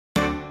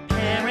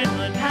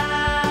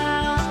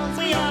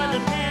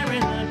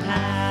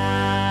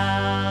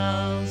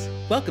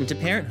Welcome to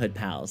Parenthood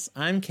Pals.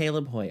 I'm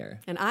Caleb Hoyer.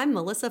 And I'm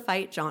Melissa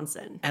Fight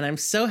Johnson. And I'm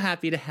so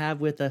happy to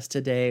have with us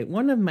today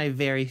one of my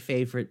very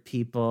favorite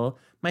people,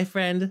 my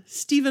friend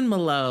Stephen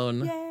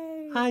Malone.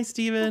 Yay! Hi,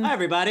 Stephen. Hi,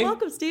 everybody.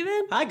 Welcome,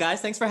 Stephen. Hi,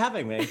 guys. Thanks for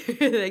having me.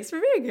 Thanks for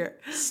being here.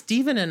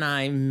 Stephen and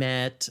I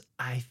met,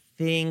 I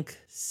think,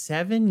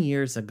 7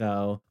 years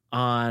ago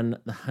on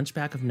The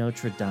Hunchback of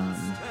Notre Dame.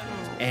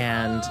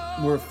 And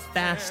we're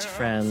fast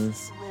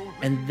friends.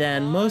 And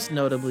then, most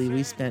notably,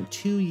 we spent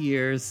 2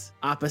 years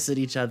opposite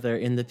each other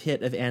in the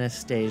pit of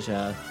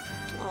Anastasia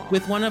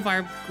with one of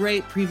our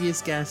great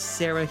previous guests,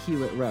 Sarah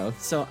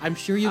Hewitt-Roth. So I'm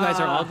sure you guys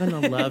are all going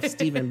to love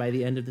Stephen by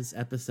the end of this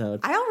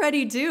episode. I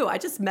already do. I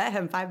just met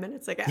him 5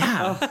 minutes ago.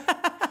 Yeah.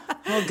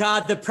 Oh,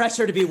 God, the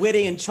pressure to be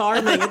witty and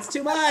charming. It's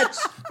too much.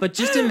 But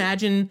just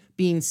imagine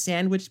being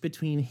sandwiched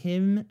between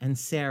him and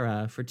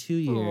Sarah for 2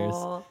 years.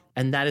 Aw.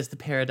 And that is the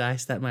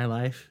paradise that my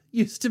life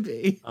used to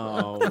be.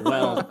 Oh,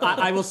 well,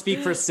 I will speak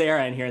for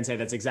Sarah in here and say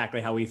that's exactly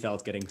how we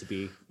felt getting to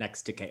be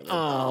next to Caitlin.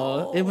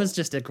 Oh, it was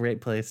just a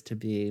great place to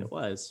be. It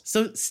was.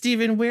 So,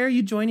 Stephen, where are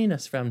you joining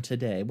us from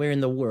today? Where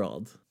in the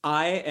world?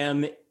 I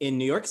am in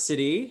New York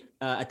City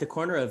at the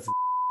corner of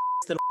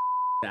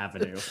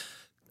Avenue.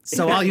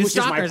 So all you Which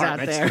is my stalkers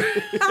out apartment.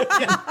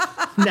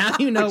 there, now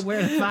you know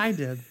where to find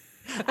him.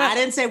 I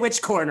didn't say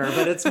which corner,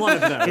 but it's one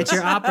of those. Get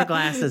your opera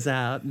glasses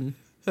out and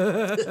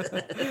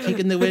peek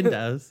in the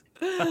windows.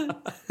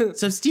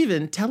 So,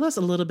 Stephen, tell us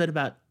a little bit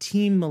about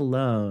Team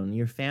Malone,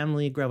 your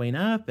family growing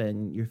up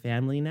and your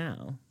family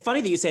now. Funny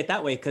that you say it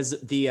that way, because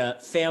the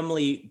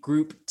family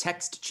group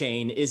text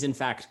chain is, in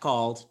fact,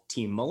 called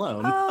Team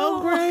Malone. Oh,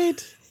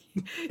 great.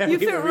 Yeah, You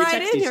we fit right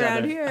text in each around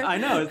other. here. I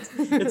know,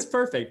 it's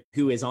perfect.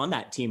 Who is on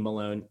that Team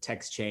Malone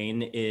text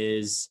chain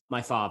is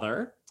my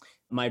father,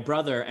 my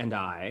brother and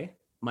I,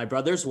 my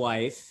brother's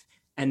wife,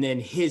 and then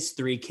his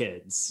 3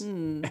 kids.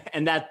 And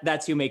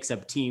that's who makes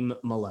up Team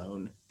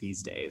Malone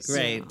these days.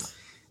 Great.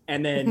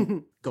 And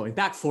then going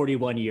back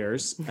 41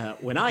 years,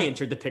 when I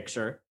entered the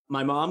picture,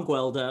 my mom,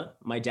 Gwelda,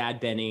 my dad,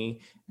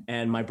 Benny,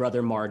 and my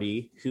brother,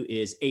 Marty, who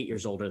is 8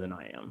 years older than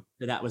I am.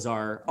 That was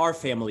our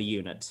family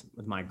unit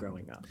with my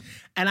growing up.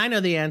 And I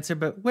know the answer,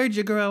 but where'd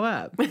you grow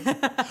up?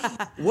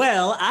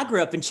 Well, I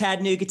grew up in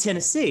Chattanooga,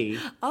 Tennessee.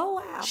 Oh,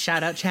 wow.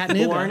 Shout out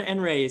Chattanooga. Born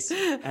and raised.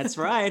 That's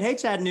right. Hey,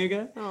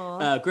 Chattanooga.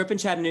 Grew up in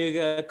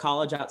Chattanooga,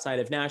 college outside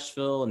of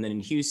Nashville, and then in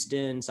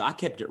Houston. So I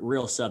kept it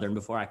real Southern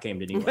before I came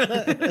to New York.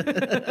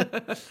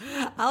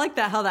 I like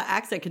that, how the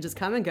accent can just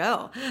come and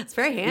go. It's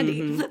very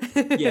handy.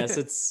 Yes,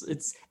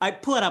 it's. I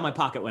pull it out of my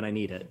pocket when I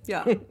need it.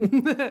 Yeah.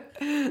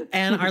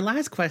 And our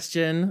last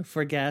question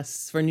for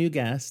new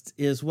guests,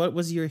 is what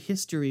was your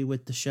history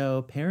with the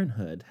show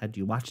Parenthood? Had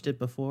you watched it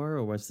before,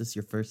 or was this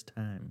your first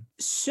time?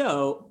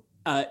 So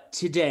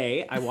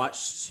today I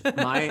watched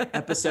my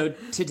episode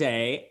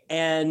today,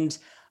 and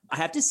I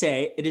have to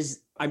say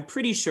I'm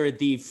pretty sure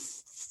the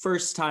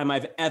first time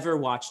I've ever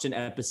watched an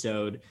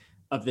episode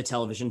of the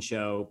television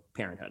show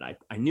Parenthood.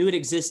 I knew it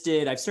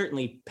existed. I've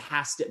certainly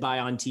passed it by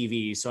on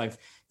TV, so I've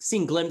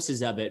seen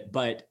glimpses of it,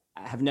 but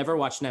I have never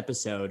watched an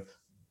episode.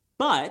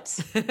 But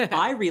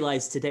I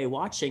realized today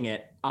watching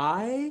it,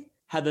 I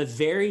have a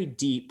very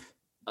deep,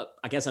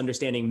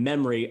 understanding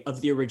memory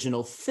of the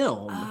original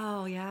film.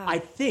 Oh, yeah. I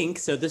think,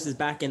 so this is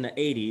back in the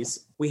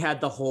 80s, we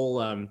had the whole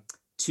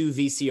 2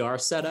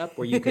 VCR setup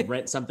where you could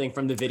rent something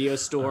from the video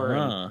store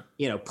and,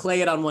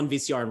 play it on one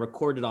VCR and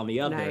record it on the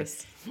other.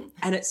 Nice.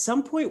 And at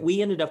some point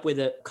we ended up with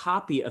a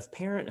copy of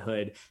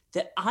Parenthood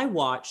that I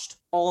watched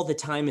all the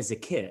time as a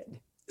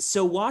kid.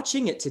 So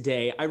watching it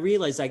today, I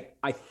realized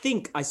I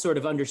think I sort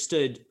of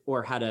understood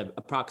or had an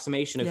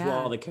approximation of who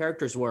all the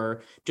characters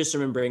were, just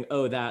remembering,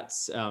 oh,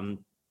 that's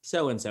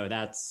so-and-so.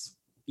 That's,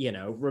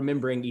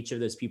 remembering each of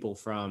those people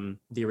from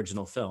the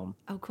original film.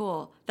 Oh,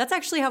 cool. That's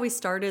actually how we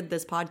started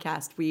this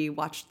podcast. We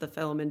watched the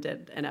film and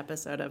did an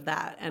episode of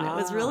that. And it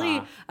was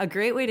really a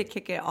great way to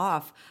kick it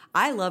off.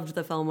 I loved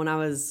the film when I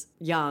was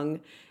young.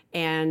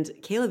 And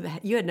Caleb,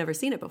 you had never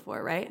seen it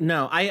before, right?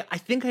 No, I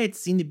think I had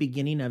seen the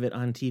beginning of it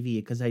on TV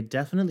because I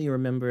definitely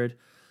remembered,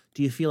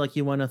 do you feel like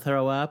you want to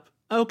throw up?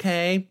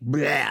 Okay.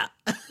 Blah.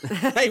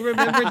 I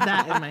remembered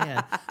that in my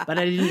head, but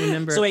I didn't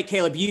remember So wait,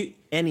 Caleb,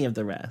 any of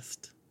the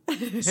rest.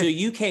 So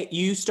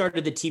you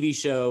started the TV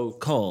show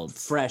Cold.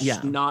 fresh,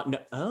 Yeah.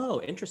 Oh,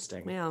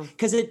 interesting. Yeah.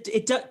 Because it's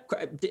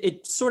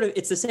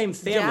the same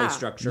family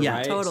structure, Yeah,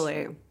 right?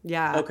 Totally.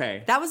 Yeah.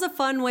 Okay. That was a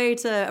fun way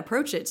to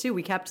approach it too.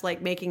 We kept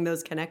making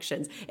those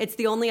connections. It's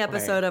the only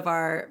episode of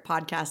our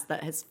podcast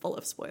that is full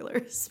of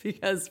spoilers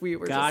because we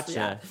were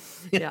Gotcha.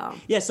 Yeah.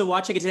 Yeah, so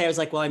watching it today, I was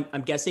like, well,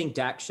 I'm guessing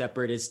Dax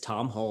Shepard is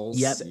Tom Hulse.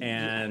 Yep.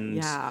 And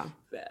Yeah.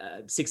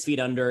 6 Feet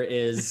Under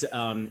is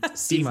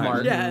Steve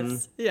Martin.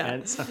 Yes. Yeah.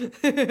 And, so-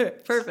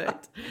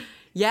 Perfect.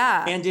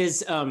 Yeah. and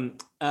is I'm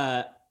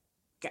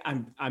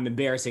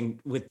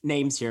embarrassing with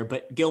names here,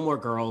 but Gilmore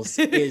Girls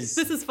is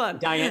This is fun.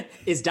 Diane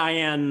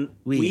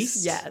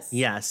Weiss? Yes.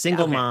 Yeah,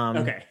 single Okay. mom.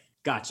 Okay,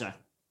 gotcha.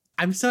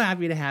 I'm so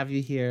happy to have you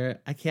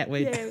here. I can't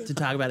wait to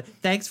talk about it.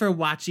 Thanks for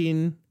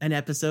watching an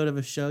episode of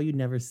a show you'd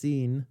never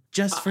seen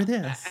just for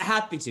this.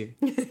 Happy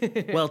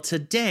to. Well,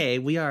 today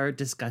we are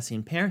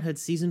discussing Parenthood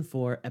Season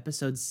 4,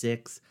 Episode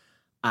 6,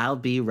 I'll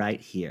Be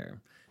Right Here.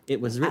 It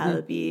was written...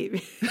 I'll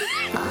be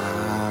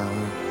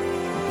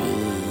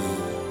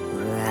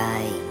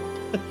right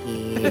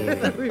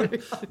here.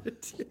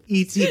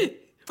 E.T.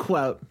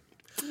 quote.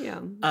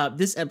 Yeah.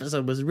 This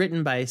episode was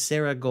written by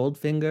Sarah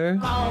Goldfinger.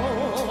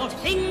 I'll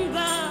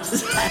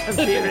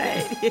be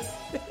right.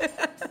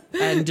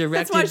 And directed...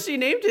 That's why she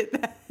named it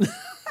that.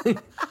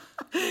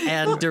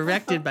 and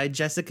directed by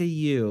Jessica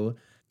Yu.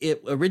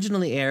 It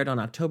originally aired on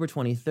October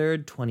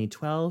 23rd,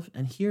 2012,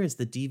 and here is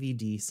the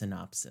DVD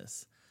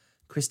synopsis.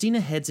 Christina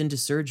heads into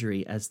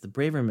surgery as the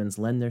Bravermans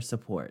lend their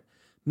support.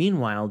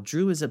 Meanwhile,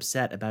 Drew is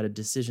upset about a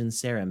decision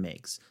Sarah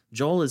makes.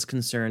 Joel is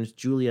concerned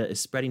Julia is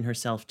spreading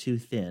herself too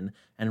thin,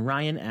 and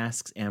Ryan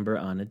asks Amber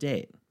on a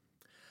date.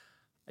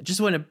 I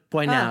just want to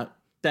point out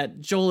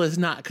that Joel is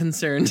not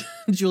concerned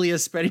Julia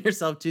is spreading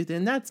herself too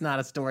thin. That's not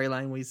a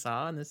storyline we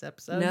saw in this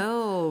episode.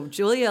 No,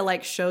 Julia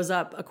shows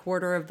up a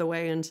quarter of the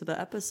way into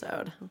the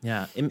episode.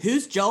 Yeah.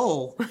 Who's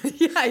Joel?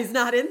 Yeah, he's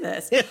not in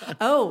this. Yeah.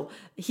 Oh,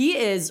 he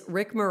is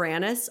Rick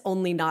Moranis,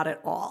 only not at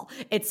all.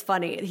 It's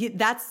funny.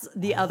 That's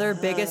the other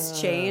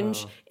biggest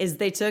change is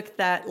they took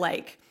that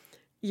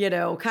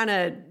kind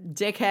of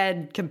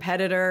dickhead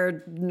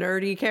competitor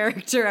nerdy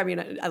character. I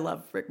mean, I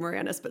love Rick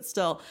Moranis, but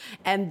still.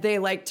 And they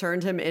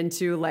turned him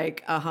into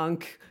a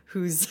hunk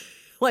who's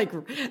with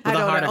a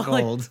heart of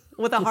gold.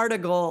 With a heart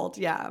of gold,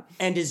 yeah.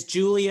 And is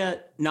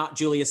Julia not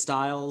Julia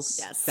Stiles?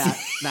 Yes.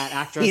 That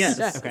actress?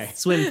 Yes. Okay.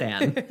 Swim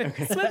fan.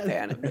 Swim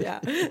fan, yeah.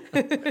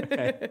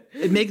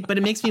 It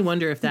makes me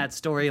wonder if that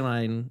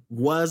storyline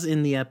was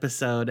in the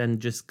episode and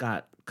just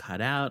got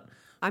cut out.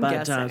 I'm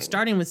guessing.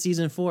 Starting with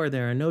season 4,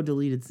 there are no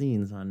deleted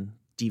scenes on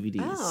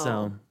DVDs,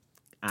 so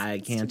I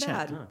can't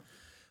check. Huh.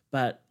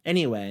 But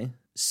anyway,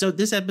 so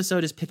this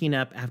episode is picking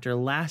up after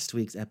last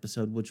week's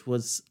episode, which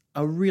was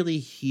a really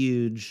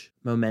huge,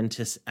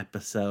 momentous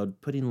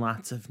episode, putting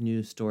lots of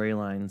new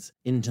storylines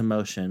into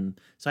motion.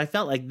 So I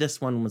felt like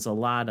this one was a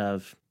lot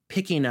of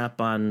picking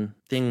up on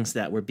things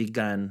that were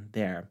begun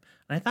there.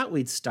 And I thought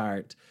we'd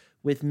start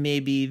with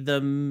maybe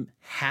the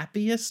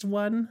happiest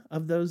one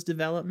of those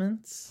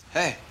developments.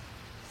 Hey.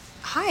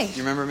 Hi. You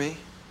remember me?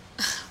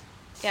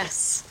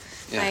 Yes.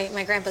 Yeah.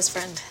 My grandpa's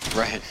friend.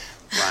 Right.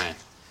 Ryan.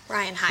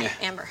 Ryan, hi. Yeah.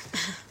 Amber.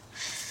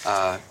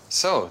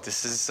 So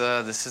this is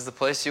the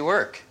place you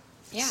work.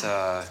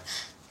 Yeah.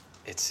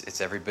 It's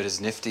every bit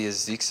as nifty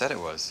as Zeke said it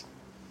was.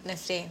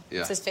 Nifty. Yeah.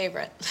 It's his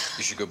favorite.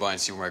 You should go by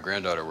and see where my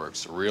granddaughter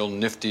works. A real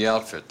nifty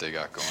outfit they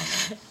got going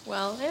on.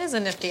 Well, it is a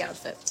nifty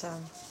outfit.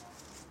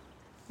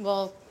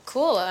 Well,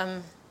 cool.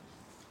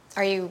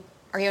 Are you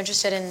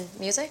interested in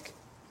music?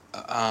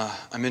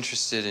 I'm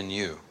interested in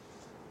you.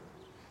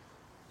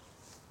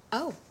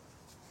 Oh.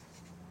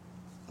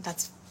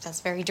 That's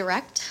very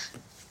direct.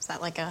 Is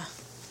that like a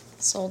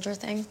soldier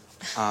thing?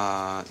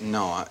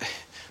 No.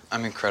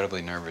 I'm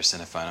incredibly nervous,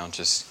 and if I don't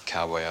just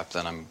cowboy up,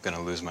 then I'm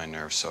gonna lose my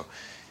nerve. So,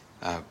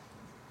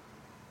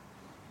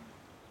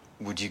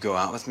 would you go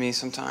out with me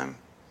sometime?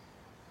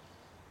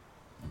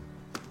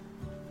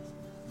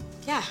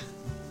 Yeah.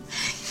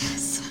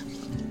 Yes.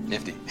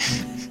 Nifty.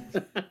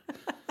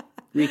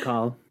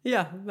 Recall.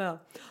 Yeah, well,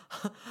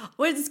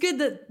 it's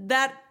good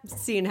that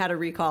scene had a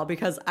recall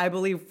because I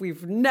believe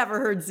we've never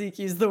heard Zeke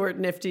use the word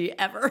nifty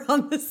ever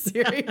on this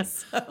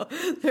series. So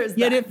there's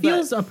Yet that. it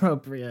feels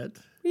appropriate.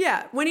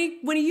 Yeah, when he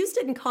used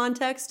it in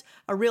context,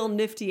 a real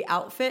nifty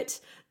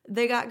outfit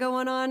they got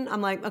going on,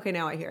 I'm like, okay,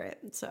 now I hear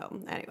it.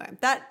 So anyway,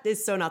 that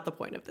is so not the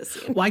point of this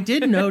scene. Well, I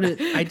did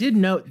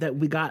note that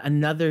we got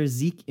another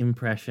Zeke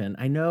impression.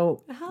 I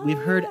know we've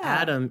heard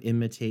Adam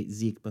imitate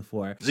Zeke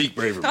before. Zeke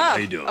Braverman, how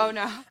you doing? Oh,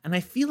 no. And I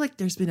feel like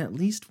there's been at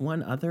least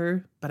one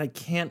other, but I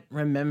can't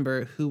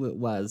remember who it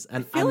was.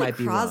 And I feel might like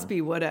be wrong.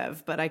 Crosby would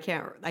have, but I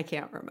can't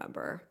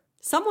remember.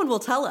 Someone will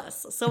tell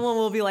us. Someone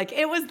will be like,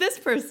 it was this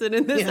person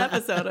in this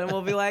episode. And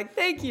we'll be like,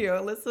 thank you,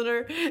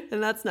 listener.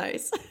 And that's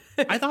nice.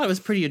 I thought it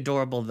was pretty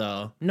adorable,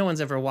 though. No one's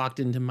ever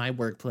walked into my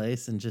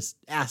workplace and just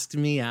asked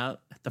me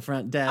out at the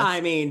front desk.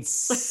 I mean,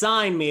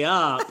 sign me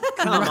up.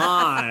 Come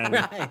on.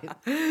 Right.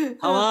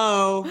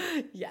 Hello.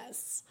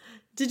 Yes.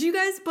 Did you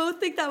guys both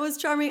think that was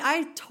charming?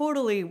 I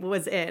totally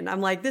was in. I'm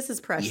like, this is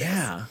precious.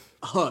 Yeah.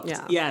 Hooked.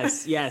 Yeah.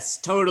 Yes.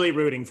 Totally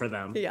rooting for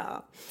them.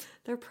 Yeah.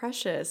 They're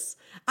precious.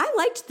 I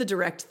liked the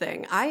direct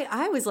thing.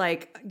 I was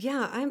like,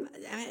 yeah,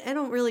 I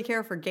don't really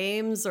care for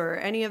games or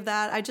any of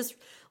that. I just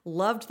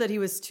loved that he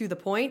was to the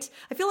point.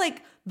 I feel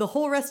like the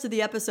whole rest of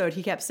the episode,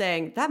 he kept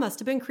saying, that must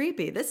have been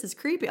creepy. This is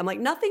creepy. I'm like,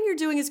 nothing you're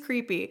doing is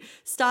creepy.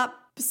 Stop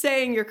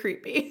saying you're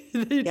creepy.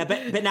 Yeah,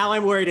 but now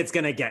I'm worried it's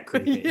gonna get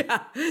creepy.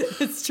 Yeah,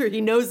 it's true.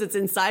 He knows it's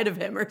inside of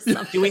him or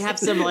something. Do we have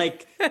some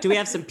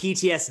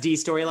PTSD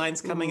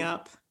storylines coming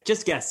up?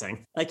 Just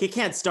guessing. Like, it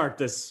can't start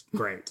this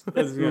great.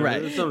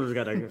 Right. Someone's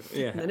gotta,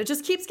 yeah. And then it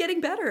just keeps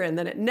getting better, and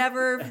then it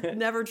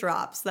never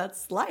drops.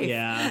 That's life.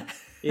 Yeah.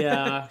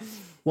 Yeah.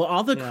 Well,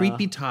 all the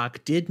creepy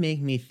talk did make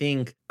me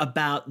think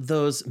about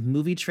those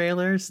movie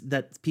trailers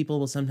that people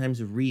will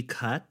sometimes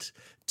recut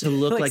to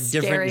look like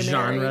different Scary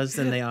Mary. genres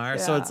than they are.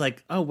 So Yeah. it's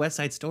like, oh, West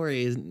Side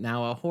Story is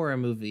now a horror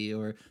movie,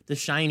 or The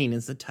Shining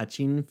is a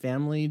touching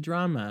family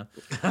drama.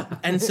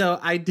 And so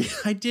I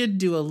did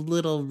do a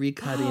little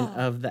recutting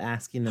of the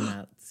asking them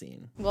out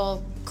scene.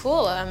 Well,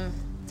 cool.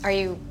 Are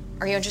you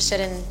interested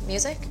in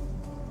music?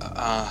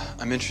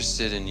 I'm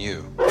interested in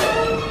you.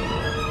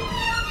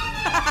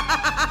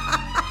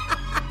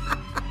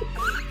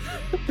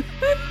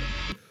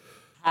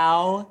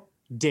 How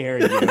dare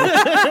you?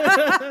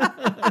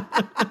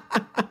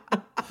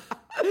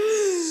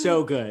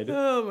 So good.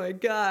 Oh my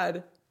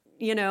God.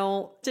 You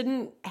know,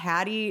 didn't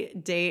Hattie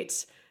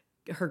date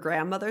her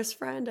grandmother's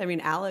friend? I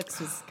mean, Alex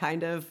was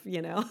kind of,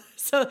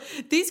 So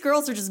these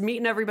girls are just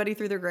meeting everybody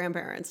through their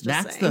grandparents.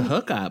 That's saying. the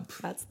hookup.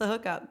 That's the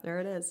hookup. There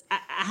it is.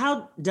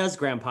 How does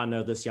Grandpa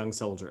know this young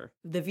soldier?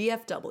 The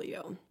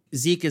VFW.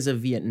 Zeke is a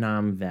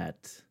Vietnam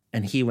vet,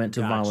 and he went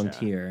to Gotcha.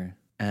 volunteer,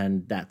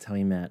 and that's how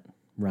he met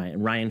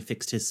Ryan. Ryan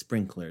fixed his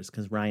sprinklers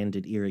because Ryan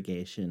did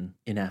irrigation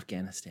in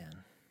Afghanistan.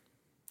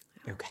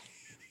 Okay.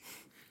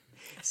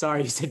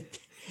 Sorry, you said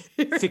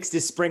fixed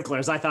his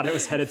sprinklers. I thought it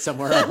was headed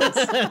somewhere else.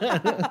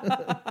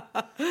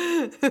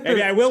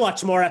 Maybe I will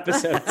watch more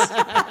episodes.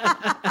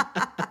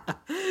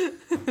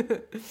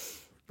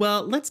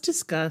 Well, let's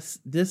discuss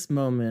this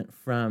moment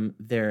from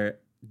their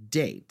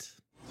date.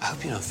 I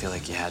hope you don't feel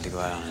like you had to go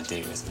out on a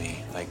date with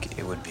me. Like,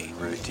 it would be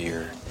rude to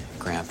your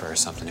grandpa or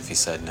something if he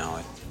said no.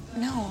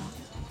 No.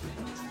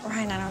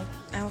 Ryan, I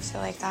don't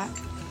feel like that.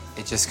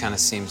 It just kind of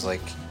seems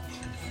like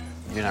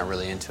you're not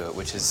really into it,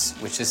 which is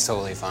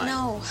totally fine.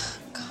 No.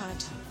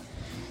 God.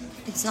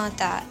 It's not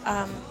that.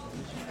 I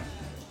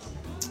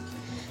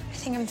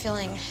think I'm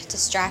feeling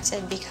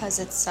distracted because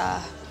it's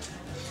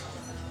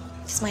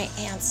my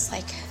aunt's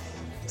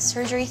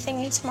surgery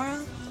thingy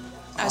tomorrow.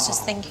 I was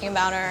just thinking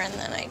about her, and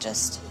then I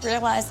just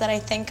realized that I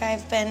think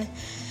I've been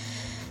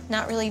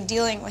not really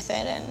dealing with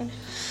it, and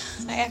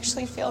I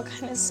actually feel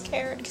kind of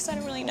scared because I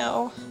don't really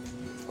know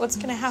what's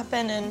gonna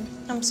happen, and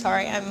I'm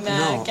sorry, I'm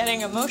No.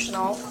 getting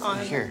emotional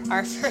on Here.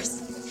 our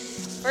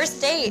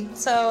first date,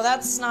 so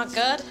that's not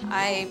good.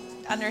 I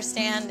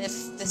understand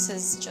if this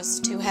is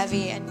just too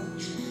heavy and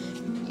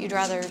you'd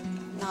rather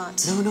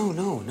not.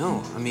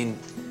 No. I mean,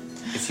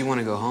 if you want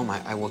to go home,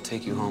 I will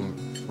take you home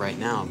right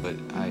now, but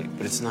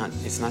it's not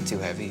too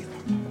heavy.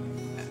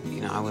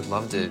 I would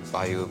love to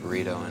buy you a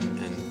burrito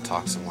and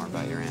talk some more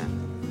about your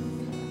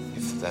aunt,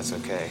 if that's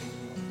okay.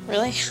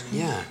 Really?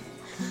 Yeah.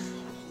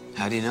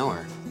 How do you know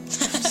her?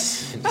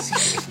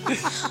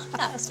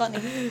 That's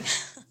funny.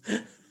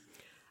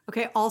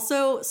 Okay,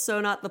 also, so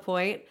not the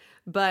point,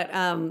 but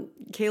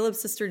Caleb's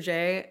sister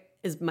Jay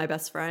is my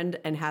best friend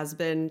and has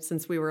been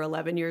since we were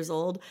 11 years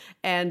old.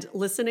 And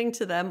listening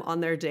to them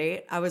on their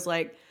date, I was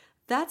like,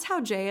 that's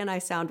how Jay and I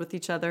sound with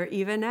each other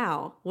even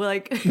now.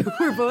 We're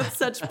both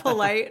such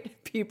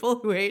polite people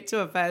who hate to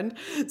offend.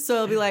 So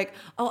I'll be like,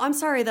 oh, I'm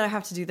sorry that I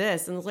have to do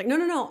this. And it's like,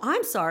 no,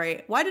 I'm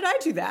sorry. Why did I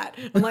do that?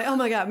 I'm like, oh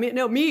my God,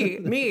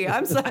 me.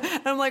 I'm sorry.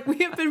 And I'm like, we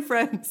have been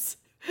friends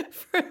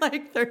for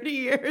 30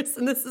 years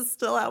and this is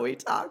still how we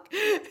talk.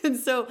 And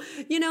so,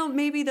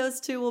 maybe those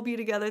two will be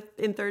together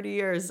in 30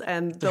 years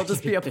and they'll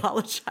just be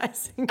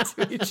apologizing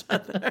to each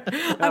other.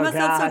 I must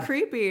sound so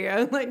creepy.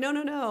 I'm like,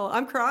 no,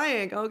 I'm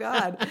crying. Oh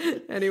God.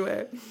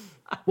 Anyway.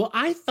 Well,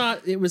 I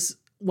thought it was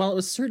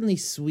certainly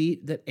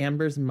sweet that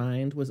Amber's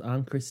mind was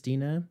on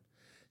Christina,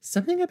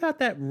 something about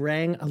that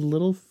rang a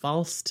little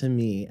false to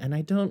me. And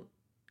I don't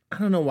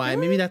know why.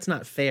 Maybe that's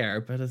not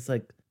fair, but it's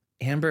like,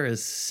 Amber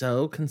is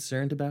so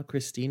concerned about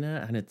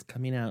Christina and it's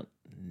coming out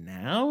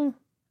now?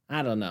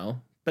 I don't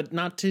know. But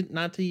not to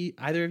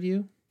either of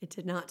you? It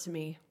did not to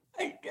me.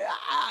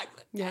 I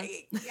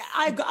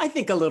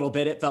think a little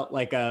bit. It felt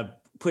like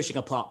pushing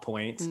a plot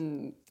point. I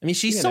mean,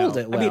 she sold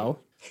it well.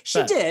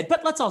 She did,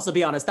 but let's also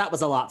be honest, that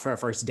was a lot for a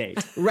first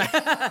date.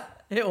 Right.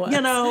 It was.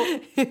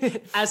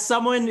 As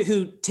someone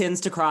who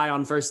tends to cry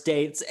on first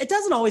dates, it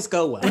doesn't always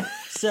go well.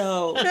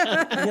 So,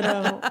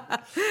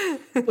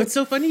 What's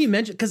so funny you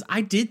mentioned, because I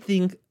did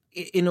think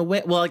in a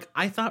way,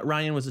 I thought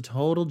Ryan was a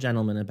total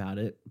gentleman about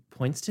it,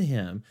 points to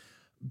him.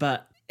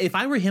 But if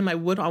I were him, I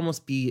would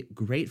almost be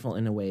grateful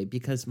in a way,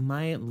 because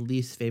my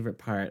least favorite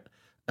part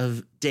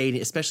of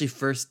dating, especially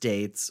first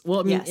dates,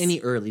 any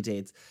early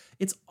dates,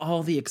 it's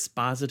all the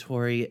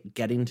expository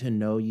getting to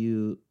know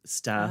you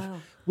stuff,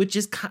 which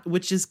is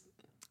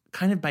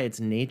kind of by its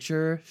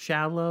nature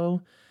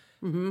shallow.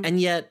 Mm-hmm. And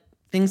yet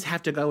things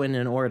have to go in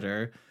an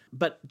order.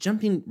 But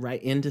jumping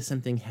right into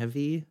something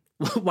heavy,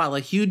 while a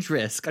huge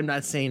risk, I'm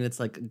not saying it's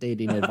like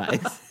dating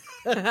advice,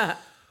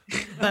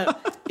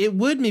 but it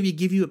would maybe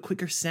give you a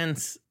quicker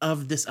sense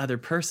of this other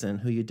person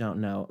who you don't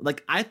know.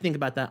 Like, I think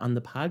about that on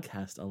the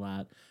podcast a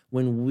lot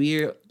when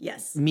we're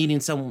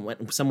meeting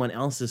someone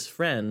else's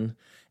friend,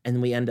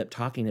 and we end up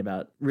talking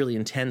about really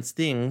intense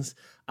things,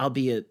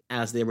 albeit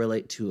as they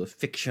relate to a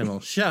fictional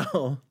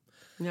show.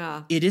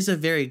 Yeah. It is a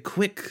very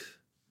quick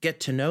get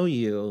to know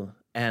you,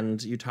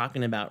 and you're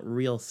talking about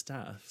real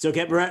stuff. So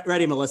get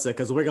ready, Melissa,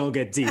 because we're going to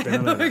get deep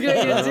in a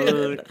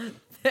minute.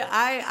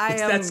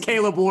 That's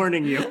Caleb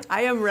warning you.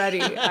 I am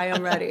ready.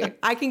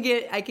 I can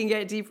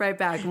get deep right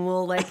back, and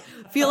we'll like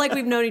feel like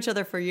we've known each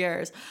other for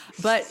years.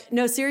 But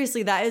no,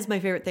 seriously, that is my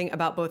favorite thing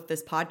about both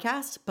this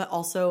podcast, but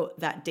also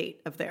that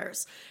date of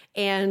theirs.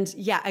 And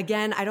yeah,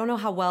 again, I don't know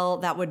how well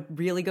that would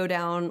really go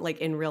down like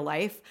in real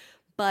life,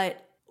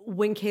 but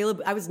when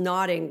Caleb, I was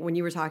nodding when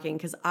you were talking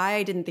because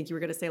I didn't think you were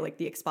going to say like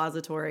the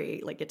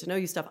expository, like get to know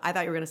you stuff. I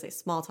thought you were going to say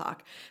small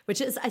talk,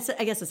 which is,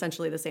 I guess,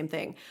 essentially the same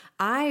thing.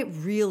 I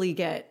really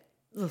get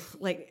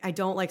like, I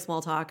don't like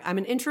small talk. I'm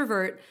an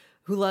introvert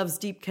who loves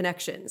deep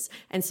connections.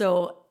 And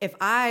so if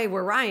I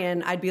were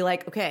Ryan, I'd be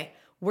like, okay,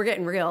 we're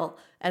getting real.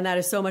 And that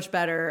is so much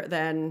better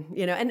than,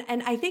 you know,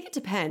 and I think it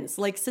depends.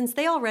 Like, since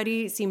they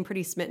already seem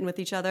pretty smitten with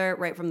each other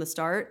right from the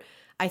start,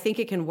 I think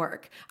it can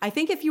work. I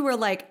think if you were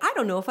like, I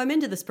don't know if I'm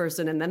into this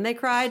person, and then they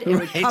cried, it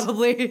would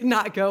probably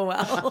not go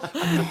well.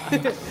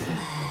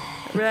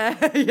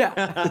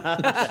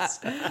 Yeah.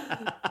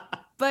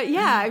 But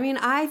yeah, I mean,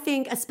 I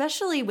think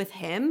especially with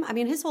him, I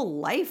mean, his whole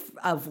life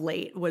of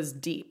late was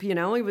deep. You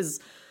know, he was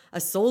a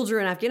soldier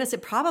in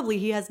Afghanistan. Probably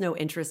he has no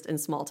interest in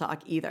small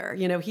talk either.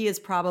 You know, he is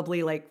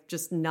probably like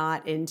just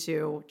not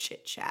into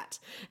chit chat.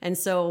 And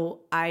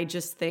so I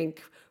just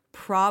think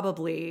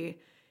probably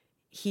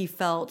he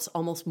felt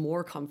almost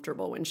more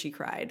comfortable when she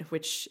cried,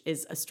 which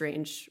is a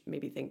strange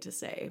maybe thing to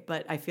say.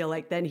 But I feel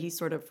like then he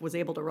sort of was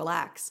able to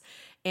relax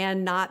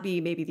and not be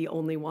maybe the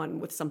only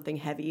one with something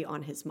heavy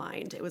on his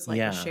mind. It was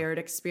like a shared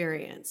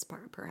experience,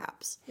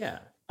 perhaps. Yeah.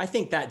 I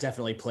think that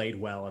definitely played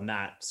well, and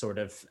that sort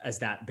of, as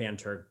that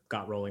banter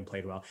got rolling,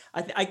 played well.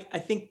 I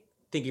think,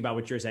 thinking about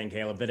what you're saying,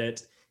 Caleb, that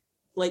it,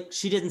 like,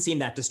 she didn't seem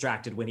that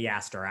distracted when he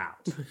asked her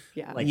out.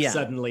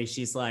 Suddenly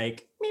she's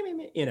like,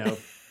 me, you know.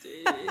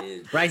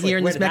 Right here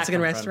in this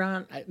Mexican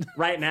restaurant?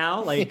 Right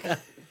now, like,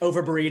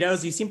 over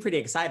burritos? You seem pretty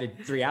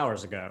excited 3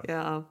 hours ago.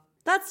 Yeah,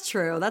 that's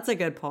true. That's a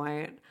good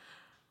point.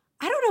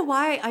 I don't know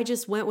why I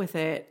just went with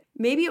it.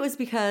 Maybe it was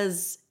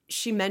because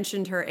she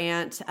mentioned her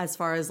aunt as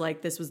far as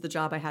like, this was the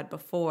job I had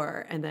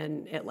before. And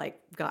then it like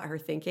got her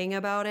thinking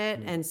about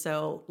it. And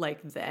so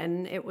like,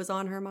 then it was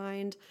on her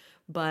mind.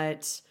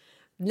 But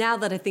now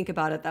that I think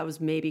about it, that was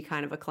maybe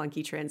kind of a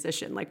clunky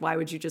transition. Like, why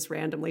would you just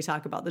randomly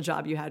talk about the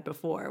job you had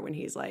before when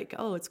he's like,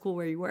 oh, it's cool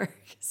where you work?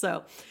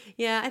 So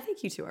yeah, I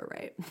think you two are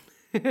right.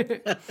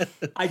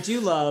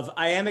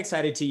 I am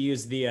excited to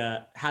use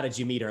the how did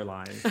you meet her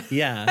line.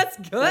 Yeah. That's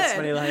good. That's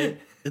funny. Like,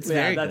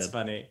 that's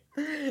funny.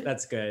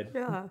 That's good.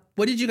 Yeah.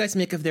 What did you guys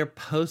make of their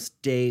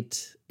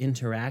post-date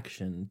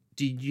interaction?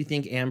 Did you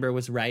think Amber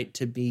was right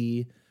to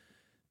be...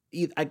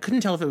 I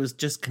couldn't tell if it was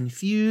just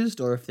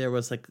confused or if there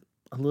was like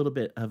a little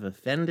bit of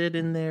offended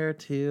in there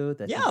too.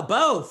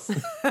 Both.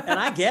 And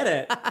I get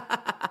it.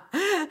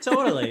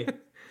 Totally.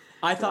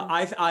 I thought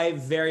I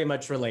very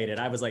much related.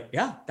 I was like,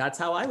 yeah, that's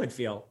how I would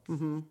feel.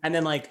 Mm-hmm. And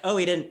then like, oh,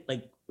 he didn't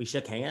like, we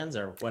shook hands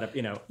or whatever,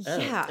 you know.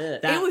 Yeah,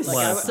 that it was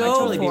like, so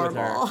totally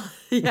formal.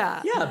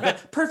 Yeah. Yeah,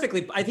 but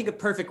perfectly, I think a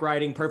perfect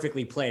writing,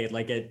 perfectly played.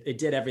 Like it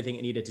did everything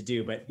it needed to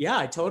do. But yeah,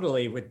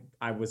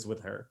 I was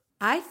with her.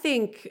 I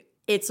think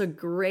it's a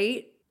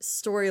great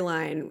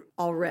storyline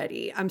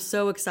already. I'm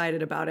so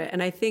excited about it.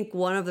 And I think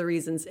one of the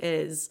reasons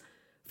is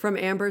from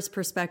Amber's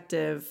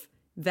perspective,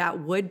 that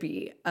would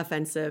be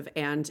offensive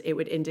and it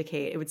would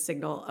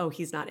signal, oh,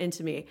 he's not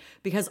into me.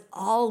 Because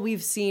all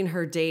we've seen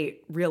her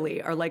date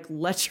really are like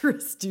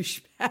lecherous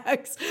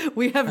douchebags.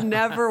 We have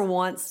never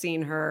once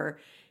seen her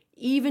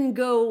even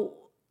go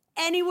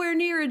anywhere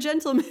near a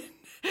gentleman,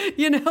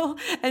 you know?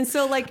 And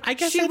so like, I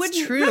guess she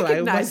wouldn't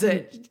recognize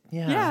it.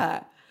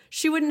 Yeah.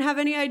 She wouldn't have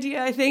any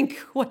idea, I think,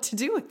 what to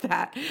do with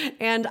that.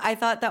 And I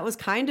thought that was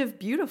kind of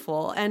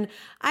beautiful. And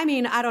I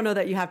mean, I don't know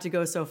that you have to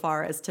go so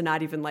far as to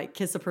not even like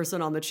kiss a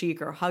person on the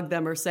cheek or hug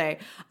them or say,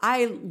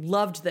 I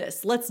loved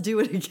this, let's do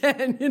it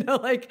again.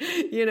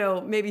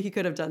 Maybe he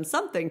could have done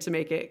something to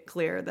make it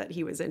clear that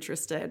he was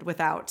interested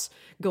without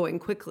going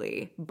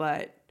quickly.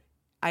 But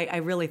I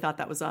really thought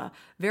that was a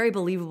very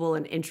believable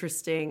and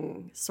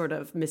interesting sort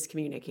of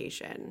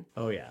miscommunication.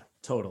 Oh, yeah,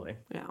 totally.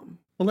 Yeah.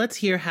 Well, let's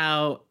hear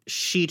how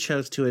she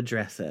chose to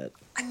address it.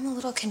 I'm a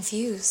little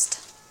confused.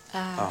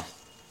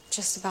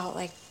 Just about,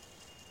 like,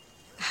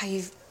 how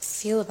you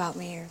feel about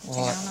me or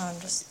something. I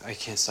don't know, I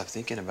can't stop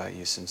thinking about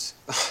you since...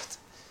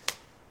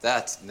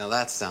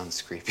 That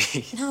sounds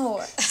creepy. No,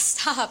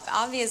 stop.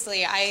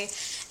 Obviously, I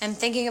am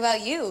thinking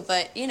about you,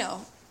 but, I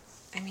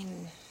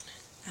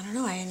don't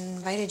know. I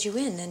invited you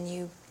in, and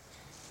you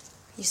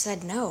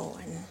said no,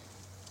 and,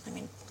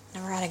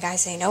 never had a guy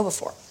say no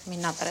before.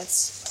 Not that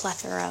it's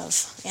plethora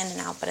of in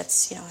and out, but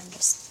it's, I'm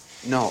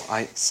just... No,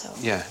 So...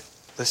 Yeah,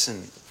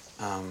 listen,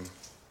 I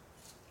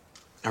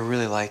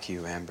really like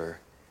you, Amber.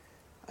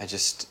 I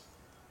don't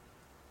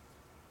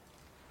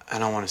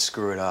want to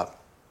screw it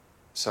up.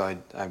 So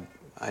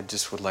I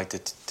just would like to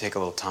take a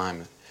little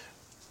time,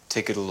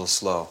 take it a little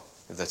slow,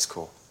 if that's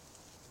cool.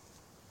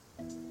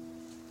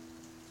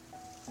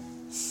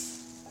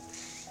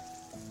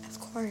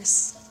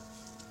 course.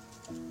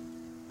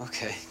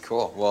 Okay,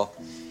 cool. Well,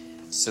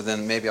 so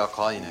then maybe I'll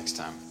call you next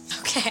time.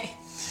 Okay.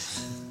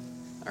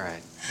 All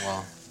right.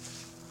 Well,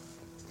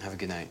 have a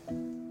good night.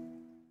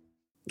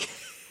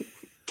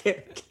 Can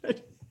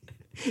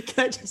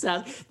I just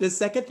ask, the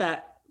second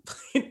that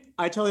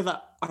I totally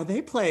thought, are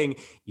they playing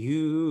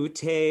 "You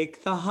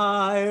Take the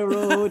High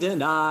Road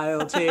and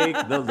I'll Take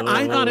the Low"?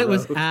 I thought it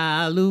was road"?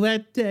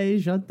 Alouette,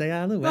 Chante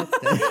Alouette.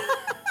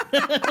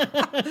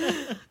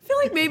 I feel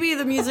like maybe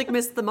the music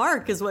missed the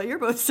mark, is what you're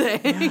both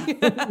saying.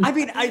 I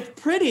mean, I'm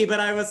pretty, but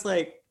I was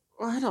like,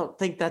 well, I don't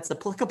think that's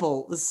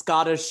applicable. The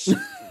Scottish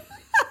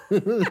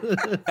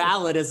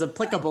ballad is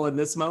applicable in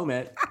this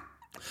moment.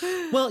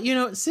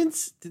 Well,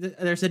 since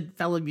there's a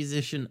fellow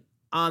musician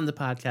on the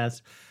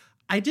podcast,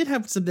 I did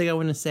have something I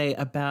want to say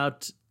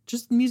about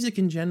just music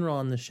in general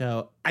on the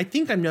show. I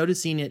think I'm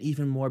noticing it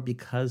even more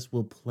because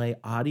we'll play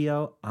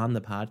audio on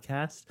the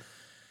podcast,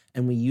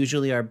 and we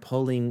usually are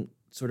pulling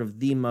sort of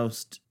the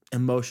most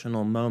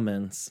emotional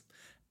moments.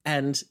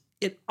 And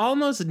it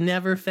almost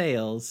never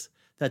fails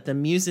that the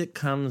music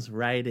comes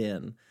right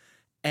in.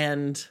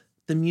 And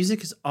the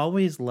music is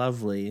always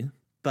lovely,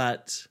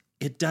 but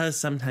it does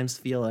sometimes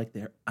feel like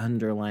they're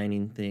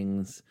underlining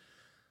things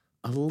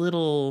a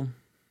little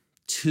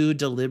too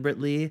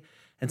deliberately.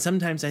 And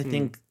sometimes I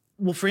think,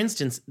 well, for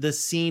instance, the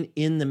scene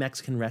in the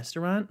Mexican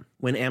restaurant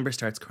when Amber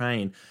starts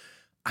crying,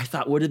 I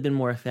thought would have been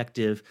more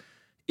effective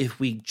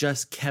if we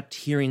just kept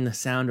hearing the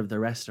sound of the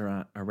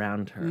restaurant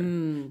around her.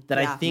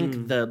 I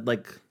think the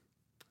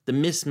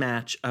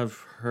mismatch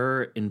of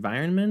her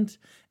environment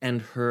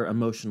and her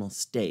emotional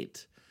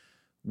state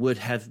would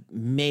have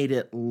made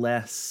it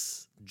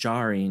less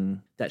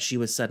jarring that she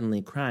was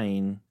suddenly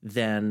crying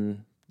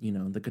than,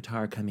 the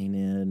guitar coming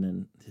in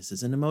and this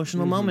is an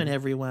emotional moment,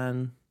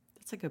 everyone.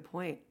 That's a good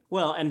point.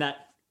 Well, and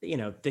that,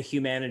 the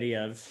humanity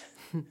of,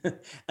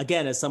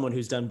 again, as someone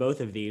who's done both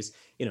of these,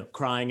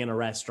 crying in a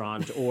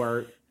restaurant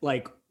or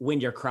like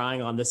when you're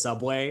crying on the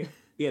subway,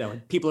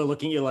 people are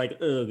looking at you like,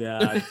 oh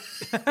God.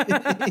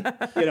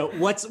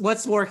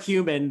 What's more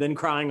human than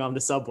crying on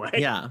the subway?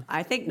 Yeah.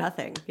 I think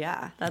nothing.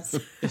 Yeah, that's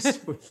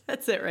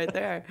that's it right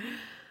there.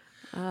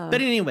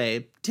 But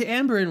anyway, to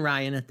Amber and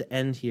Ryan at the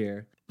end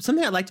here,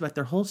 something I liked about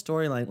their whole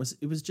storyline was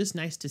it was just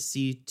nice to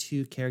see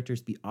two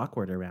characters be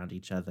awkward around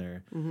each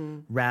other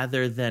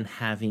rather than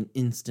having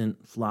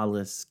instant,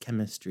 flawless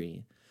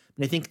chemistry.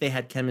 And I think they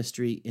had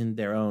chemistry in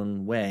their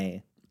own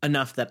way,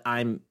 enough that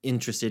I'm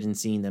interested in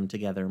seeing them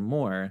together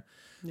more.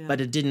 Yeah. But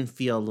it didn't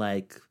feel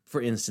like,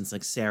 for instance,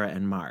 like Sarah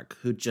and Mark,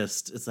 who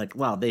just, it's like,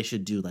 well, they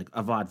should do like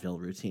a vaudeville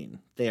routine.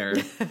 They're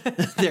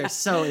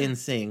so in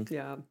sync.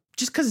 Yeah.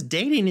 Just because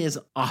dating is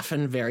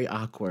often very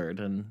awkward.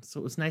 And so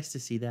it was nice to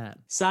see that.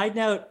 Side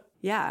note.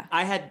 Yeah.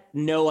 I had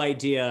no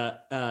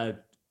idea.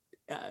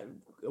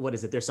 What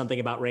is it? There's something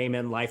about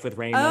Raymond, Life with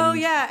Raymond. Oh,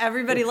 yeah.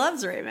 Everybody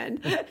loves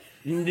Raymond.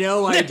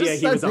 No idea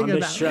he was on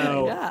the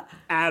show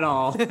at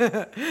all.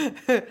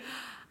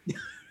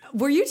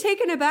 Were you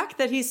taken aback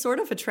that he's sort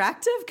of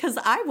attractive? Because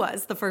I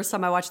was the first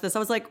time I watched this. I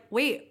was like,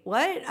 wait,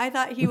 what? I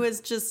thought he was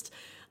just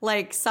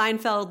like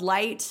Seinfeld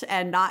light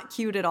and not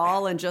cute at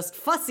all and just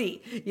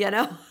fussy,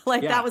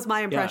 that was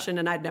my impression.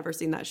 And I'd never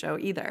seen that show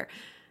either.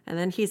 And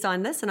then he's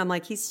on this and I'm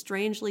like, he's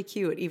strangely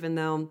cute, even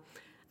though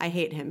I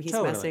hate him. He's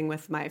messing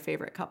with my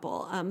favorite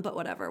couple. But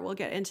whatever, we'll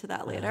get into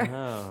that later.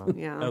 Oh.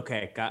 Yeah.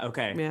 Okay.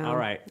 Okay. Yeah. All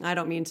right. I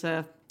don't mean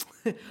to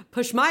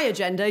push my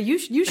agenda. You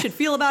should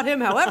feel about him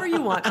however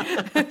you want.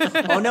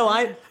 Oh no,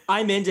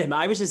 I'm into him.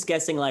 I was just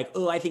guessing like,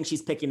 oh, I think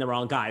she's picking the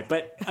wrong guy.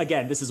 But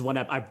again, this is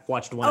I've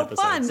watched one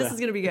episode. Oh, fun! So. This is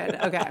gonna be good.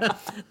 Okay,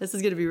 this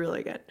is gonna be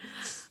really good.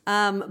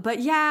 But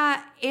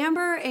yeah,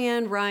 Amber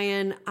and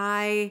Ryan,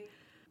 I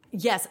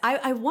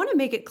want to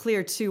make it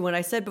clear too. When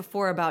I said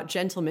before about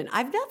gentleman,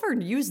 I've never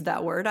used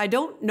that word. I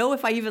don't know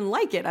if I even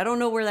like it. I don't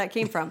know where that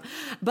came from.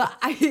 But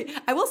I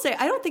will say,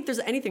 I don't think there's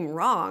anything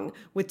wrong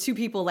with two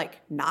people like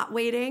not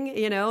waiting,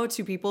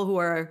 two people who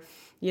are,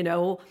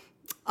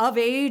 of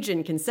age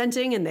and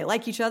consenting and they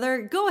like each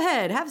other. Go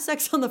ahead, have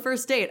sex on the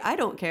first date. I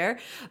don't care.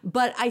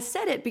 But I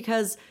said it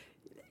because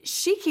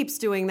she keeps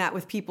doing that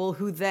with people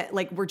who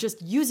were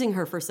just using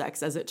her for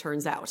sex, as it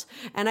turns out.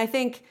 And I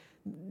think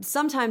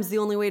sometimes the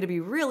only way to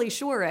be really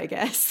sure, I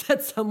guess,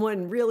 that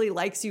someone really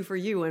likes you for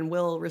you and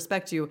will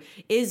respect you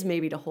is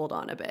maybe to hold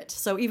on a bit.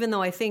 So even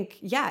though I think,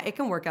 it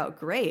can work out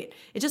great,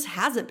 it just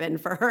hasn't been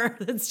for her.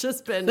 It's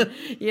just been,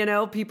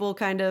 people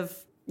kind of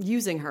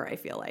using her, I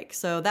feel like.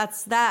 So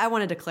that's that. I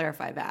wanted to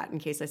clarify that in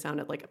case I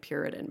sounded like a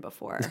Puritan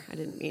before. I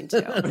didn't mean to.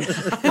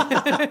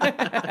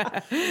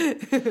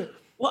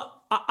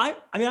 Well,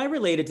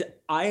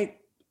 I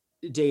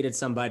dated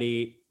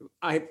somebody.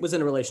 I was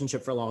in a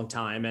relationship for a long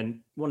time,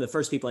 and one of the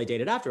first people I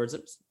dated afterwards,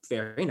 it was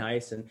very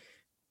nice, and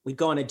we'd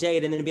go on a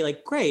date and then it'd be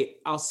like, great,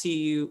 I'll see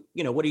you,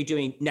 what are you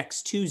doing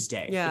next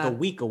Tuesday? Yeah. Like a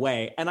week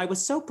away. And I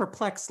was so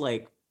perplexed,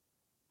 like,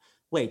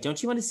 wait,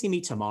 don't you want to see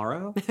me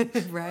tomorrow?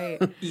 Right.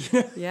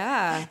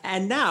 Yeah.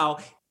 And now,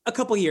 a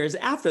couple years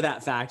after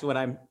that fact, when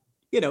I'm,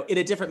 in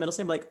a different middle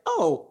state, I'm like,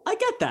 oh, I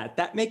get that.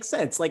 That makes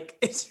sense. Like,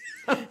 it's,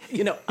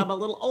 I'm a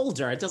little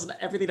older.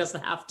 Everything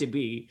doesn't have to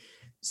be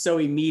so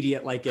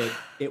immediate like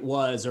it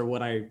was, or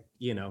what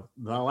the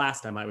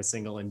last time I was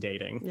single and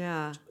dating.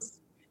 Yeah. Which was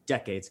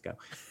decades ago.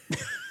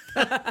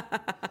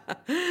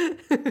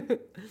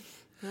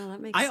 Well,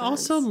 that makes I sense.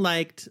 also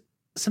liked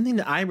something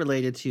that I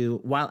related to,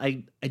 while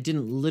I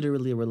didn't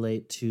literally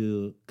relate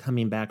to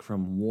coming back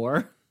from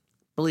war,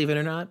 believe it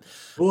or not.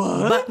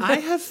 What? But I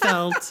have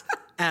felt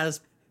as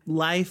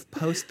life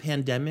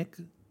post-pandemic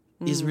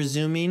is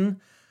resuming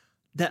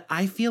that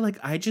I feel like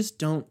I just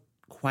don't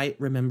quite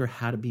remember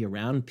how to be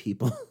around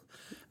people.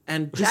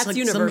 And just That's like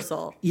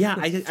universal. I mean,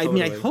 I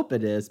Totally. hope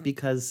it is,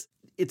 because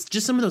it's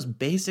just some of those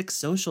basic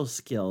social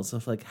skills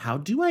of like, how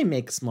do I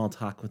make small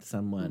talk with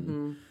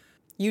someone?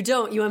 You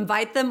don't. You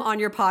invite them on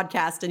your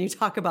podcast and you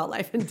talk about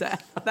life and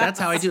death. That's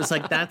how I do. It's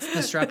like, that's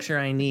the structure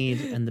I need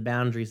and the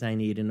boundaries I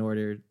need in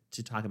order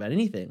to talk about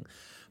anything.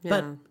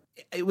 But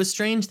it was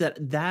strange that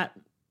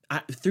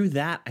through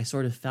that, I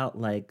sort of felt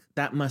like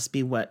that must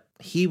be what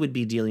he would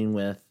be dealing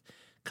with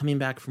coming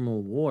back from a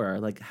war.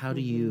 Like, how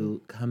do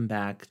you come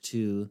back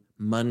to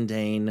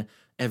mundane,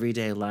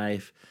 everyday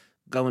life,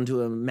 go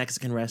into a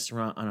Mexican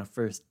restaurant on a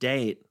first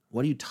date?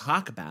 What do you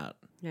talk about?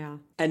 Yeah.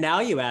 And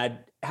now you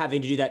add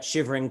having to do that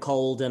shivering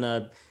cold in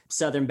a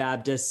Southern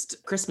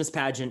Baptist Christmas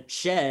pageant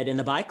shed in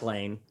the bike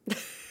lane.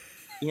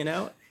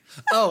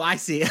 Oh, I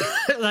see.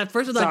 At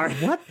first I was Sorry.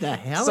 like, what the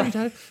hell are you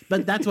talking?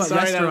 But that's what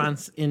Sorry,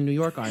 restaurants in New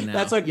York are now.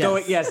 That's what Yes.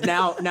 going. Yes,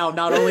 now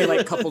not only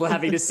like coupled with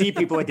having to see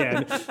people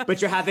again,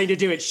 but you're having to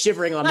do it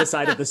shivering on the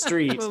side of the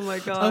street. Oh my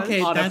God.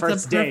 Okay, on a that's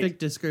first a date. perfect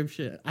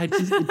description.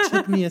 It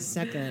took me a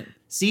second.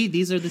 See,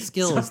 these are the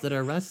skills that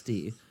are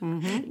rusty.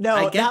 No,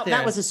 I get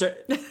that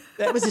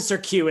was a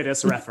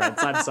circuitous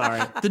reference. I'm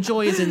sorry. The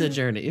joy is in the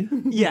journey.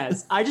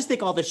 Yes, I just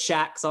think all the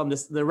shacks on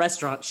the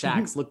restaurant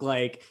shacks look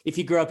like, if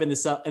you grew up in the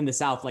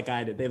South like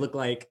I did, they look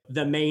like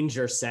the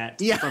manger set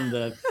from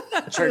the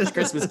church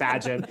Christmas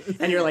pageant,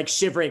 and you're like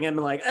shivering and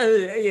like,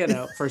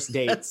 first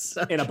date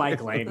in a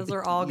bike lane. Those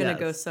are all going to Yes.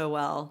 go so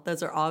well.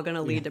 Those are all going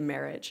to lead to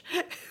marriage.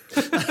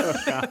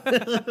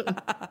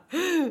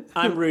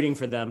 I'm rooting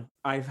for them.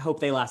 I hope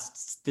they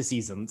last the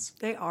seasons.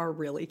 They are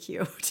really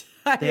cute.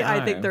 They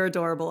I think are. they're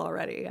adorable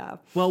already. Yeah.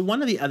 Well,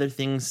 one of the other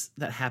things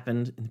that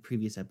happened in the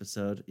previous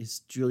episode is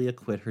Julia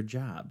quit her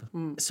job.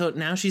 So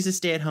now she's a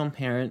stay-at-home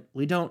parent.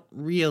 We don't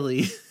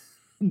really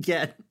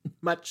get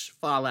much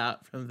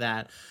fallout from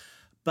that.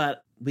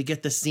 But we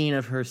get the scene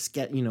of her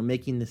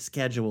making the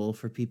schedule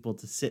for people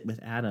to sit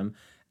with Adam.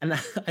 And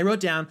I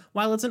wrote down,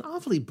 while it's an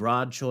awfully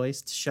broad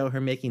choice to show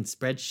her making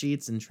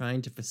spreadsheets and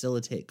trying to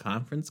facilitate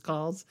conference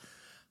calls,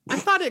 I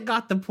thought it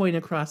got the point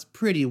across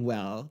pretty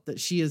well that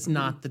she is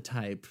not the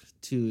type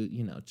to,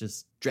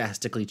 just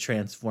drastically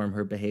transform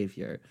her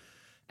behavior.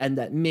 And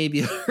that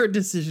maybe her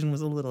decision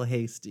was a little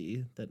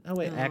hasty. That,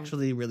 I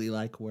actually really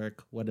like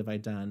work. What have I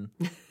done?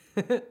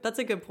 That's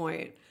a good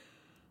point.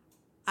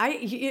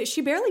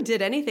 She barely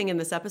did anything in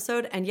this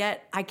episode, and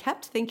yet I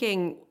kept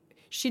thinking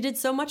she did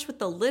so much with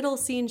the little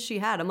scenes she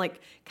had. I'm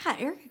like, God,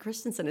 Erika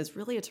Christensen is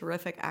really a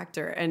terrific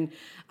actor. And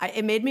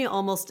it made me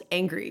almost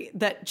angry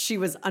that she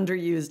was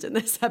underused in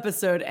this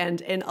episode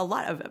and in a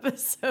lot of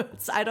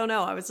episodes. I don't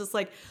know. I was just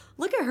like,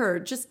 look at her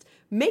just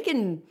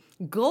making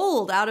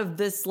gold out of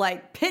this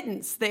like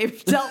pittance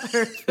they've dealt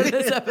her for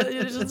this episode.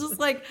 It's just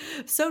like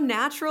so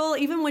natural.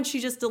 Even when she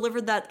just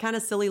delivered that kind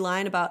of silly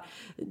line about,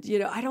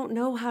 I don't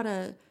know how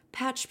to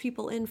patch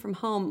people in from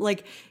home.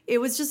 Like, it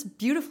was just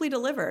beautifully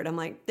delivered. I'm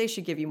like, they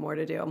should give you more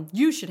to do.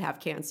 You should have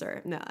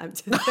cancer. No, I'm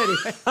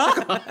anyway.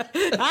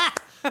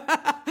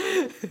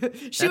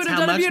 She would have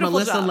done a beautiful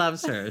Melissa job.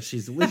 loves her.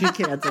 She's wicked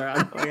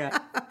cancer. Oh yeah.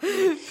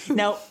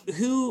 Now,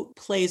 who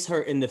plays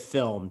her in the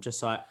film? Just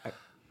so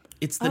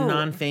It's the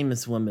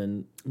non-famous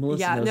woman.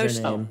 Melissa knows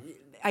her name.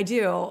 I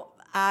do.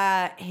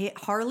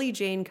 Harley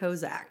Jane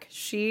Kozak.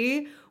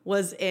 She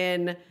was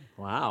in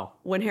wow.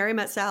 When Harry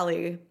Met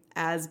Sally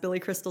as Billy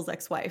Crystal's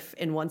ex-wife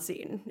in one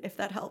scene, if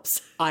that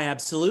helps.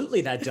 Absolutely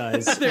that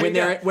does. There When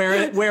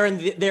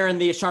you they're in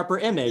the sharper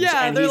image,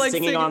 Yeah, and they're he's like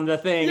singing on the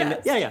thing.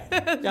 Yes.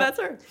 And That's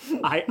her.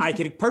 I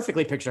can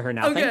perfectly picture her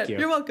now. Oh, Thank good. you.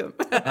 You're welcome.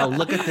 Oh,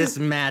 look at this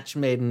match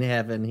made in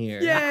heaven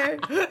here. Yay.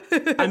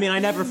 I mean, I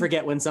never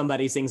forget when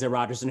somebody sings a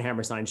Rodgers and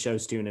Hammerstein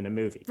shows tune in a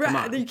movie. Come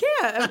on. You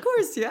can't. Of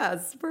course,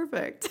 yes.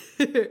 Perfect.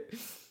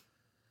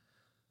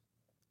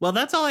 Well,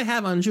 that's all I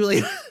have on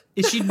Julia.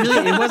 It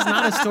was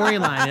not a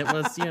storyline. It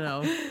was,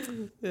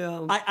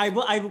 Yeah. I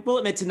will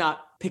admit to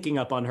not picking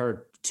up on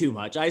her too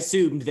much. I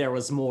assumed there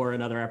was more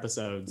in other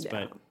episodes,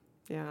 but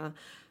Yeah.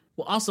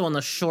 Well, also on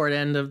the short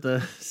end of the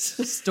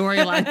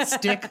storyline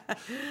stick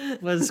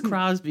was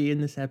Crosby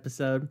in this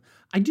episode.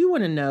 I do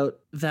want to note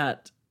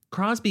that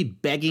Crosby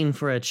begging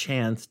for a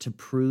chance to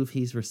prove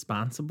he's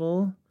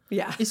responsible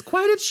Yeah. is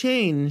quite a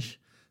change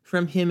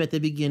from him at the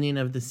beginning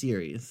of the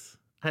series.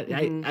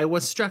 I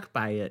was struck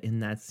by it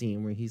in that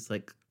scene where he's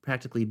like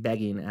practically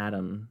begging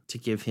Adam to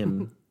give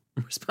him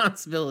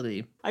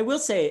responsibility. I will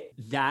say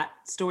that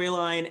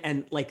storyline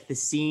and like the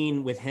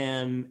scene with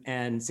him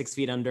and 6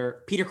 Feet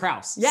Under, Peter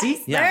Krause. Yes,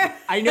 See? Yeah.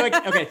 I know.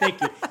 Okay,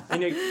 thank you. I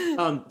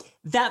know.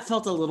 That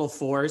felt a little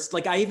forced.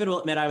 Like I even will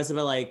admit I was a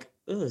bit like,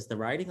 "Ooh, is the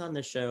writing on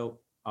the show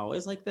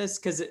always like this?"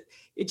 Because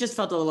it just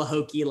felt a little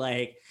hokey.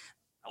 Like,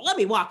 let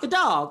me walk the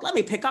dog. Let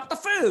me pick up the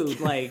food.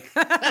 Like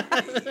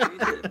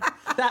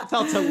that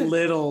felt a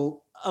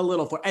little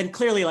forced. And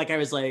clearly, like I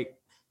was like,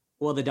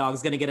 well, the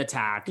dog's going to get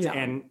attacked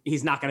and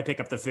he's not going to pick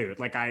up the food.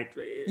 Like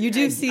You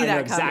do see I know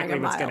that exactly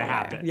coming what's going to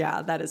happen.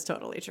 Yeah, that is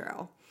totally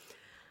true.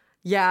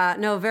 Yeah,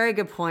 no, very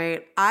good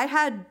point. I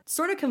had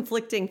sort of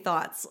conflicting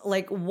thoughts.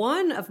 Like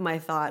one of my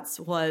thoughts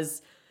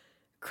was,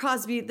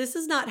 Crosby, this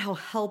is not how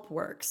help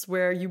works,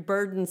 where you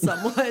burden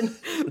someone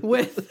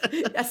with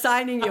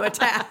assigning you a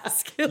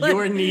task. Like,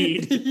 Your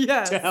need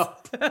to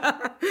help.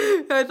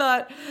 I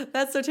thought,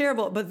 that's so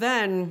terrible. But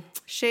then,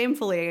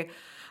 shamefully,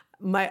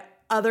 my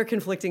other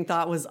conflicting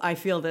thought was, I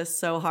feel this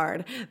so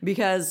hard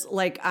because,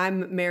 like,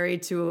 I'm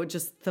married to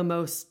just the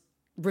most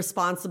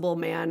responsible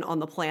man on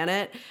the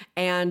planet,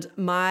 and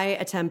my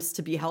attempts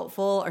to be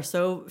helpful are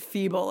so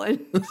feeble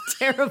and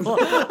terrible.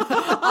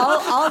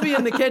 I'll be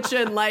in the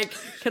kitchen like,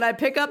 can I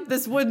pick up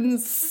this wooden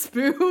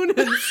spoon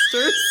and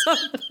stir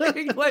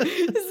something? Like,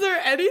 is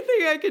there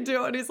anything I can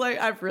do? And he's like,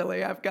 I've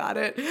got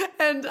it.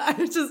 And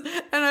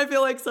I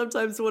feel like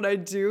sometimes when I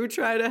do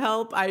try to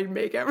help, I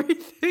make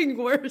everything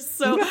worse.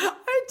 So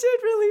I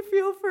did really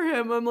feel for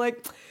him. I'm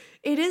like,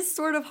 it is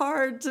sort of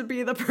hard to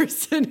be the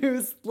person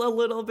who's a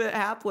little bit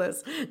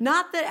hapless.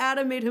 Not that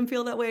Adam made him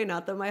feel that way,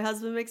 not that my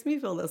husband makes me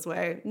feel this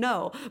way.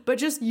 No, but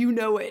just you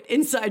know it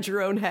inside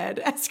your own head,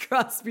 as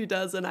Crosby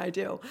does and I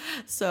do.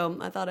 So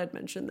I thought I'd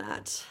mention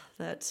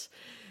that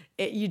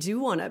you do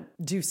want to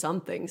do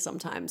something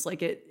sometimes.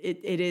 Like it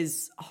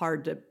is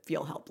hard to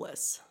feel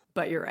helpless.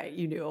 But you're right.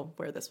 You knew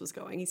where this was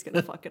going. He's going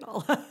to fuck it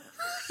all up.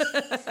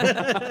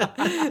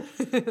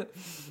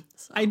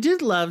 I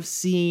did love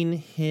seeing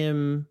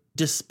him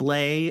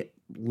display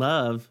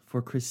love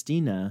for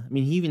Christina. I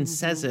mean, he even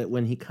says it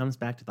when he comes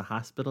back to the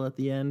hospital at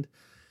the end.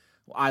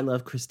 Well, I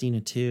love Christina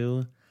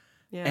too.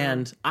 Yeah.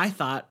 And I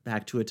thought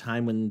back to a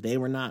time when they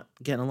were not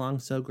getting along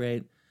so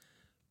great.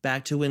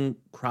 Back to when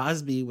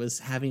Crosby was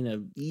having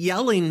a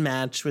yelling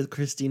match with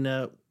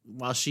Christina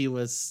while she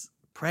was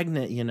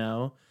pregnant, you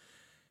know.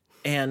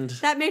 And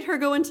that made her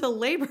go into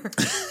labor.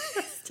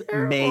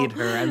 Made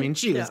her. I mean,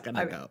 she was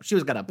gonna go. She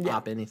was gonna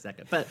pop any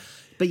second. But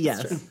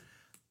yes.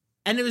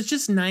 And it was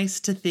just nice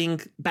to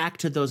think back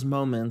to those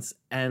moments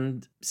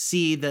and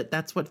see that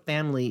that's what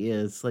family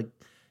is. Like,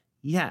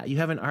 yeah, you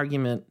have an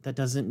argument. That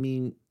doesn't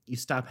mean you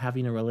stop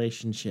having a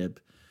relationship.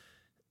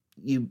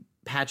 You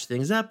patch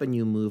things up and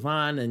you move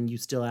on and you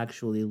still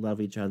actually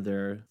love each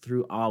other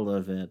through all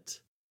of it.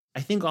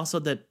 I think also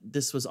that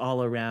this was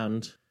all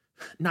around,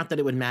 not that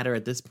it would matter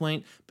at this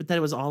point, but that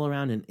it was all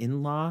around an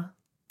in-law.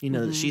 You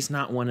know, that she's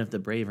not one of the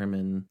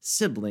Braverman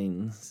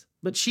siblings,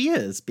 but she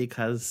is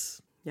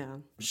because... yeah,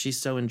 she's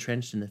so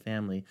entrenched in the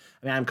family.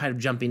 I mean, I'm kind of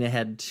jumping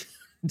ahead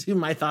to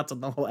my thoughts on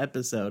the whole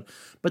episode.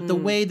 But the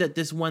way that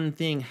this one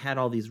thing had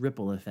all these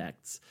ripple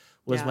effects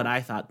was what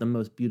I thought the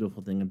most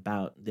beautiful thing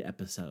about the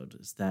episode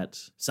is that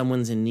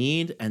someone's in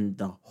need and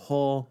the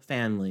whole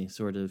family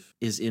sort of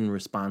is in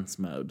response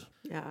mode.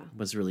 Yeah.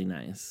 Was really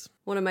nice.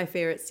 One of my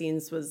favorite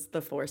scenes was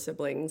the 4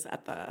 siblings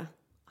at the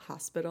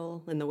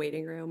hospital in the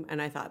waiting room.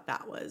 And I thought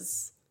that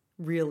was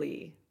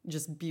really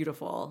just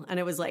beautiful. And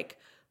it was like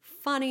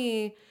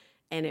funny.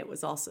 And it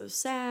was also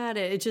sad.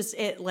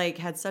 It like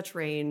had such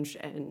range,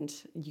 and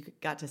you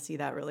got to see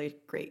that really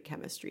great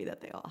chemistry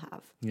that they all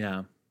have.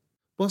 Yeah.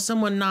 Well,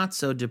 someone not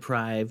so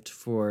deprived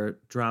for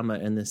drama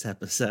in this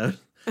episode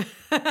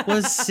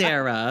was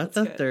Sarah,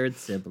 the third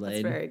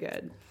sibling. That's very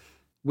good.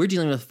 We're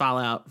dealing with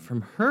fallout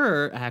from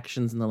her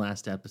actions in the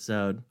last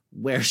episode,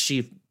 where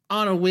she,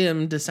 on a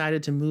whim,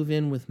 decided to move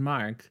in with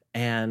Mark,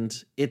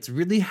 and it's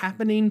really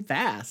happening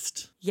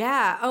fast.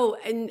 Yeah. Oh,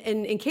 and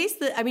in case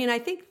I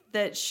think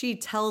that she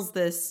tells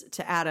this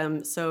to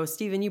Adam. So,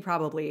 Steven, you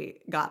probably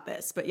got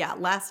this. But yeah,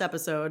 last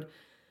episode,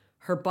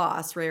 her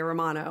boss, Ray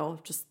Romano,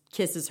 just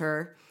kisses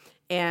her.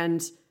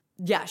 And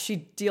yeah, she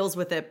deals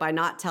with it by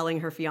not telling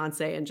her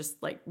fiance and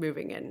just like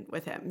moving in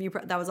with him.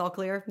 That was all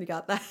clear? You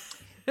got that?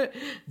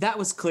 That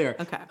was clear.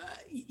 Okay.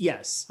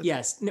 Yes.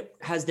 No,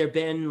 has there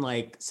been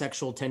like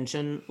sexual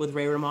tension with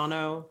Ray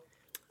Romano?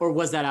 Or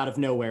was that out of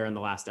nowhere in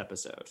the last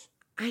episode?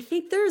 I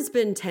think there's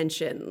been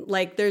tension.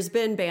 Like there's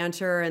been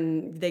banter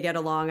and they get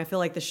along. I feel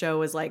like the show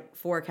was like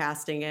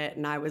forecasting it,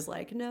 and I was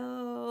like,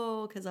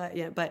 no,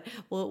 but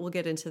we'll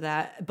get into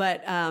that.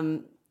 But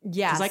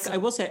yeah. Like I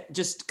will say,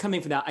 just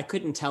coming from that, I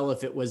couldn't tell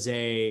if it was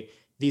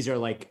these are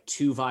like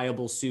 2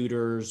 viable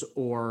suitors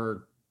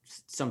or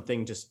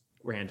something just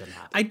random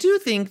happened. I do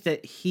think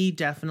that he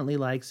definitely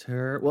likes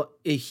her. Well,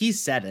 he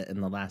said it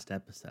in the last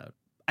episode.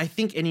 I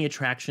think any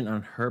attraction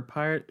on her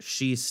part,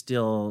 she's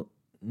still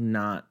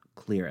not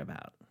clear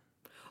about.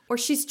 Or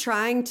she's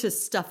trying to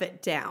stuff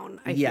it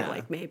down, I feel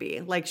like maybe.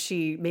 Like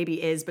she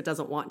maybe is but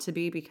doesn't want to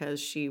be because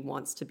she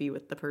wants to be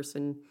with the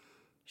person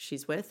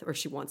she's with, or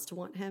she wants to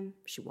want him.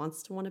 She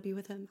wants to want to be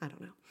with him. I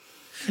don't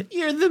know.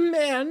 You're the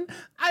man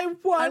I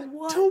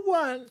want to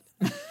want.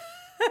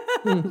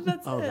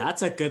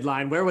 That's a good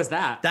line. Where was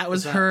that? That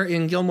was her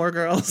in Gilmore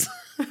Girls.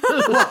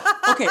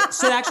 Okay,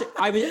 so actually,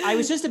 I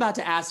was just about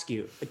to ask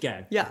you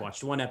again. Yeah. I've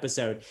watched one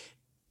episode.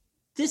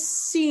 This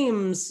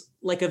seems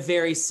like a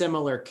very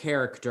similar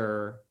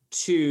character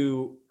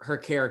to her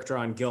character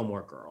on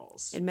Gilmore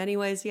Girls. In many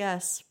ways,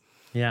 yes.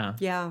 Yeah.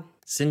 Yeah.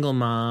 Single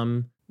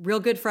mom, Real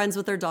good friends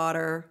with her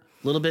daughter.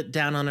 a little bit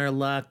down on her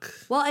luck.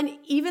 Well, and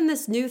even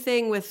this new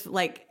thing with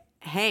like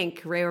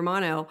Hank, Ray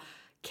Romano,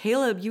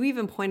 Caleb, you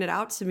even pointed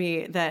out to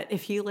me that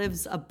if he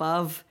lives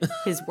above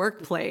his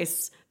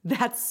workplace,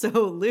 that's so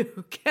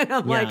Luke. And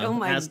I'm like, oh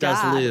my God. As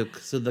does Luke.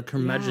 So the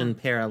curmudgeon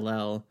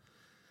parallel,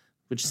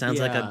 which sounds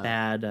like a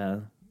bad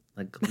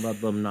like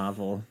Ludlum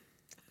novel.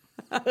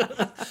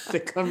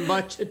 The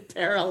curmudgeon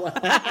parallel.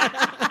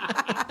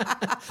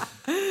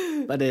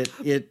 But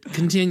it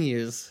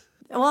continues.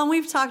 Well, and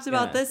we've talked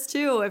about this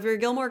too. If you're a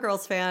Gilmore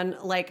Girls fan,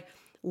 like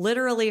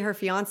literally her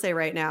fiance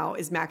right now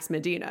is Max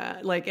Medina.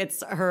 Like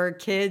it's her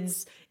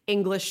kid's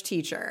English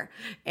teacher.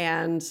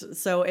 And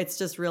so it's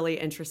just really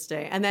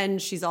interesting. And then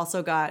she's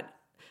also got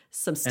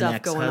some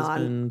stuff going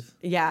on.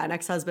 Yeah, an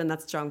ex-husband,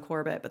 that's John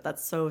Corbett, but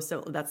that's so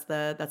that's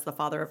the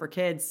father of her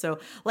kids. So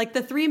like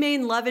the three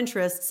main love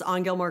interests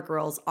on Gilmore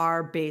Girls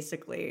are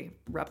basically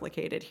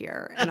replicated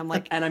here. And I'm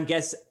like, and I'm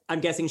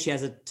guessing she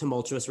has a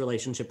tumultuous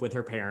relationship with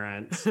her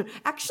parents.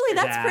 Actually,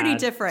 that's pretty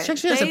different. She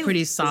actually has a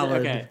pretty solid.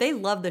 Okay. They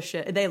love the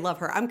shit. They love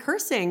her. I'm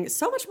cursing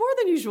so much more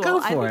than usual.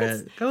 Go for I it.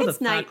 think Go the it's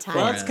fuck nighttime. for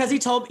Well, it. it's because he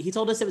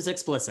told us it was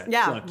explicit.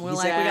 Yeah, Look, we're he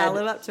like, we said, gotta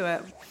live up to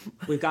it.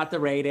 We've got the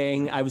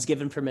rating. I was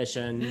given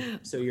permission,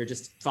 so you're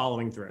just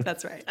following through.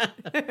 That's right.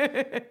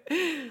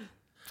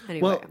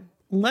 Anyway. Well,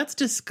 let's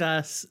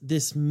discuss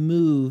this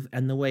move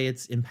and the way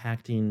it's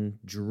impacting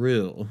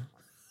Drew.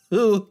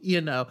 Who,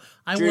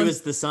 Drew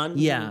is the son?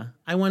 Yeah.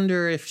 I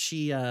wonder if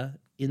she,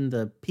 in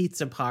the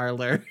pizza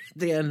parlor at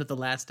the end of the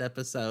last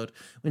episode,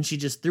 when she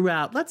just threw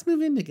out, let's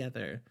move in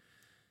together,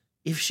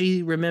 if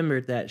she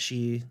remembered that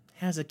she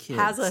has a kid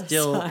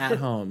still son. at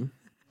home.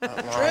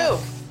 Drew!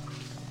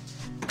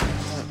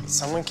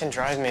 Someone can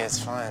drive me, it's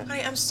fine.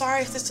 Honey, I'm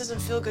sorry if this doesn't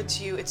feel good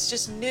to you. It's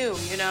just new,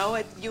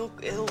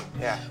 it'll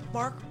Yeah.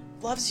 Mark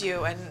loves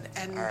you and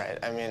All right,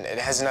 I mean, it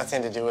has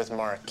nothing to do with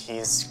Mark.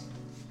 He's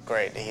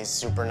great, he's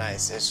super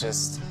nice. It's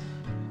just,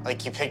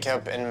 like, you pick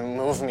up and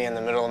move me in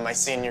the middle of my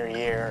senior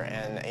year,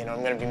 and,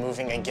 I'm gonna be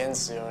moving again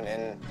soon,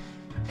 and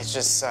it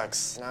just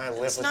sucks. Now I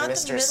live with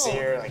Mr.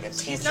 Sear, like a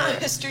teacher. He's not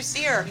Mr.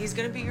 Sear. He's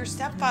gonna be your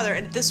stepfather.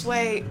 And this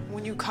way,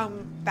 when you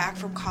come back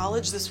from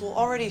college, this will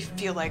already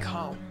feel like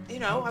home.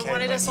 Okay, I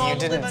wanted us all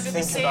to live under the same You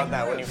didn't think about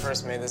that roof. when you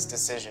first made this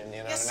decision,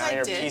 Yes, now I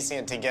you're did. piecing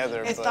it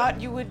together, I but...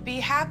 thought you would be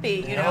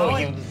happy, No,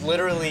 you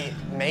literally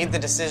made the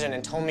decision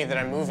and told me that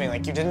I'm moving.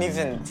 Like, you didn't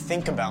even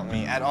think about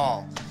me at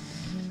all.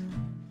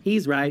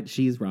 He's right,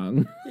 she's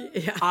wrong.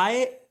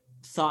 I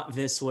thought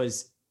this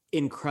was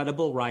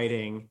incredible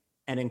writing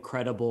and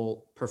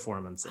incredible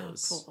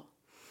performances. Oh, cool.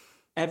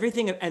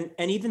 Everything, and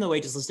even the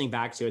way, just listening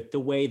back to it, the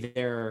way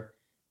they're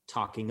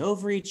talking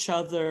over each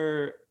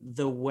other,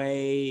 the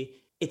way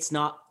it's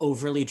not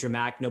overly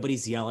dramatic,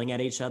 nobody's yelling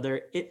at each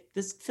other.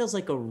 This feels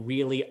like a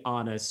really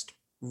honest,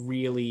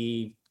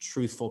 really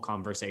truthful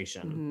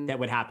conversation that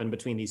would happen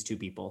between these two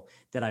people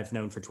that I've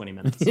known for 20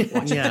 minutes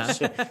watching this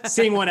show,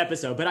 seeing one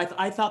episode. But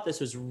I thought this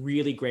was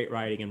really great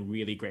writing and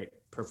really great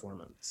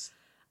performance.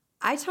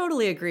 I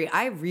totally agree.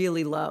 I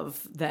really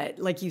love that,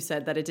 like you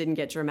said, that it didn't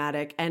get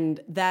dramatic and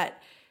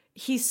that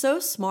he's so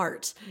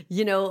smart,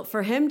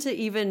 for him to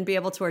even be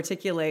able to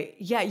articulate,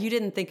 yeah, you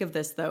didn't think of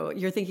this though.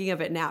 You're thinking of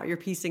it now. You're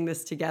piecing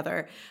this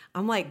together.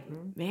 I'm like,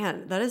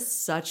 man, that is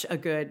such a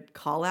good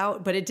call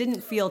out, but it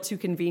didn't feel too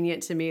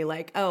convenient to me.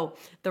 Like, oh,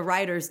 the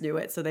writers knew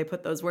it, so they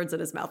put those words in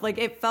his mouth. Like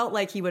it felt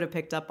like he would have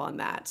picked up on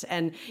that.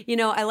 And,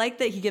 I like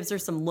that he gives her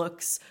some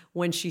looks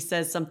when she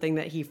says something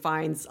that he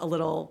finds a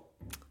little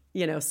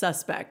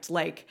suspect,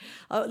 like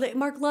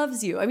Mark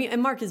loves you. I mean,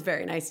 and Mark is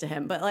very nice to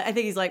him, but I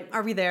think he's like,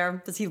 are we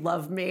there? Does he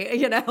love me?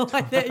 And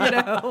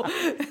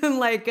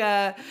like,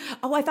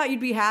 oh, I thought you'd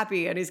be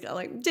happy. And he's got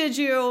like, did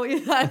you?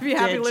 I'd be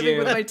happy living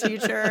with my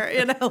teacher.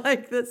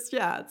 Like this.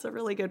 Yeah, it's a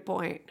really good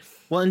point.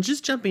 Well, and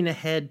just jumping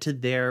ahead to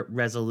their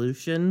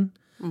resolution,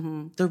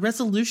 the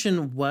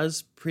resolution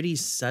was pretty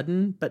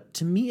sudden, but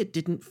to me, it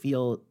didn't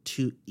feel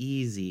too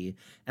easy.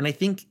 And I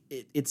think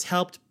it's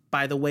helped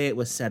by the way it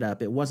was set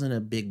up. It wasn't a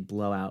big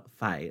blowout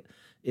fight.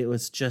 It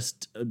was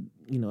just a,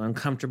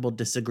 uncomfortable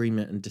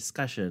disagreement and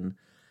discussion.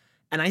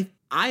 And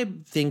I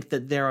think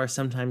that there are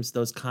sometimes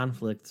those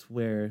conflicts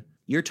where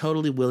you're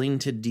totally willing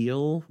to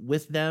deal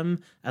with them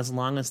as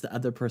long as the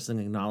other person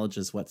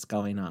acknowledges what's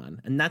going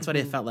on. And that's what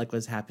I felt like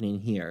was happening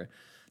here.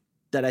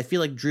 That I feel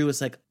like Drew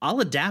was like,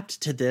 I'll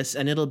adapt to this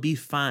and it'll be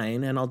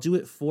fine and I'll do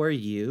it for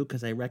you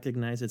because I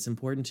recognize it's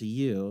important to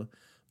you.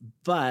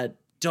 But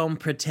don't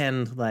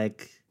pretend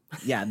like...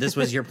 yeah, this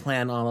was your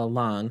plan all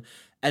along.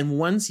 And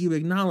once you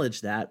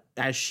acknowledge that,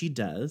 as she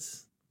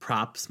does,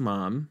 props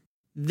mom,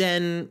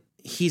 then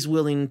he's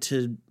willing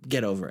to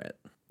get over it.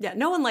 Yeah,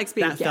 no one likes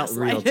being That felt gaslighted.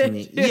 real to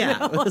me. you Yeah,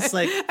 know? it was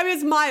like- I mean,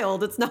 it's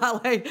mild. It's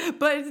not like,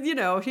 but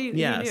he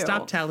Yeah, knew.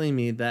 stop telling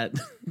me that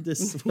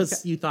this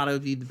was you thought it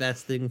would be the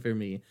best thing for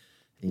me.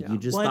 And you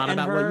just Well, thought and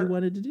about what her- you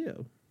wanted to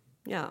do.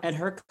 Yeah. And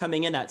her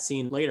coming in that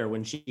scene later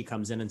when she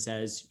comes in and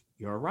says,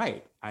 "You're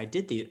right. I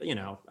did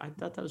I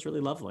thought that was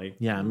really lovely."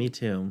 Yeah, me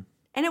too.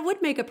 And it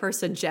would make a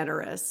person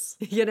generous,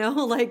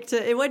 like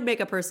it would make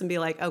a person be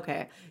like,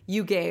 okay,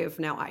 you gave,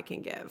 now I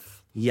can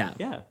give. Yeah.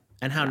 Yeah.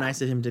 And how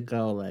nice of him to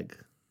go like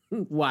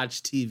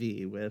watch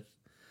TV with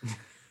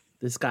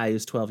this guy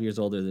who's 12 years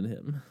older than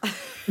him.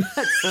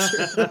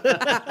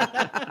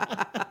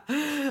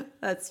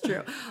 That's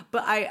true.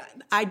 But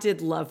I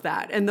did love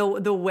that. And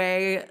the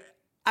way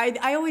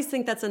I always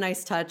think that's a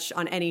nice touch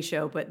on any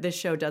show, but this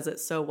show does it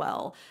so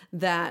well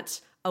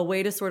that a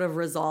way to sort of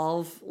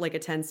resolve like a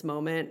tense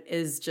moment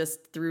is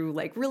just through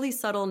like really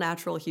subtle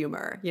natural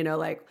humor.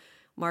 Like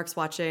Mark's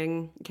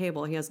watching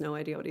cable, he has no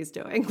idea what he's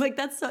doing. Like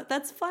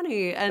that's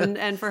funny.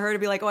 And for her to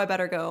be like, "Oh, I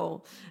better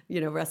go,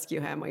 rescue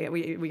him.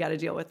 We got to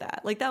deal with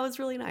that." Like that was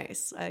really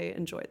nice. I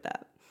enjoyed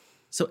that.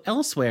 So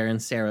elsewhere in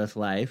Sarah's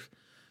life,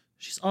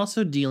 she's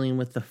also dealing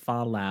with the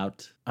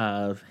fallout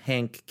of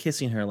Hank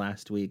kissing her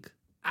last week.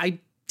 I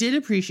did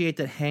appreciate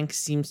that Hank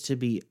seems to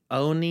be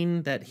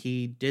owning that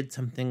he did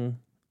something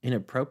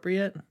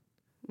inappropriate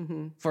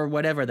for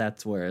whatever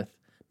that's worth.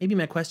 Maybe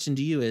my question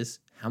to you is,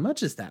 how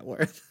much is that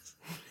worth?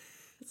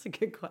 That's a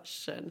good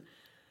question.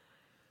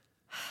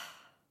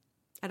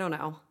 I don't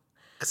know.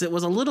 Because it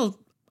was a little,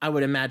 I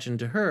would imagine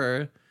to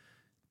her,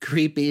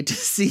 creepy to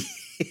see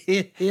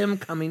him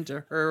coming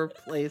to her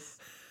place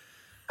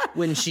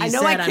when she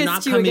said, "I'm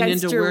not coming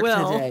into work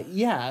today."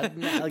 Yeah.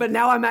 But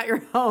now I'm at your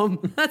home.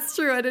 That's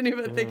true. I didn't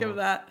even think of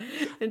that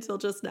until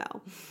just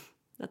now.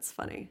 That's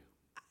funny.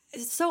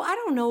 So I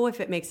don't know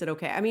if it makes it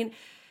okay. I mean,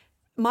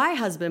 my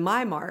husband,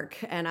 Mark,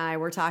 and I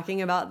were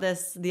talking about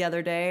this the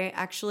other day,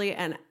 actually,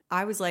 and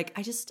I was like,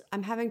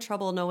 I'm having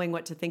trouble knowing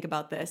what to think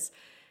about this.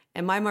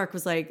 And my Mark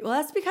was like, "Well,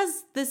 that's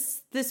because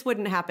this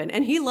wouldn't happen."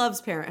 And he loves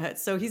Parenthood,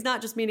 so he's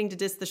not just meaning to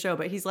diss the show,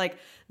 but he's like,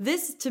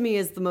 this to me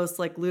is the most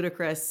like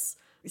ludicrous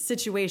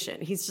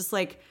situation. He's just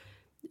like,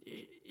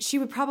 she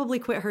would probably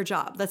quit her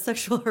job. That's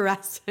sexual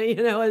harassment,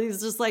 And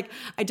he's just like,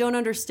 I don't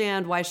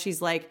understand why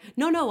she's like,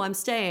 no, I'm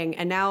staying.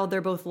 And now they're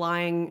both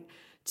lying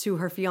to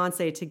her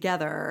fiance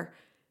together.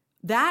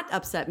 That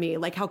upset me.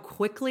 Like how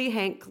quickly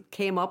Hank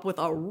came up with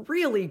a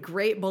really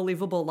great,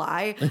 believable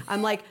lie.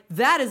 I'm like,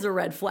 that is a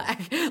red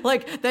flag.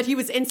 Like that he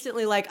was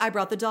instantly like, I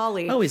brought the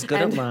dolly. Oh, he's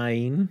good at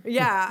lying.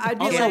 Yeah. I'd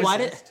be Also, like,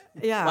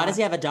 why does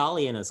he have a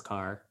dolly in his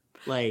car?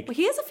 Like, well,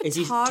 he is a is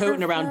he photographer.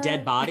 toting around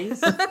dead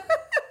bodies?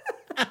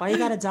 Why you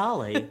got a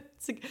dolly?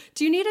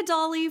 Do you need a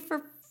dolly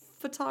for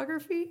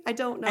photography? I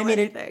don't know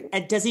anything.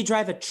 Does he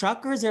drive a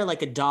truck or is there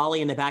like a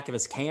dolly in the back of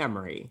his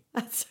Camry?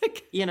 That's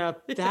a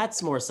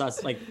That's more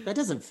sus. Like that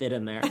doesn't fit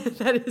in there.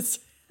 that is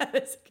a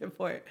good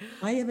point.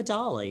 Why do you have a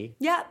dolly?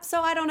 Yeah,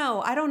 so I don't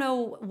know. I don't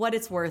know what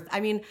it's worth.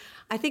 I mean,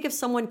 I think if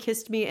someone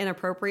kissed me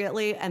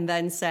inappropriately and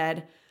then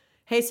said,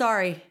 "Hey,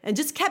 sorry," and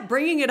just kept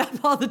bringing it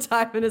up all the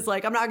time and is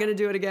like, "I'm not going to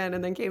do it again,"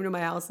 and then came to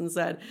my house and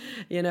said,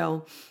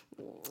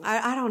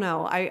 I don't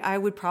know. I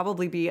would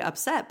probably be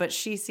upset, but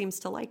she seems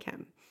to like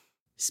him.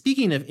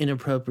 Speaking of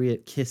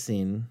inappropriate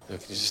kissing, Can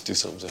you just do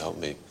something to help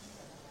me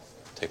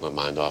take my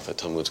mind off it?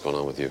 Tell me what's going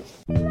on with you.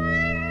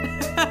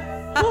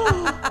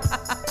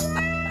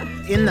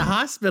 in the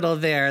hospital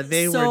there,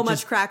 they were so much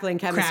just crackling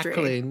chemistry.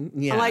 crackling,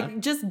 yeah. I'm like,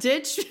 just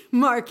ditch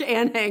Mark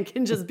and Hank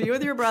and just be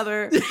with your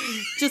brother.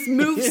 Just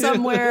move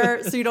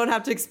somewhere so you don't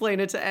have to explain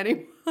it to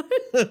anyone.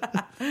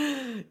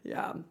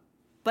 Yeah.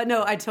 But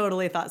no, I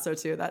totally thought so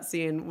too. That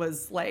scene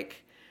was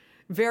like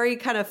very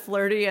kind of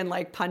flirty and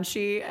like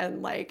punchy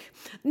and like,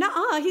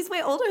 nah, he's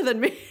way older than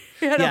me.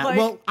 Yeah, like,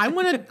 well, I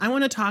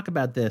want to talk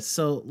about this.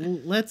 So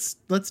let's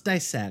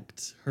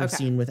dissect her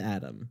scene with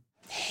Adam.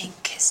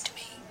 Hank kissed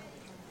me.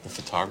 The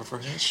photographer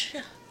has?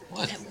 Yeah.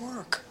 What? At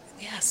work.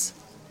 Yes.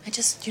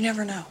 You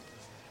never know.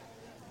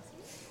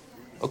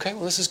 Okay,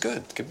 well, this is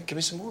good. Give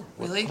me some more.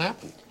 Really? What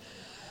happened?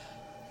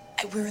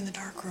 We were in the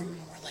dark room and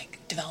we're like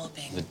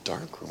developing. In the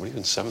dark room? What are you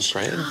in seventh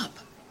grade? Shut up.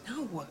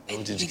 No.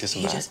 Oh, did you kiss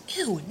him back?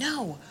 Ew,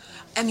 no.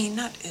 I mean,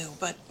 not ew,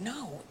 but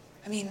no.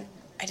 I mean,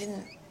 I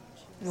didn't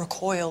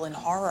recoil in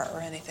horror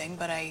or anything,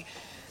 but I...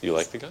 You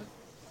like the guy?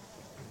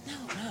 No.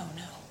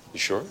 You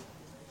sure?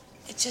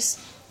 It just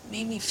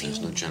made me feel...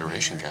 There's no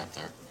generation weird. gap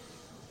there.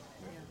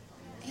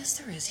 Yes,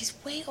 there is. He's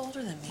way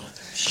older than me.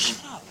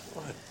 Shut up.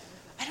 What?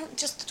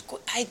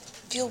 I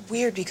feel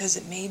weird because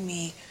it made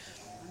me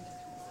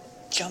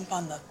jump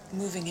on the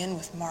moving in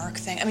with Mark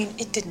thing. I mean,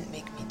 it didn't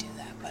make me do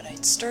that, but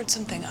it stirred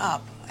something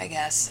up, I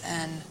guess,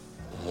 and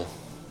I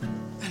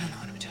don't know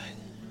what I'm doing.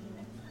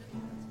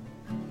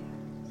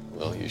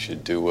 Well, you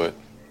should do what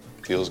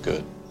feels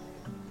good.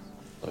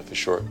 Life is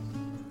short.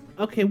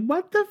 Okay,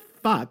 what the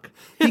fuck?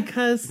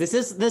 Because This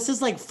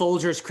is like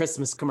Folger's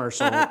Christmas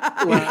commercial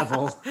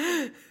level.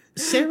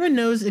 Sarah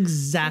knows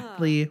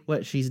exactly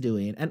what she's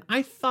doing. And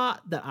I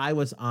thought that I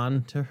was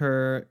on to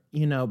her,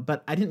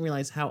 but I didn't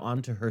realize how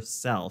on to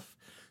herself.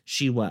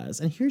 she was.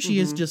 And here she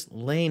is just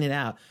laying it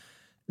out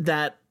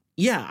that,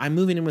 yeah, I'm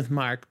moving in with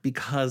Mark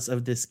because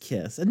of this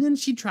kiss. And then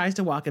she tries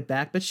to walk it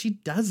back, but she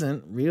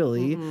doesn't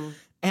really.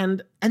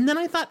 And then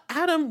I thought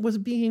Adam was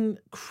being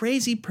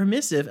crazy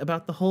permissive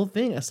about the whole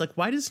thing. I was like,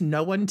 why does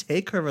no one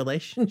take her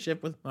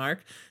relationship with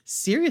Mark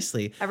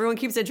seriously? Everyone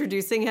keeps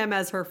introducing him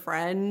as her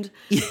friend.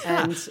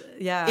 And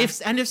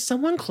If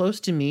someone close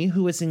to me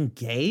who was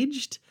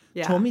engaged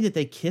told me that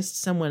they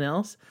kissed someone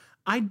else,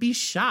 I'd be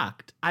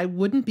shocked. I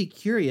wouldn't be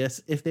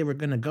curious if they were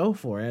going to go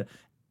for it,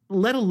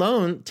 let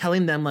alone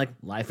telling them, like,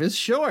 life is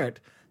short.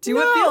 Do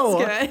what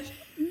feels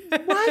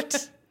good.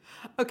 What?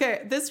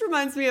 Okay, this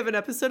reminds me of an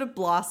episode of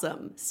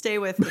Blossom. Stay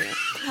with me.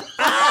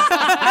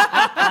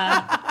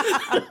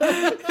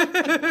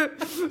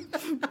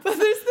 But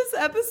there's this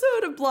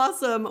episode of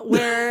Blossom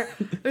where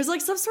there's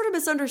like some sort of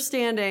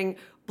misunderstanding.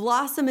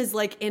 Blossom is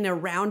like in a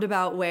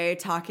roundabout way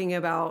talking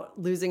about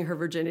losing her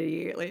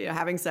virginity, like,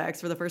 having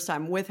sex for the first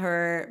time with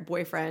her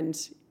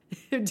boyfriend,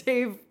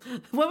 Dave.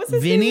 What was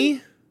his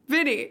name?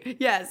 Vinny,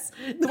 yes.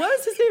 What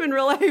was his name in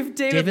real life?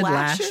 David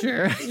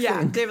Lasher.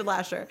 Yeah, David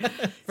Lasher.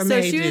 From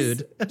Hey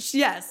Dude.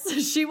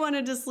 She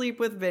wanted to sleep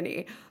with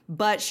Vinny,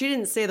 but she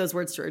didn't say those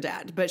words to her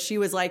dad. But she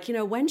was like,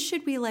 when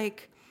should we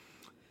like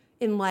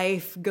in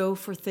life go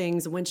for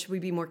things? When should we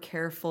be more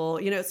careful?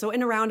 So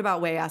in a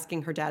roundabout way,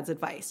 asking her dad's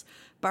advice.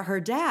 But her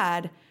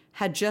dad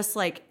had just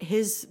like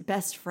his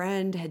best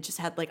friend had just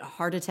had like a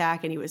heart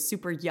attack, and he was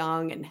super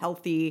young and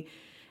healthy.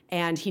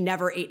 And he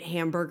never ate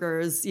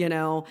hamburgers,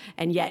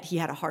 and yet he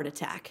had a heart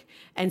attack.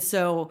 And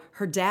so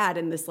her dad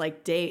in this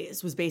like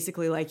daze was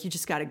basically like, you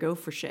just got to go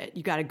for shit.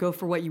 You got to go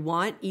for what you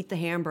want, eat the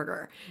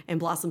hamburger. And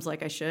Blossom's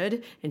like, I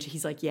should. And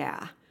he's like,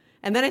 yeah.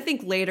 And then I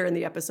think later in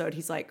the episode,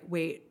 he's like,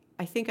 wait,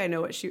 I think I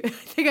know I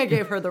think I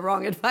gave her the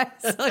wrong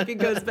advice. Like it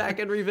goes back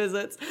and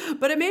revisits.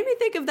 But it made me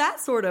think of that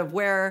sort of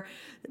where,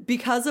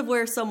 because of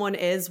where someone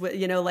is,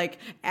 like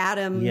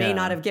Adam may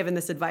not have given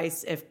this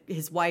advice if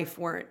his wife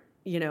weren't,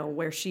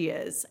 where she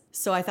is.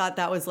 So I thought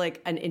that was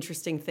like an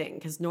interesting thing,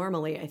 because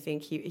normally I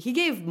think he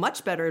gave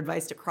much better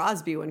advice to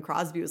Crosby when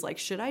Crosby was like,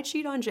 should I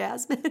cheat on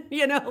Jasmine?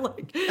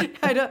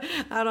 I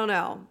don't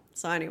know.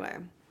 So anyway,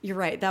 you're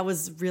right. That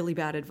was really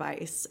bad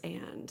advice,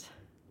 and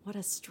what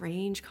a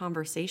strange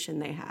conversation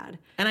they had.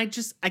 And I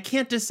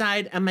can't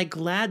decide, am I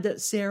glad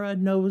that Sarah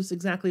knows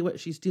exactly what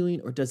she's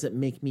doing, or does it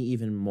make me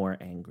even more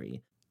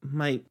angry?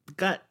 My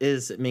gut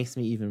is it makes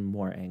me even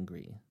more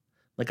angry.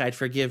 Like, I'd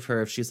forgive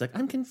her if she's like,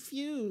 I'm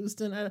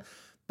confused.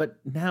 But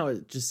now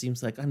it just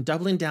seems like I'm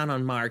doubling down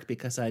on Mark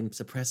because I'm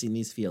suppressing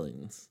these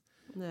feelings.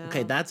 No.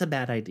 Okay, that's a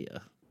bad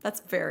idea.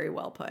 That's very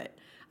well put.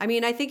 I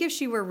mean, I think if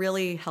she were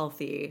really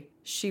healthy,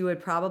 she would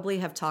probably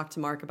have talked to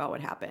Mark about what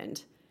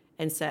happened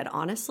and said,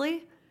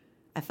 honestly,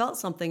 I felt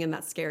something and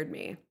that scared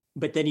me.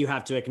 But then you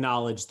have to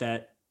acknowledge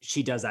that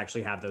she does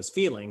actually have those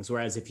feelings.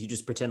 Whereas if you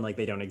just pretend like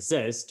they don't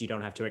exist, you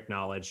don't have to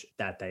acknowledge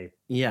that they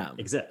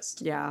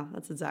exist. Yeah,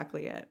 that's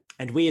exactly it.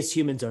 And we as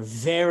humans are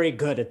very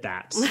good at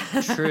that.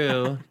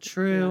 True.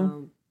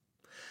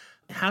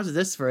 Yeah. How's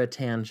this for a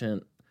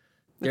tangent?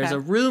 There's a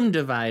room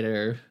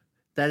divider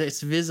that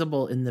is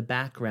visible in the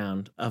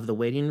background of the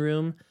waiting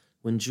room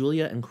when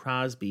Julia and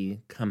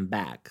Crosby come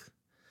back.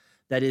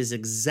 That is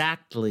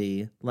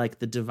exactly like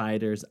the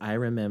dividers I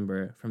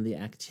remember from the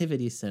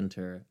activity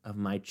center of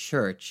my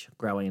church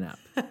growing up.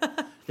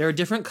 They're a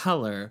different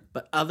color,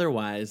 but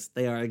otherwise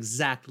they are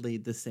exactly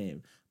the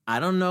same. I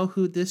don't know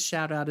who this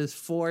shout out is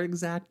for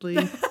exactly,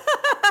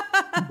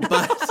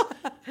 but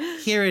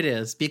here it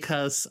is,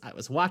 because I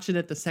was watching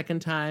it the second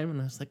time and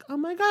I was like, oh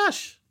my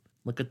gosh,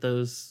 look at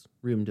those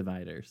room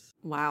dividers.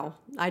 Wow.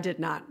 I did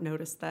not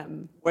notice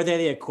them. Were they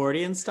the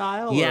accordion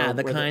style? Yeah,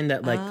 the kind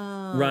that like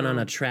run on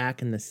a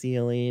track in the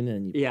ceiling.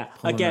 And you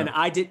again,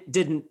 I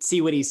didn't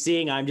see what he's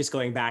seeing. I'm just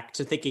going back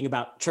to thinking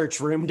about church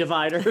room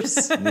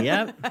dividers.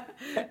 Yep.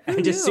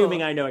 And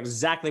assuming I know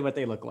exactly what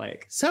they look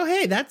like. So,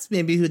 hey, that's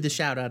maybe who the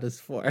shout out is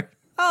for.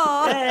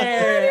 Oh,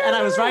 hey, and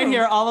I was right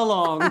here all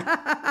along.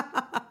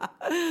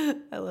 I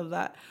love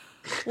that.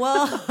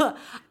 Well,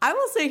 I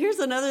will say here's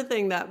another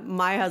thing that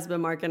my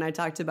husband Mark and I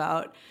talked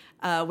about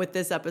with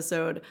this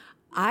episode.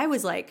 I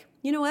was like,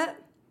 you know what?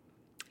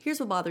 Here's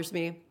what bothers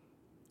me.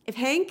 If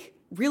Hank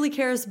really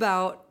cares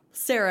about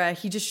Sarah,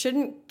 he just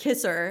shouldn't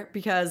kiss her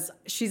because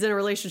she's in a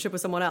relationship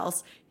with someone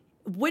else.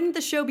 Wouldn't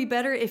the show be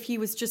better if he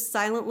was just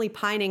silently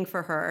pining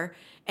for her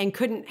and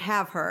couldn't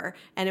have her,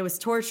 and it was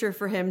torture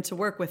for him to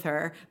work with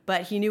her,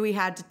 but he knew he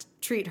had to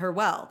treat her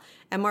well?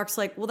 And Mark's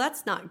like, well,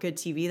 that's not good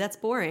TV. That's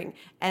boring.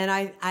 And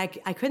I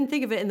couldn't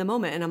think of it in the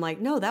moment. And I'm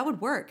like, no, that would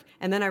work.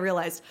 And then I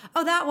realized,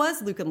 oh, that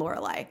was Luke and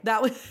Lorelai.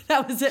 That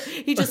was it.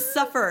 He just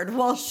suffered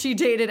while she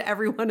dated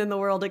everyone in the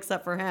world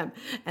except for him.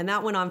 And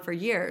that went on for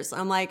years.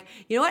 I'm like,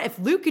 you know what? If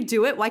Luke could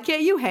do it, why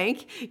can't you,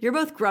 Hank? You're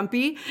both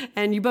grumpy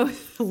and you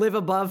both live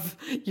above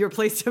your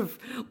place of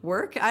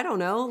work. I don't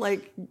know.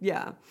 Like,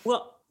 yeah.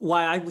 Well,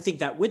 why I think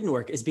that wouldn't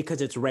work is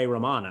because it's Ray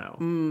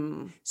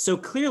Romano. So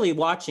clearly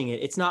watching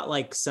it, it's not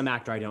like some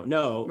actor I don't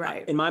know.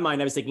 Right. In my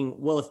mind, I was thinking,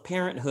 well, if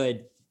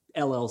Parenthood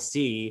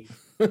LLC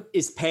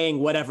is paying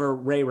whatever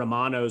Ray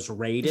Romano's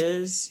rate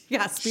is,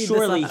 Yeah, speed this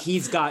surely up.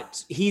 he's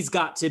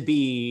got to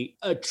be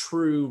a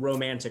true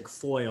romantic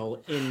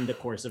foil in the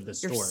course of the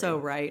story. You're so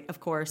right, of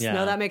course. Yeah.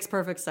 No, that makes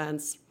perfect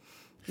sense.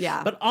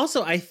 Yeah. But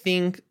also, I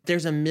think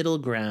there's a middle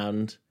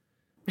ground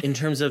in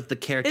terms of the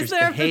character's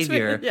there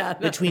behavior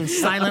between- between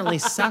silently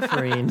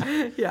suffering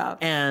yeah.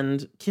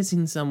 and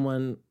kissing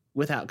someone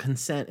without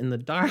consent in the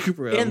dark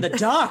room. In the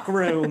dark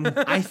room.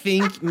 I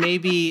think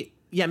maybe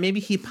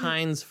he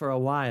pines for a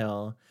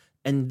while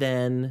and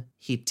then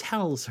he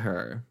tells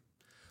her,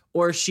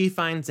 or she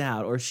finds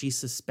out, or she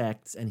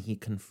suspects and he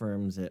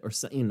confirms it, or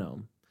so, you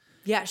know.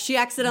 Yeah, she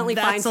accidentally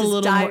That's finds a his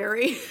little more-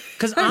 diary.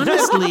 Because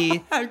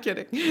honestly, I'm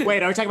kidding.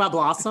 Wait, are we talking about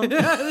Blossom?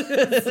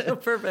 So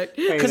perfect.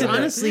 because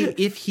honestly,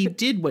 if he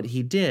did what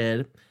he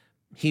did,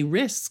 he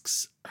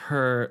risks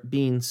her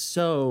being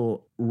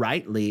so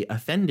rightly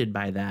offended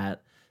by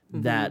that,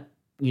 that,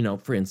 you know,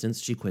 for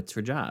instance, she quits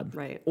her job.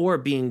 Right. Or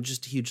being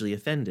just hugely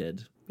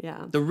offended.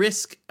 Yeah. The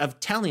risk of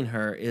telling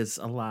her is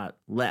a lot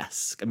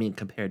less, I mean,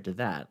 compared to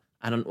that.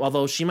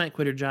 Although she might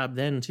quit her job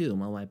then too.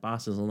 Well, my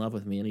boss is in love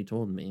with me and he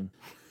told me.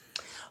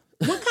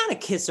 What kind of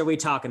kiss are we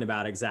talking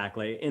about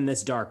exactly in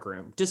this dark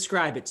room?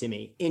 Describe it to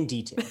me in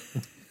detail.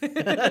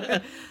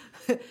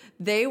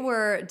 They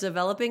were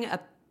developing a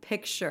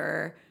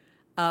picture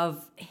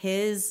of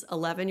his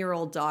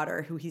 11-year-old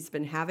daughter who he's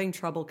been having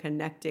trouble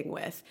connecting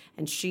with,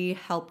 and she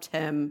helped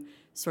him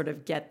sort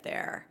of get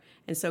there.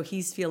 And so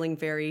he's feeling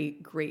very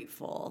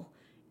grateful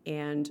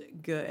and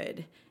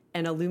good.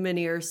 And a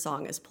Lumineers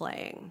song is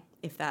playing,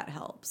 if that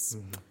helps.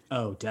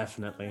 Oh,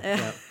 definitely.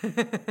 Yep.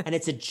 And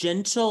it's a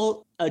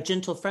gentle,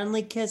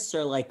 friendly kiss,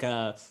 or like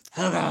a.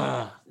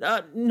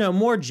 No,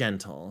 more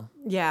gentle.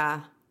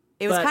 Yeah.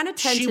 It was But kind of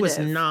tentative. she was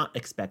not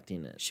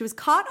expecting it. She was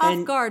caught off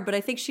And- guard, but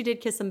I think she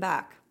did kiss him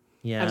back.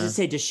 Yeah. I was gonna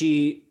say, does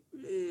she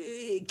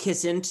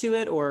kiss into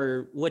it,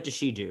 or what does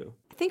she do?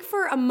 I think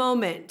for a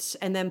moment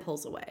and then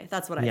pulls away.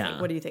 That's what I Yeah.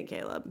 think. What do you think,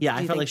 Caleb? Yeah, Do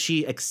I you felt think- like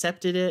she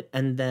accepted it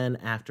and then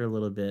after a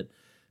little bit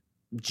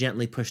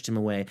gently pushed him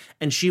away.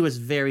 And she was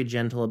very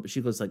gentle, but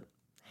she goes like,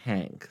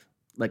 Hank,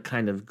 like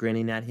kind of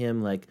grinning at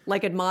him like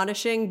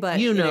admonishing, but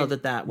you know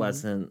that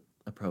wasn't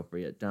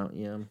appropriate, don't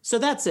you? So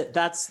that's it.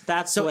 That's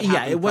So what yeah,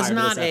 happened it was prior to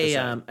not this a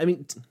episode. I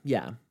mean,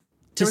 yeah. To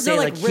There was say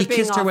no, like he ripping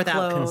kissed her off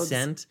without clothes.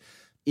 consent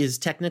is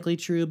technically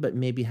true, but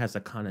maybe has a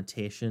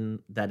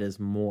connotation that is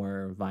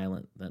more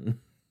violent than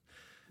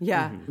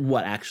Yeah.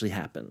 what actually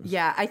happened.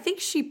 Yeah, I think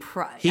she...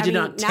 He did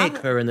not take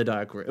her in the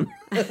dark room.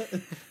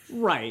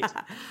 Right.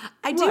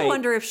 I do Right.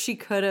 wonder if she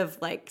could have,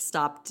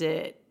 stopped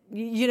it.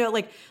 You know,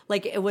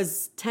 like it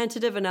was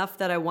tentative enough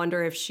that I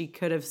wonder if she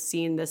could have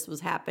seen this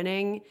was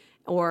happening.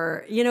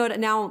 Or, you know,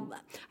 now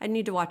I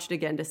need to watch it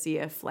again to see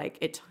if,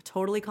 it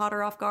totally caught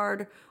her off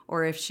guard,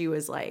 or if she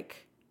was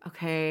like,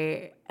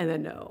 okay, and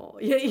then no.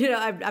 You know,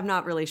 I'm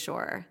not really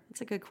sure. It's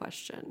a good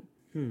question.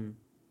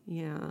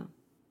 Yeah.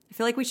 I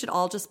feel like we should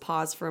all just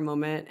pause for a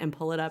moment and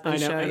pull it up and I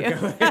know, show and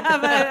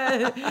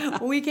you.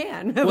 But we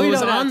can. Well, We it was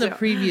don't have on the to.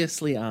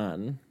 previously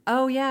on,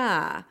 Oh,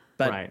 yeah.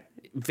 but Right.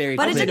 very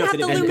But it quick. didn't have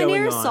the if it had been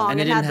going Lumineers on. song. and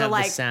it It didn't had have the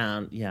the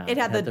sound. Yeah, It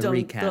had the dun,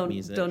 recap dun,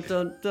 music. dun,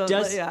 dun, dun,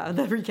 Does- yeah,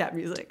 the recap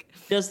music.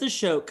 Does the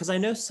show, because I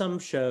know some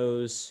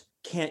shows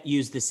can't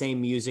use the same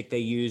music they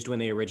used when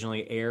they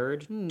originally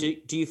aired. Do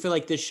you feel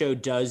like this show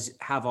does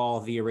have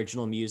all the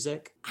original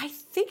music? I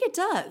think it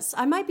does.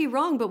 I might be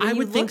wrong, but when I you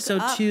would think look so,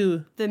 up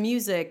too. the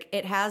music,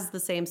 it has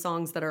the same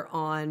songs that are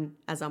on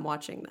as I'm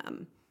watching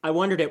them. I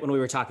wondered it when we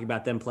were talking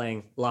about them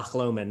playing Loch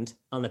Lomond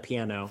on the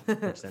piano,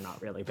 which they're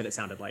not really, but it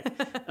sounded like.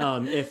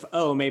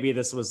 Maybe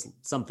this was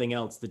something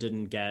else that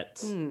didn't get.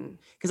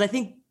 Because I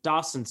think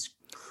Dawson's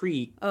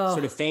Creek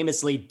sort of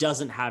famously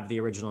doesn't have the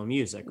original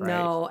music, right?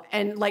 No,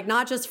 and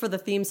not just for the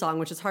theme song,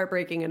 which is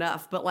heartbreaking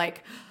enough, but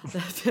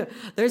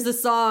there's a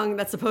song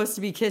that's supposed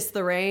to be Kiss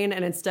the Rain,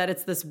 and instead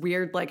it's this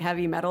weird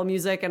heavy metal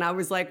music, and I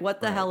was like,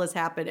 what the hell is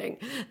happening?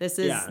 This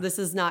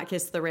is not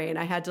Kiss the Rain.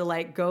 I had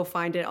to go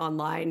find it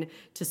online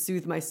to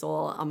soothe my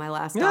soul on my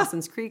last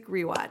Dawson's Creek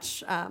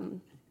rewatch.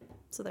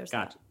 So there's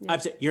Gotcha.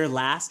 that. Your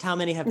last, how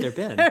many have there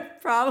been?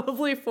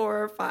 Probably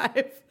 4 or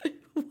 5.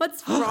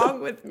 What's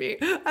wrong with me?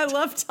 I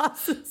love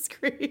Dawson's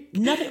Creek.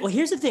 Nothing. Well,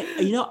 here's the thing.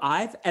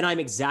 I'm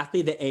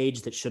exactly the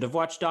age that should have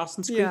watched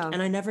Dawson's Creek, Yeah.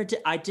 and I never did.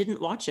 I didn't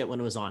watch it when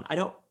it was on. I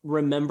don't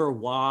remember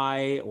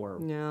why or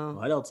No.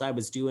 what else I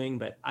was doing,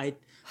 but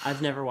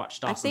I've never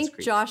watched I Dawson's think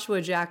Creek.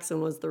 Joshua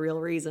Jackson was the real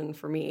reason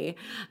for me.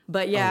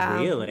 But yeah,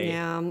 really?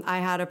 Yeah, I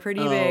had a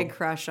pretty big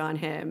crush on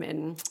him,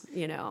 and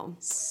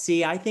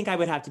See, I think I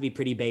would have to be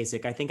pretty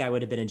basic. I think I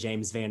would have been a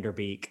James Van Der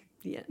Beek.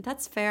 yeah,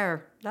 that's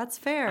fair. That's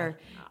fair.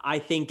 I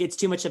think it's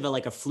too much of a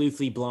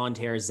floofy blonde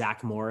hair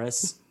Zach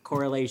Morris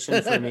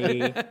correlation for me.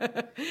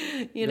 That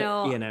it's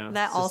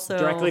just also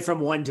directly from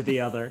one to the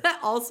other. that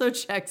also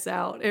checks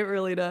out. It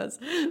really does.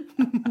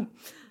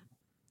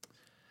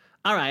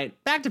 All right,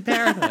 back to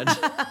Parenthood.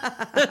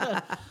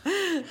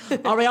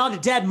 Are we on to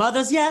Dead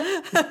Mothers yet?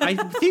 I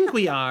think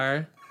we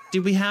are.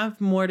 Do we have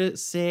more to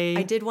say?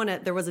 I did want to,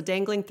 there was a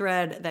dangling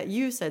thread that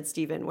you said,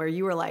 Stephen, where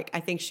you were like, I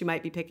think she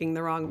might be picking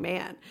the wrong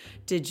man.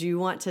 Did you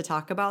want to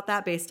talk about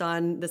that based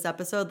on this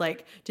episode?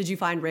 Like, did you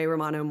find Ray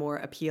Romano more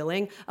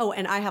appealing? Oh,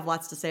 and I have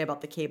lots to say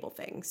about the cable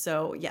thing.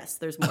 So yes,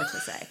 there's more to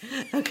say.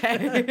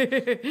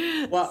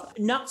 Okay. Well,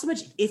 not so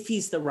much if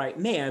he's the right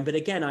man, but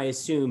again, I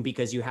assume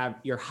because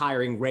you're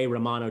hiring Ray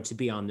Romano to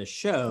be on the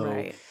show,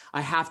 Right.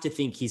 I have to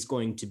think he's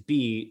going to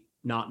be,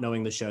 not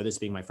knowing the show, this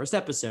being my first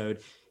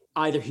episode,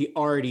 either he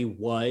already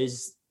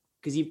was,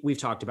 because we've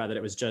talked about that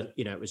it was just,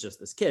 it was just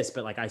this kiss,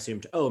 but like I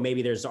assumed,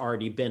 maybe there's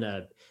already been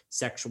a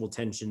sexual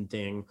tension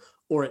thing,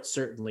 or it's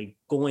certainly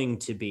going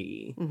to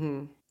be.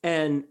 Mm-hmm.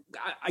 And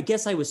I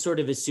guess I was sort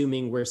of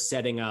assuming we're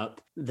setting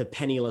up the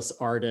penniless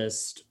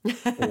artist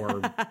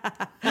or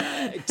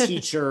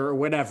teacher or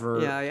whatever.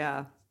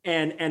 Yeah.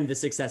 And the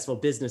successful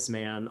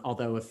businessman,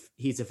 although if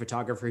he's a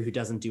photographer who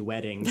doesn't do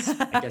weddings,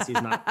 I guess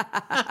he's not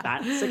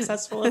that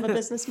successful of a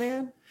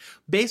businessman.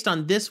 Based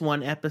on this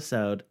one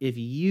episode, if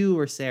you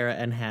were Sarah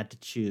and had to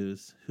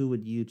choose, who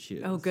would you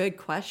choose? Oh, good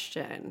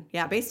question.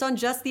 Yeah, based on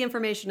just the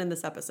information in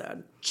this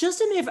episode.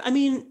 Just an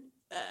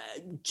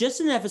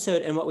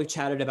episode and what we've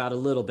chatted about a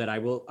little bit, I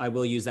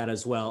will use that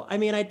as well. I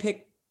mean, I'd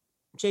pick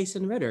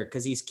Jason Ritter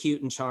because he's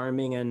cute and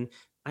charming, and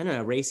I don't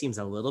know, Ray seems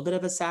a little bit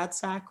of a sad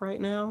sack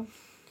right now.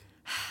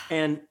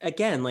 And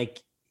again,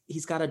 like,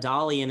 he's got a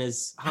dolly in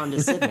his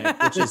Honda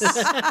Civic, which is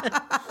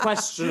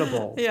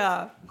questionable.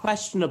 Yeah.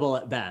 Questionable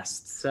at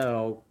best.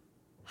 So,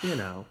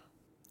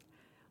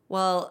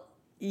 Well,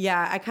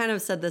 yeah, I kind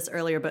of said this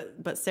earlier,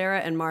 but Sarah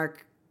and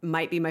Mark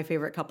might be my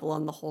favorite couple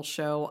on the whole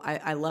show.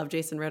 I love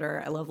Jason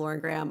Ritter. I love Lauren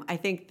Graham. I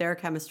think their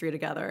chemistry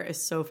together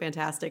is so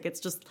fantastic.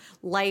 It's just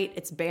light.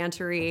 It's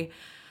bantery.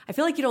 I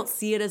feel like you don't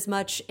see it as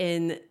much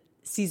in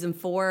season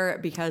 4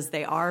 because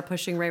they are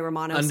pushing Ray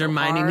Romano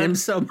undermining him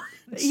so much.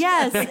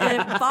 Yes, and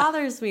it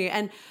bothers me.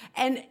 And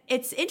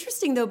it's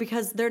interesting though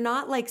because they're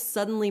not like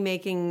suddenly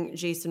making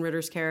Jason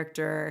Ritter's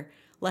character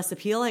less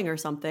appealing or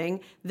something.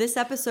 This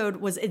episode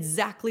was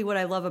exactly what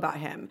I love about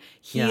him.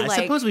 I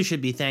suppose we should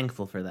be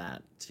thankful for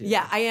that too.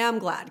 Yeah, I am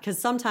glad because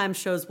sometimes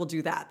shows will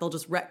do that. They'll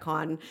just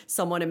retcon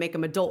someone and make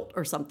them adult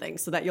or something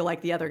so that you'll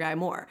like the other guy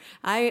more.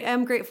 I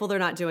am grateful they're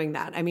not doing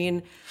that. I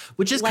mean,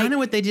 which is kind of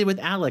what they did with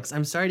Alex.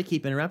 I'm sorry to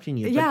keep interrupting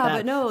you.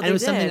 But no, and it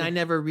was something I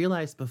never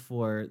realized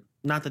before.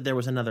 Not that there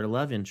was another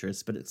love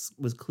interest, but it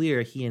was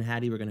clear he and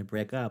Hattie were going to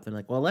break up. And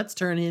like, well, let's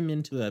turn him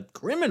into a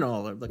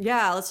criminal. Or like,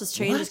 let's just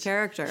change his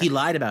character. He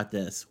lied about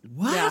this.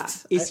 What? Yeah.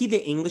 Is he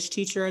the English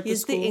teacher at the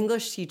school? He's the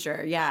English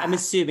teacher, yeah. I'm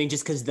assuming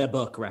just because the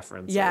book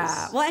references.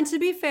 Yeah. Well, and to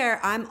be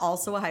fair, I'm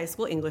also a high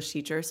school English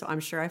teacher, so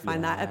I'm sure I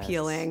find that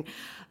appealing.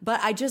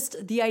 But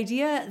the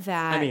idea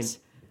that... I mean...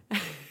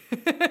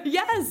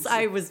 Yes,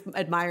 I was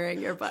admiring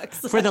your books.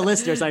 For the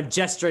listeners, I'm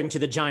gesturing to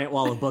the giant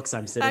wall of books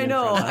I'm sitting in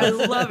front of. I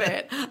love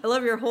it. I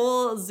love your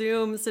whole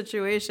Zoom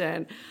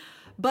situation.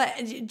 But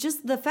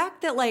just the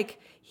fact that, like,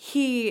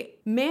 he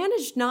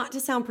managed not to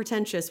sound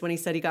pretentious when he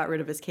said he got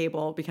rid of his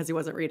cable because he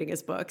wasn't reading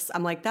his books.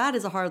 I'm like, that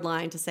is a hard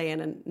line to say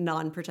in a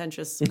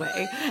non-pretentious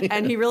way.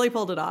 And he really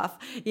pulled it off,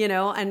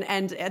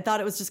 and I thought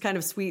it was just kind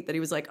of sweet that he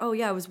was like, oh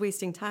yeah, I was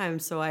wasting time,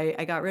 so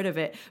I got rid of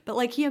it. But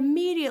like, he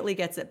immediately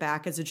gets it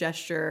back as a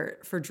gesture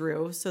for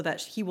Drew so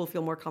that he will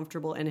feel more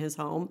comfortable in his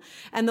home.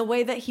 And the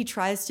way that he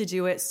tries to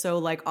do it so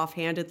like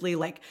offhandedly,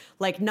 like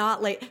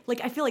not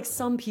like I feel like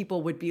some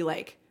people would be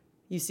like,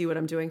 you see what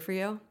I'm doing for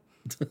you?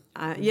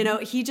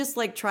 He just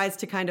like tries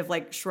to kind of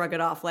like shrug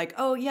it off like,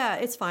 oh yeah,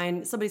 it's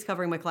fine. Somebody's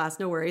covering my class.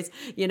 No worries.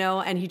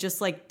 And he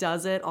just like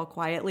does it all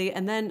quietly.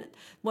 And then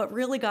what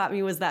really got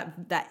me was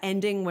that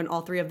ending when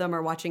all three of them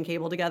are watching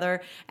cable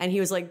together. And he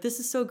was like, this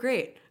is so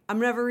great. I'm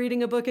never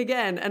reading a book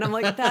again. And I'm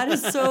like, that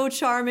is so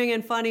charming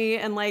and funny.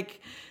 And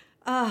like,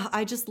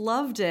 I just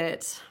loved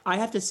it. I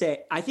have to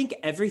say, I think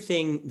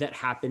everything that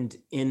happened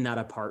in that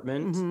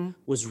apartment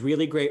was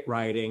really great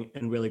writing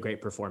and really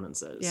great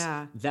performances.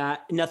 Yeah.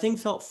 That nothing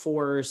felt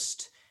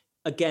forced.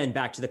 Again,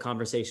 back to the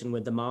conversation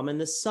with the mom and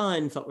the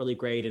son felt really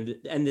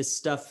great. And this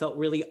stuff felt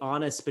really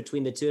honest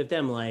between the two of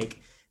them.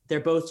 Like, they're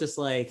both just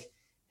like,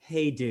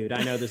 hey, dude,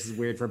 I know this is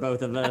weird for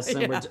both of us.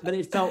 And but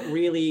it felt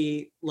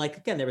really like,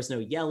 again, there was no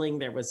yelling.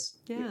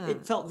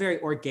 It felt very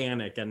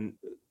organic, and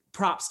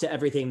props to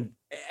everything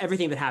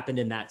that happened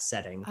in that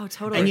setting. Oh,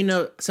 totally.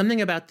 And something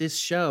about this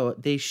show,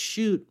 they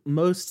shoot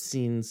most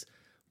scenes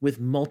with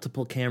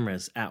multiple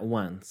cameras at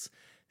once.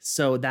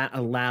 So that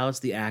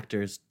allows the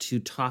actors to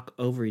talk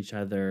over each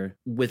other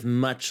with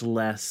much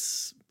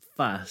less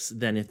fuss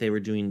than if they were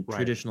doing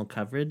traditional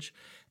coverage.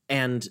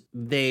 And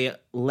they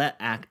let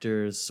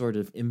actors sort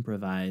of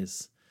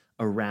improvise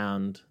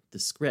around the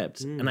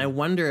script. And I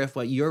wonder if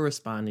what you're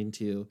responding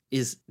to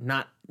is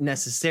not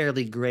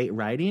necessarily great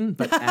writing,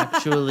 but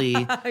actually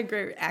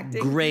great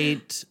acting,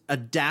 great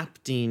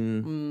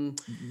adapting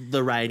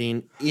the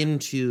writing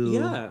into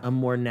a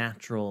more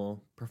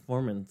natural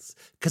performance.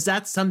 Because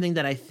that's something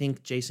that I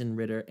think Jason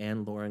Ritter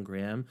and Lauren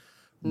Graham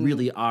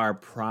really are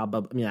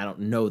probably, I mean, I don't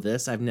know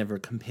this. I've never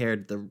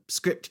compared the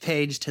script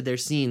page to their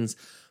scenes,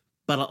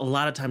 but a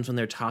lot of times when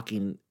they're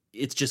talking,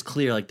 it's just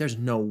clear, like, there's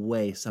no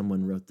way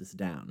someone wrote this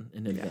down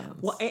in advance.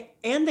 Well,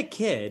 and the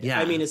kid. Yeah.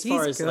 I mean, as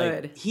far He's as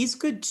good. like, he's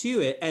good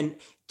too. And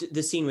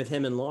the scene with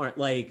him and Lauren,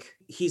 like,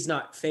 he's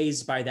not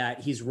fazed by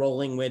that. He's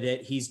rolling with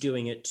it. He's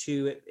doing it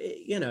too.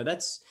 You know,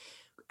 that's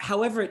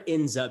however it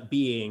ends up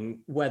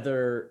being,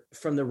 whether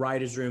from the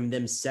writer's room,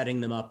 them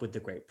setting them up with the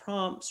great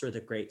prompts or the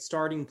great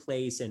starting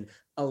place and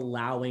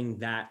allowing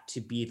that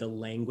to be the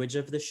language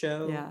of the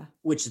show, Yeah.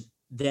 which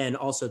then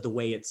also the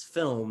way it's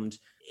filmed,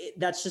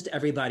 that's just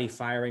everybody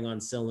firing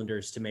on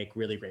cylinders to make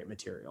really great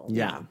material.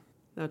 Yeah.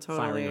 No, totally.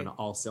 Firing on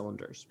all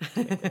cylinders.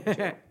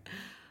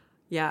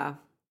 Yeah.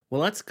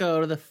 Well, let's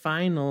go to the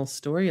final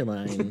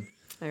storyline.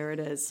 There it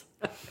is.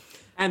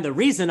 And the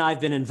reason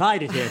I've been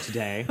invited here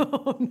today.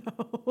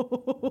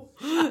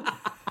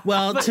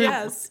 Well, But to,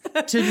 yes.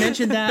 to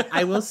mention that,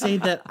 I will say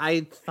that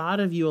I thought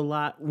of you a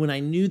lot when I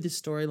knew the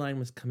storyline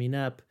was coming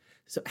up.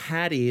 So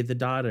Hattie, the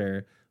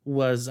daughter,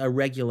 was a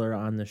regular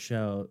on the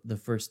show the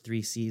first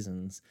 3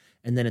 seasons.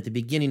 And then at the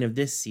beginning of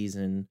this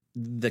season,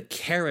 the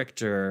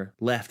character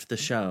left the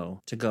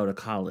show to go to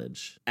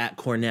college at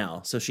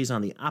Cornell. So she's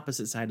on the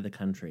opposite side of the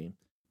country.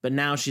 But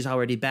now she's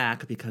already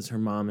back because her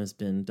mom has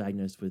been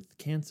diagnosed with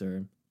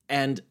cancer.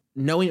 And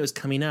knowing it was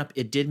coming up,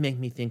 it did make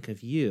me think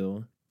of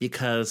you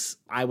because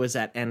I was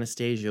at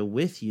Anastasia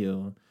with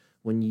you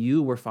when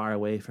you were far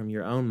away from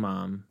your own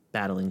mom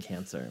battling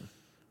cancer.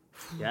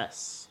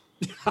 Yes.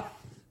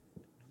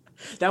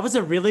 That was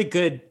a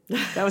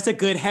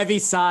good heavy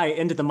sigh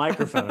into the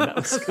microphone. That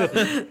was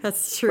good.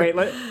 That's true. Wait,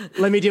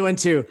 let me do one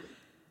too.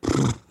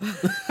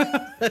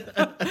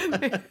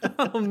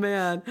 Oh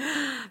man.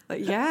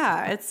 But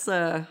yeah, that's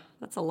a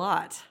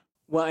lot.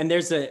 Well, and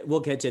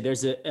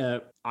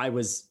I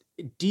was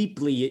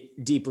deeply,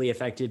 deeply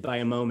affected by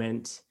a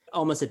moment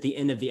almost at the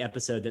end of the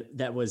episode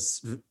that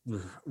was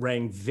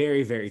rang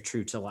very, very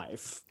true to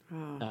life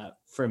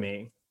for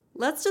me.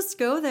 Let's just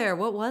go there.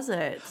 What was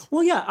it?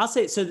 Well, yeah, I'll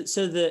say so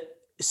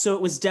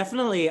it was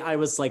definitely, I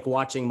was like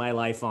watching my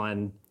life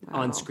on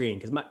screen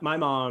because my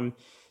mom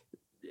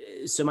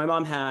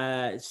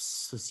had,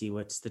 let's see,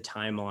 what's the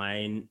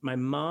timeline? My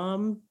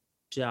mom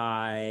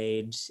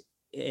died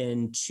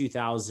in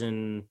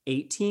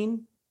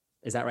 2018.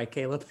 Is that right,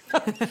 Caleb?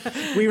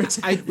 we were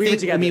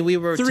together. I mean, we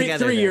were three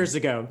together 3 then. years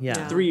ago.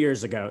 Yeah. 3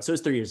 years ago. So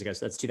it's 3 years ago.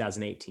 So that's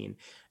 2018.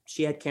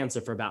 She had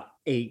cancer for about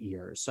 8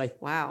 years. So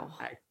Wow.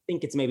 I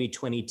think it's maybe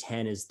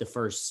 2010 is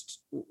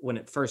when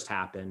it first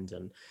happened.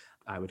 And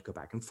I would go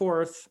back and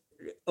forth.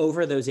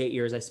 Over those 8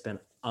 years, I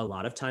spent a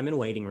lot of time in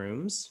waiting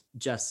rooms,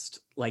 just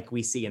like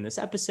we see in this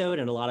episode,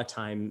 and a lot of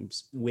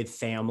times with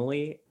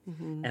family,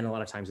 and a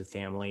lot of times with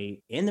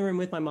family in the room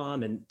with my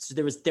mom. And so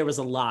there was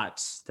a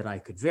lot that I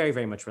could very,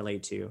 very much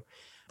relate to.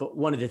 But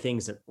one of the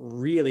things that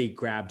really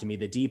grabbed me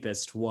the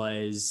deepest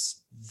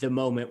was the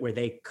moment where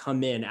they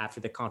come in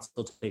after the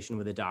consultation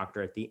with the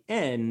doctor at the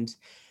end,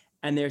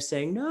 and they're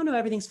saying, no,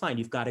 everything's fine.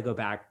 You've got to go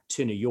back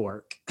to New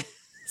York.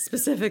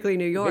 Specifically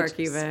New York,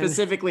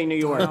 Specifically New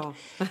York.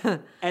 Wow.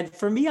 And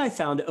for me, I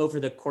found over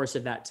the course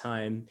of that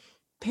time,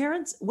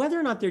 parents, whether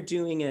or not they're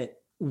doing it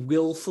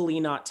willfully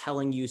not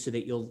telling you so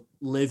that you'll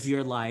live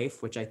your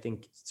life, which I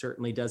think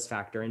certainly does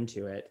factor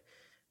into it,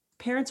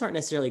 parents aren't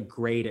necessarily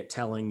great at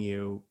telling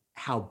you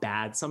how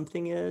bad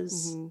something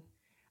is.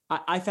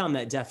 I found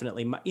that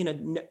definitely,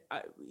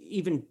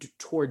 even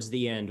towards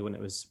the end when it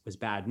was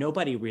bad,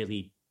 nobody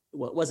really,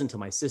 well, it wasn't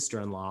until my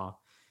sister-in-law,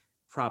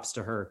 props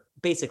to her,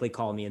 basically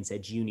called me and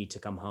said, you need to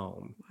come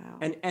home.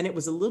 Wow. And it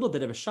was a little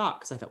bit of a shock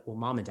because I thought, well,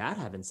 mom and dad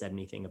haven't said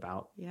anything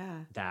about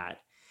that.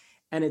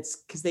 And it's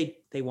because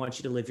they want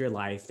you to live your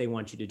life. They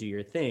want you to do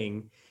your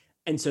thing.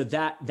 And so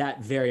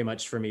that very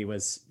much for me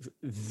was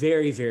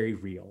very, very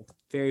real,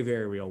 very,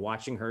 very real.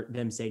 Watching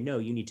them say, no,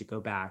 you need to go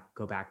back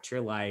to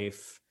your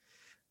life,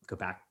 go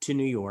back to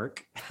New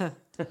York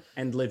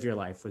and live your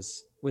life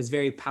was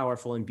very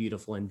powerful and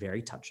beautiful and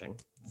very touching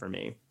for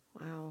me.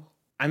 Wow.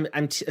 I'm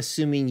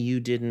assuming you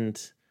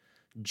didn't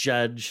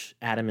judge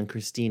Adam and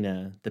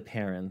Christina, the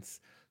parents,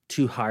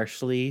 too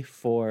harshly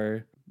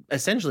for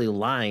essentially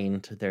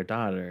lying to their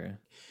daughter.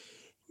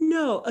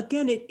 No,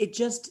 again,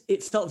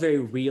 it felt very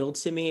real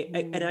to me.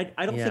 And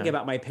I don't think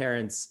about my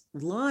parents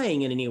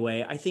lying in any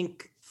way. I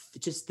think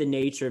just the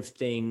nature of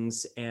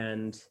things,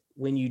 and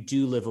when you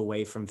do live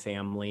away from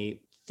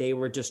family, they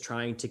were just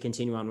trying to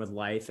continue on with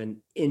life, and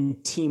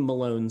in Team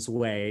Malone's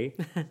way,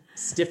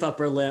 stiff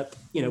upper lip,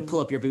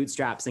 pull up your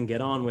bootstraps and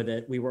get on with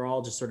it. We were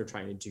all just sort of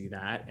trying to do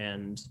that.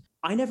 And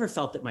I never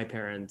felt that my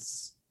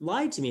parents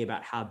lied to me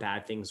about how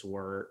bad things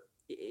were.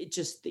 It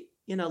just,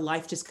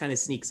 life just kind of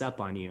sneaks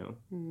up on you,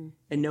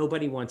 and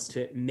nobody wants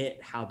to admit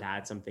how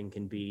bad something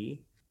can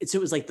be. So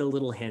it was like the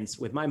little hints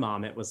with my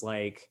mom. It was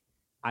like,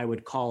 I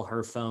would call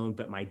her phone,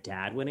 but my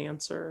dad would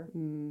answer.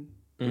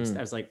 I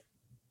was like,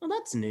 well,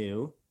 that's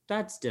new.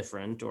 That's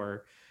different.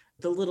 Or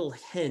the little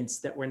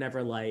hints that were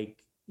never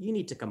like, you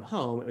need to come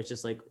home. It was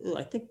just like,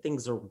 I think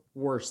things are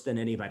worse than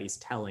anybody's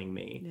telling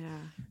me. Yeah.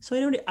 So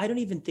I don't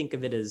even think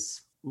of it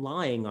as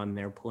lying on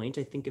their point.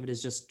 I think of it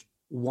as just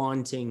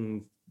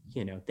wanting,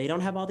 they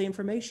don't have all the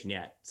information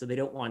yet. So they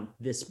don't want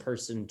this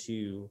person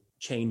to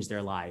change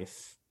their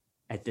life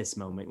at this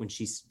moment when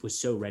she was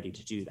so ready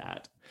to do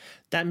that.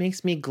 That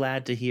makes me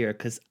glad to hear,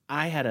 because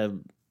I had a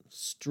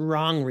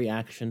strong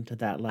reaction to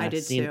that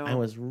last scene. Too. I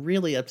was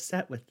really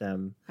upset with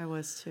them. I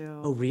was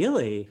too. Oh,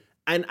 really?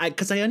 And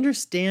because I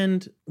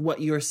understand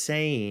what you're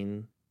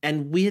saying,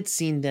 and we had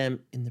seen them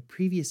in the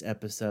previous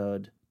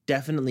episode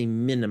definitely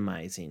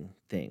minimizing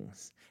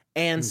things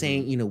and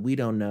saying, you know, we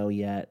don't know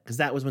yet, because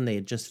that was when they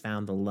had just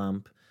found the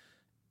lump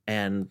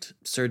and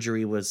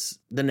surgery was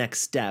the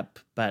next step,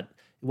 but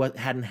what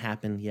hadn't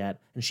happened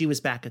yet. And she was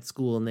back at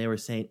school and they were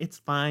saying, it's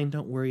fine,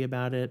 don't worry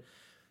about it.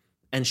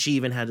 And she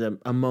even had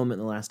a moment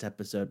in the last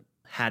episode,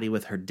 Hattie,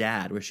 with her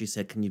dad, where she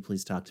said, can you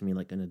please talk to me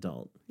like an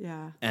adult?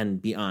 Yeah.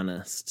 And be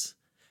honest.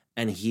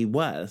 And he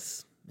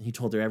was. He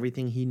told her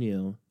everything he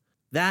knew.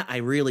 That I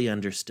really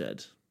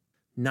understood.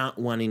 Not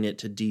wanting it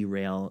to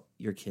derail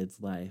your kid's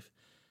life.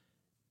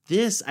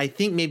 This, I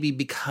think maybe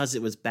because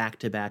it was back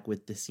to back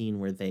with the scene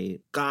where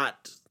they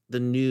got the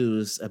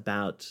news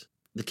about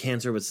the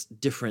cancer was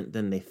different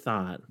than they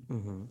thought,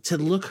 to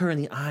look her in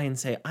the eye and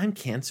say, I'm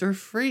cancer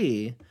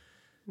free,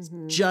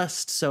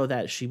 just so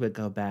that she would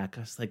go back.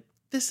 I was like,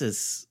 this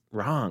is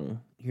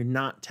wrong. You're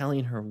not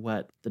telling her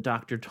what the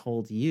doctor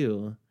told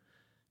you.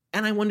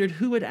 And I wondered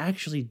who would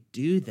actually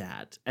do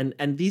that.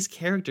 And these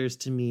characters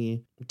to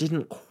me I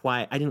didn't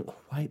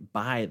quite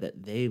buy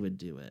that they would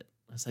do it.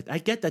 I was like, I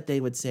get that they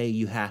would say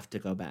you have to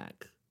go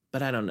back,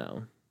 but I don't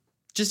know.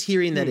 Just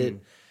hearing that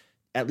it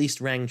at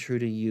least rang true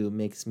to you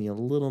makes me a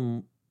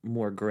little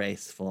more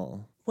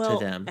graceful to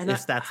them,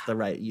 if that's the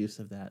right use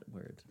of that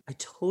word. I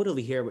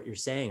totally hear what you're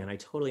saying, and I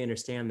totally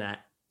understand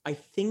that. I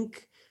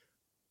think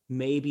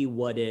maybe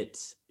what it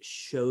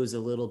shows a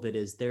little bit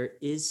is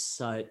there's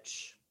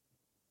such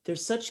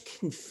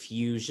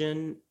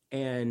confusion,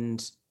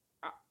 and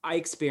I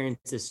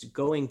experienced this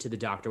going to the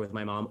doctor with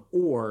my mom,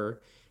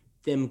 or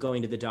them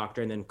going to the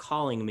doctor and then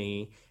calling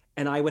me,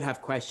 and I would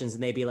have questions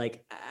and they'd be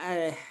like,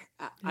 I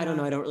don't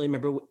know, I don't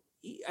remember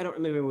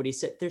what he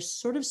said. There's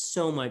sort of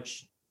so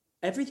much,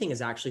 everything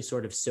is actually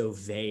sort of so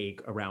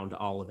vague around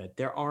all of it.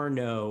 There are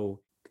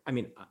no, I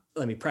mean,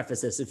 let me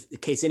preface this in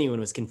case anyone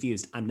was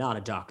confused. I'm not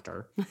a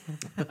doctor.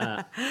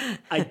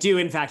 I do,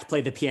 in fact,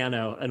 play the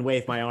piano and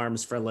wave my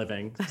arms for a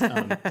living.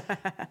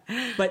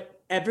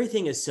 But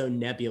everything is so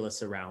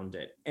nebulous around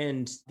it.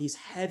 And these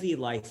heavy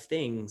life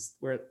things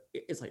where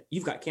it's like,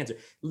 you've got cancer,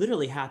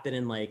 literally happen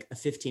in like a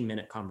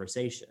 15-minute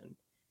conversation.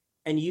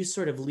 And you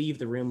sort of leave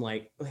the room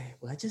like, wait,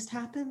 what just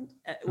happened?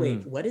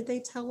 Wait, what did they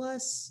tell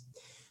us?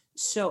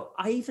 So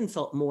I even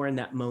felt more in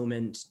that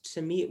moment.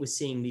 To me, it was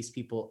seeing these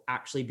people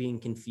actually being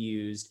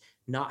confused,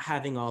 not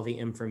having all the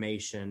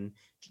information,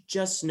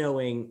 just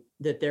knowing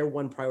that their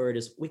one priority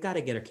is, we got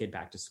to get our kid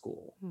back to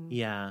school.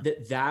 Yeah.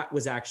 That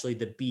was actually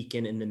the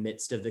beacon in the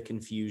midst of the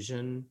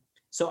confusion.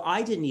 So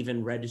I didn't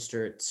even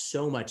register it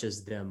so much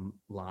as them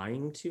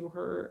lying to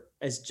her,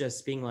 as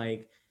just being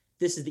like,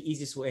 this is the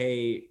easiest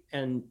way,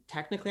 and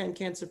technically I'm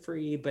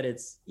cancer-free, but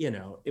it's, you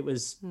know,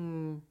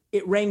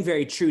 it rang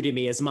very true to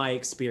me as my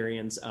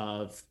experience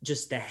of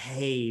just the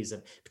haze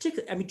of,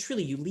 particularly, I mean,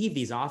 truly, you leave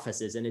these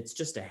offices and it's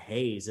just a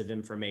haze of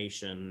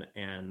information,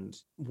 and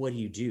what do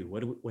you do?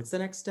 What's the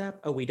next step?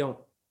 Oh,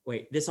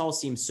 wait, this all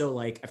seems so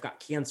like I've got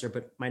cancer,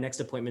 but my next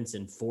appointment's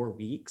in 4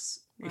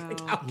 weeks. Wow.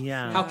 Like,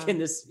 how can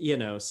this, you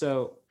know,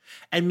 so.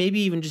 And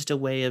maybe even just a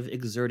way of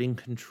exerting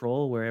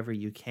control wherever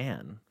you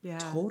can. Yeah.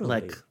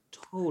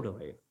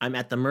 Totally. I'm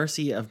at the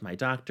mercy of my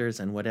doctors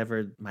and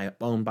whatever my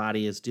own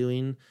body is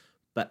doing,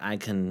 but I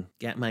can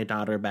get my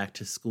daughter back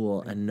to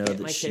school and know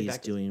that she's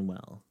doing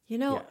well. You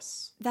know,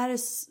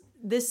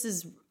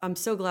 I'm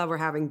so glad we're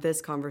having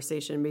this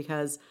conversation,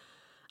 because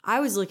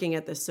I was looking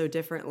at this so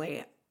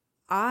differently.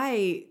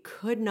 I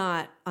could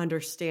not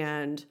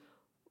understand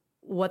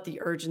what the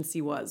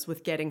urgency was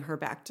with getting her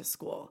back to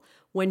school.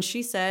 When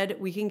she said,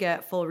 we can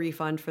get full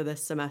refund for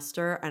this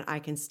semester and I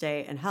can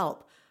stay and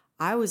help,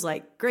 I was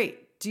like,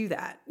 great, do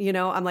that. You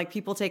know, I'm like,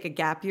 people take a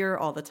gap year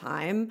all the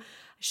time.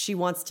 She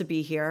wants to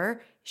be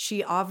here.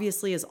 She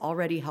obviously is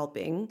already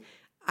helping.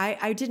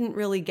 I didn't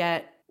really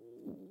get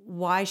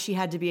why she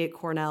had to be at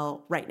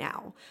Cornell right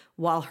now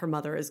while her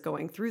mother is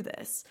going through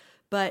this.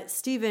 But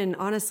Stephen,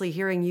 honestly,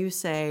 hearing you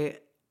say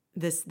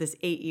this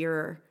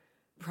 8-year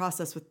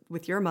process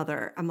with your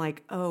mother, I'm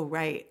like, oh,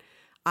 right.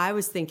 I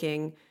was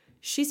thinking,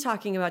 she's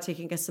talking about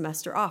taking a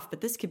semester off,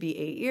 but this could be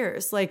 8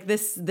 years. Like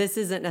this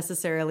isn't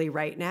necessarily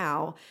right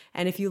now.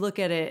 And if you look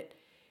at it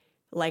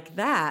like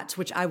that,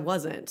 which I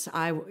wasn't,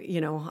 I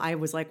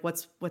was like,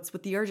 what's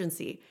with the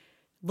urgency?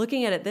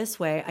 Looking at it this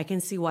way, I can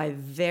see why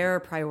their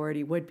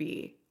priority would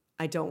be,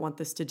 I don't want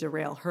this to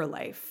derail her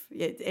life.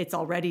 It's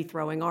already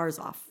throwing ours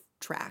off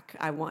track.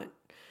 I want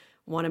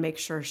to make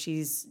sure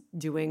she's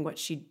doing what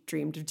she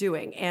dreamed of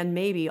doing. And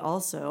maybe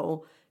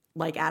also,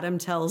 like Adam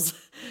tells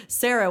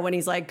Sarah when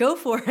he's like, go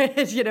for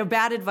it, you know,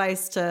 bad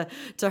advice to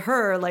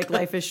her, like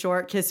life is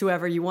short, kiss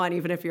whoever you want,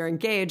 even if you're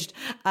engaged.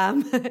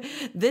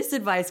 This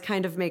advice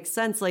kind of makes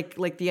sense.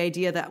 Like the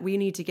idea that we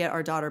need to get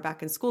our daughter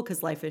back in school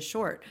because life is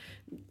short.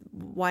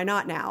 why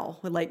not now?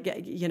 Like,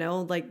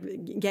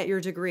 get your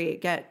degree,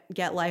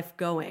 get life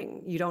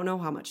going. You don't know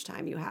how much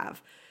time you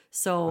have.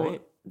 So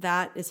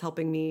that is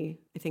helping me,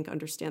 I think,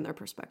 understand their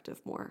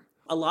perspective more.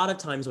 A lot of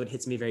times what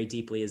hits me very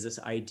deeply is this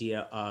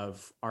idea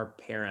of our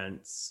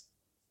parents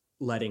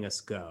letting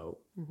us go.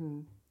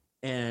 Mm-hmm.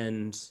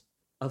 And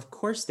of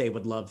course they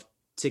would love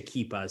to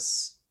keep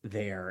us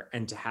there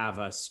and to have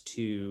us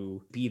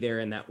to be there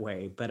in that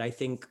way. But I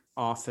think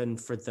often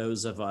for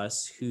those of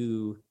us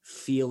who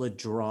feel a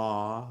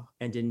draw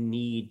and a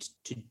need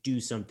to do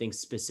something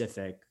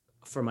specific,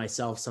 for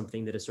myself,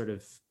 something that is sort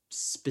of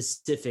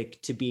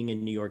specific to being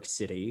in New York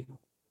City,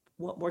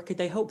 what more could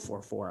they hope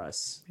for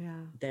us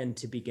than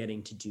to be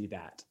getting to do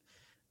that?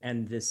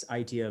 And this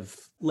idea of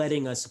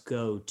letting us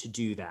go to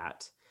do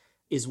that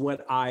is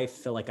what I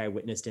feel like I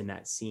witnessed in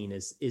that scene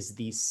is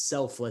the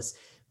selfless,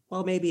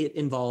 well, maybe it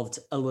involved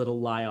a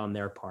little lie on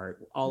their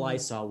part. All I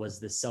saw was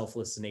the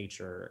selfless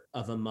nature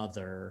of a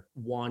mother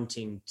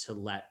wanting to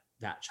let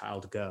that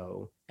child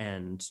go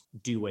and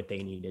do what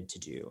they needed to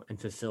do and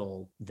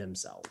fulfill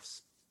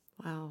themselves.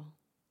 Wow.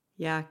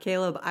 Yeah,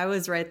 Caleb, I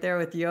was right there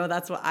with you.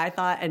 That's what I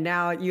thought. And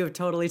now you have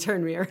totally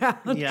turned me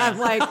around. Yeah. I'm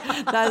like,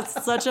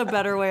 that's such a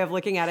better way of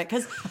looking at it.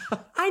 Because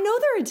I know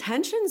their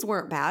intentions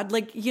weren't bad.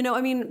 Like, I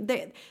mean,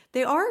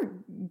 they are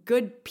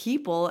good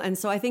people. And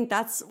so I think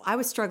I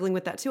was struggling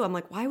with that too. I'm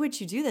like, why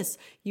would you do this?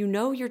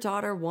 Your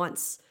daughter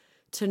wants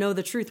to know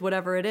the truth,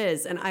 whatever it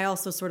is. And I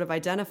also sort of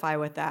identify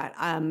with that.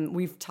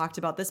 We've talked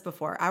about this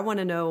before. I want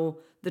to know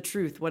the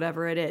truth,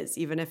 whatever it is,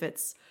 even if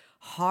it's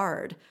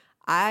hard.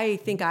 I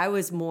think I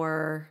was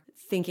more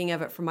thinking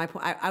of it from my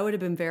point. I would have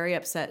been very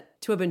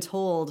upset to have been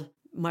told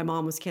my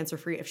mom was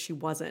cancer-free if she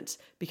wasn't,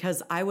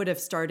 because I would have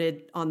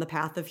started on the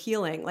path of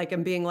healing, like,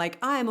 and being like,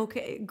 I'm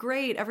okay,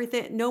 great,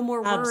 everything, no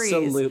more worries.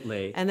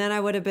 Absolutely. And then I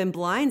would have been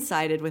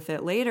blindsided with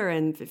it later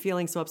and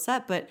feeling so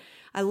upset. But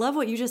I love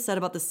what you just said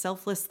about the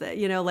selfless, that,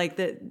 like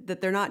that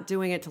they're not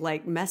doing it to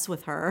like mess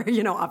with her,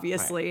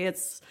 obviously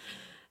it's.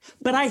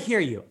 But I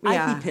hear you.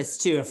 I'd be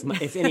pissed too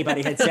if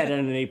anybody had said it at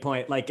any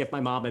point, like if my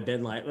mom had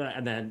been like,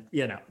 and then,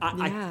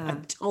 I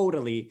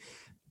totally,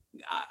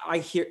 I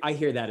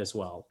hear that as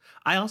well.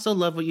 I also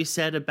love what you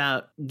said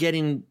about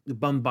getting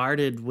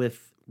bombarded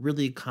with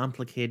really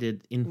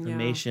complicated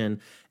information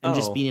and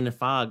just being in a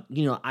fog.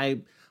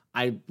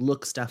 I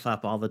look stuff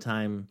up all the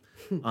time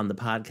on the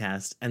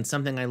podcast, and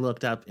something I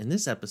looked up in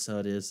this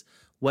episode is,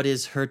 what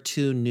is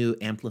HER2 new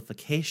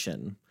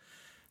amplification?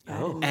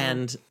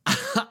 And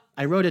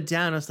I wrote it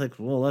down. I was like,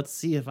 well, let's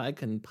see if I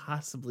can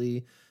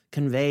possibly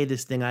convey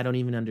this thing I don't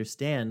even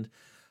understand.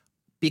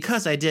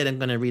 Because I did, I'm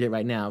going to read it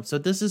right now. So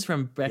this is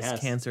from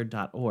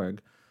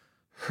breastcancer.org.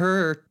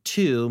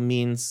 HER2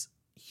 means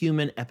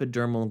human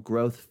epidermal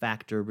growth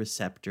factor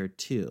receptor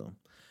 2.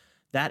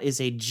 That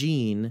is a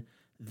gene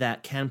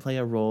that can play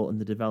a role in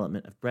the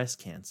development of breast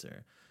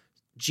cancer.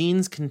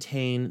 Genes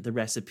contain the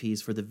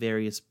recipes for the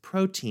various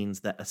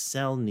proteins that a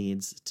cell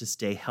needs to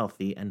stay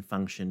healthy and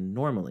function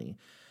normally.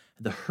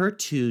 The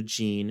HER2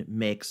 gene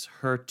makes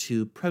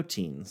HER2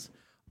 proteins,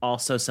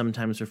 also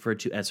sometimes referred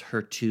to as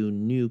HER2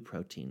 new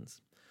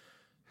proteins.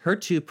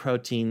 HER2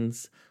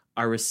 proteins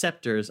are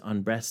receptors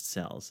on breast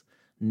cells.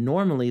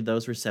 Normally,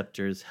 those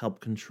receptors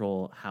help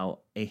control how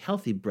a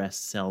healthy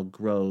breast cell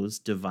grows,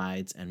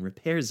 divides, and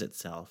repairs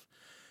itself.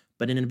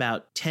 But in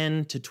about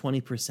 10 to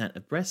 20%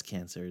 of breast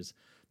cancers,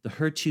 the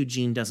HER2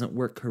 gene doesn't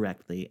work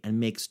correctly and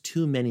makes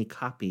too many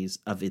copies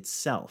of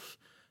itself.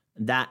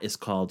 That is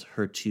called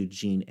HER2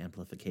 gene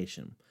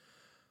amplification.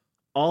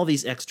 All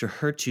these extra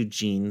HER2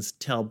 genes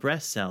tell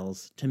breast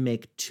cells to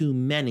make too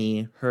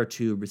many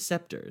HER2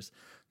 receptors.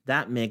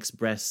 That makes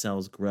breast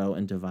cells grow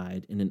and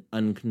divide in an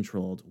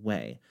uncontrolled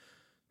way.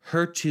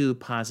 HER2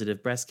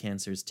 positive breast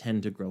cancers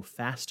tend to grow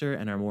faster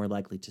and are more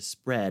likely to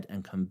spread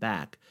and come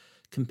back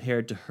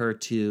compared to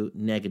HER2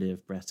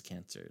 negative breast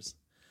cancers.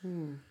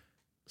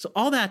 So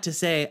all that to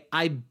say,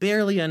 I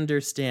barely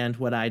understand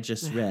what I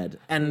just read.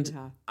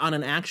 And on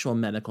an actual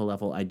medical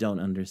level, I don't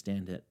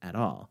understand it at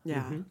all.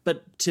 Yeah.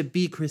 But to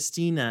be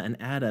Christina and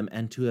Adam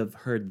and to have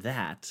heard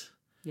that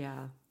That's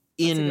a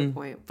in good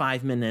point.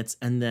 5 minutes,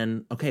 and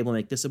then, okay, we'll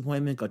make this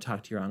appointment, go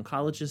talk to your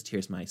oncologist,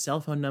 here's my cell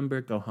phone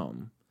number, go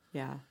home.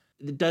 Yeah.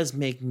 It does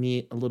make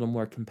me a little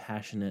more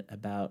compassionate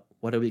about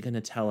what are we going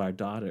to tell our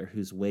daughter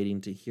who's waiting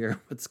to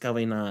hear what's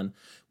going on.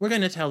 We're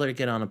going to tell her to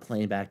get on a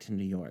plane back to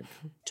New York.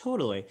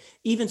 Totally.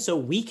 Even so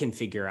we can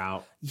figure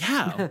out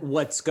Yeah.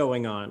 what's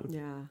going on.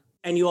 Yeah.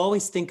 And you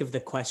always think of the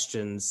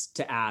questions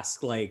to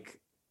ask like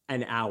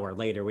an hour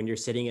later when you're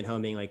sitting at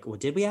home being like, well,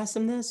 did we ask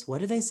them this?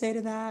 What did they say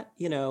to that?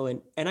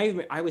 And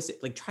I was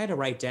like, try to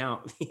write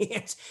down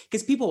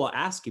because people will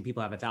ask you,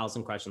 people have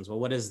 1,000 questions. Well,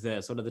 what is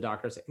this? What did the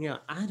doctor say?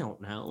 I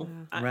don't know.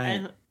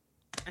 Right.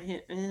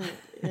 I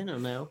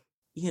don't know.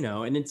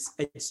 And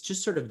it's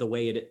just sort of the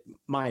way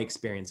my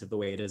experience of the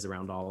way it is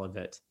around all of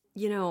it.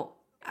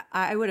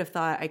 I would have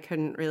thought I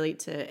couldn't relate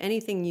to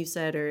anything you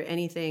said or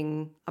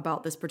anything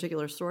about this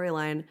particular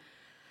storyline.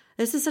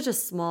 This is such a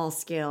small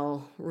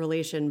scale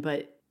relation,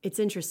 but it's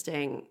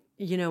interesting.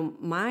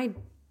 My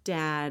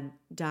dad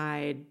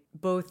died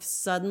both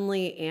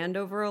suddenly and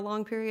over a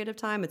long period of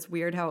time. It's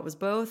weird how it was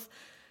both.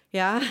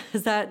 Yeah,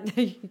 is that,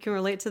 you can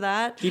relate to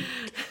that?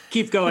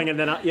 Keep going, and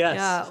then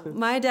yes. Yeah,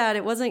 my dad,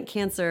 it wasn't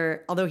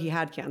cancer, although he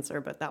had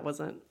cancer, but that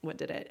wasn't what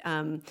did it.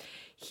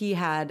 He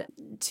had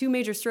 2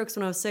 major strokes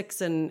when I was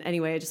 6, and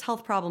anyway, just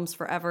health problems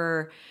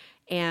forever.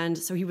 And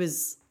so he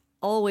was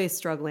always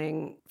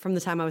struggling from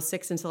the time I was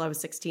 6 until I was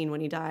 16 when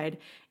he died.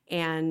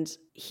 And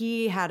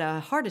he had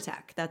a heart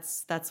attack.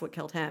 That's what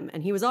killed him.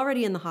 And he was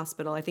already in the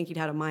hospital. I think he'd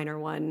had a minor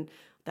one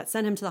that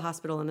sent him to the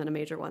hospital, and then a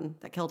major one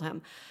that killed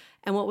him.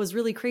 And what was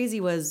really crazy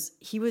was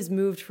he was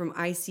moved from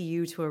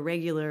ICU to a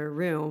regular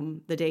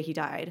room the day he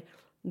died.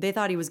 They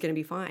thought he was going to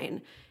be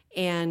fine.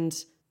 And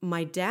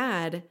my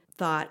dad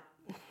thought,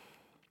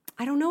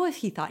 I don't know if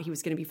he thought he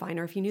was going to be fine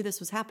or if he knew this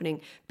was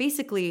happening.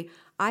 Basically,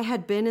 I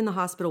had been in the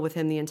hospital with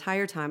him the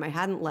entire time. I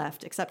hadn't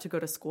left except to go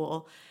to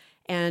school.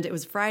 And it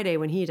was Friday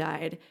when he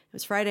died. It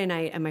was Friday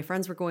night, and my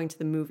friends were going to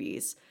the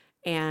movies.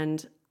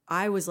 And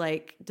I was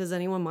like, does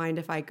anyone mind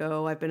if I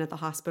go? I've been at the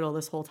hospital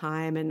this whole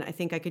time, and I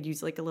think I could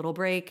use like a little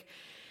break.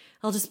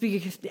 I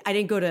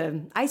didn't go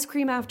to ice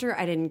cream after.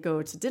 I didn't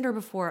go to dinner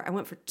before. I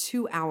went for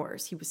 2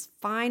 hours. He was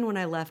fine when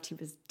I left. He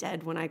was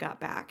dead when I got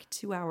back.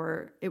 2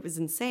 hour. It was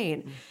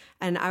insane.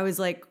 And I was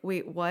like,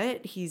 wait,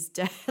 what? He's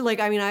dead?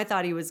 I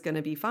thought he was going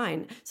to be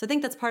fine. So I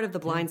think that's part of the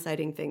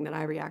blindsiding thing that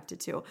I reacted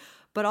to.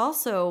 But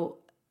also,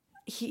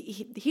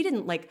 he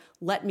didn't like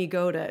let me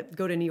go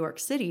to New York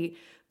City,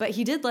 but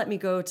he did let me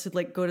go to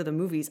the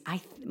movies.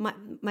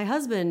 My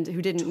husband,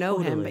 who didn't know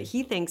him, but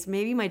he thinks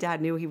maybe my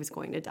dad knew he was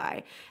going to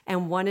die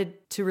and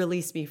wanted to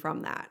release me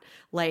from that.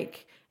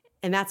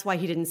 And that's why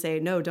he didn't say,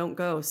 no, don't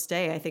go,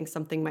 stay. I think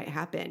something might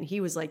happen. He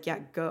was like, yeah,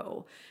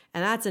 go.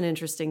 And that's an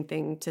interesting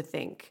thing to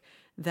think,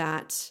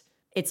 that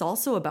it's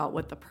also about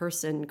what the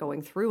person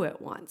going through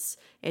it wants.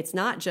 It's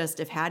not just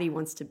if Hattie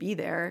wants to be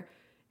there.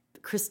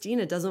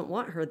 Christina doesn't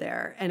want her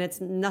there, and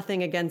it's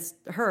nothing against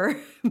her,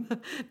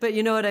 but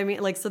you know what I mean?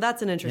 So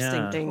that's an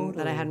interesting thing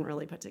that I hadn't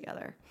really put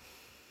together.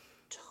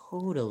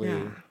 Totally.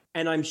 Yeah.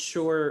 And I'm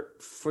sure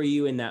for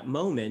you in that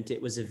moment,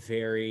 it was a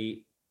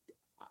very,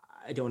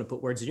 I don't want to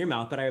put words in your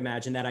mouth, but I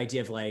imagine that idea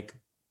of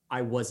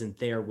I wasn't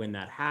there when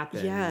that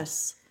happened.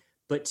 Yes.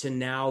 But to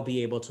now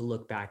be able to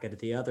look back at it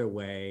the other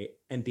way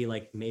and be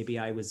like, maybe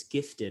I was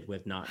gifted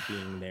with not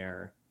being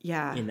there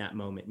in that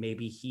moment.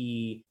 Maybe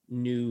he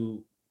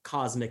knew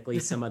cosmically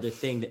some other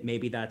thing that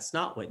maybe that's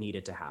not what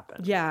needed to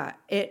happen. Yeah,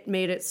 it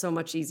made it so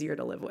much easier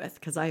to live with,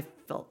 because I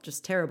felt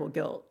just terrible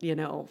guilt,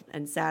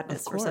 and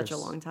sadness for such a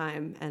long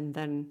time. And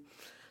then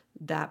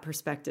that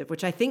perspective,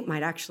 which I think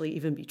might actually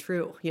even be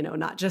true,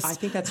 not just... I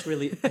think that's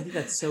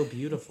so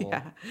beautiful.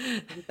 Yeah.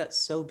 I think that's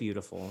so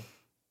beautiful.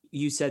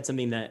 You said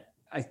something that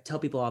I tell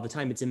people all the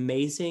time. It's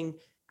amazing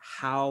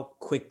how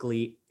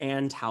quickly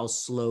and how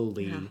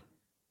slowly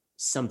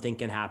something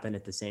can happen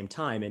at the same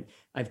time. And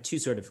I have 2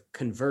 sort of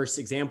converse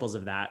examples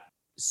of that.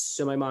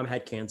 So my mom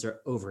had cancer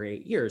over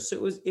 8 years.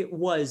 So it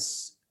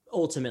was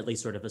ultimately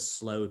sort of a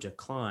slow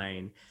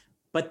decline,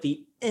 but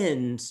the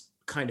end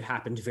kind of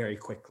happened very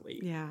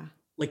quickly. Yeah.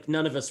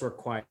 None of us were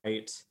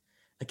quite,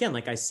 again,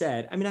 like I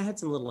said, I had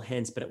some little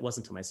hints, but it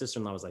wasn't until my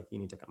sister-in-law was like, you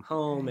need to come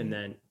home. And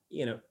then,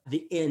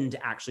 the end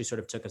actually sort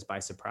of took us by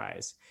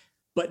surprise.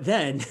 But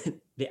then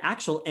the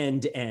actual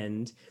end,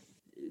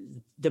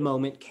 the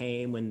moment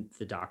came when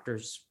the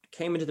doctors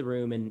came into the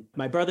room, and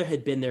my brother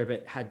had been there,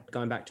 but had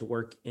gone back to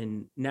work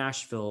in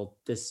Nashville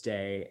this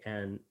day.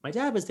 And my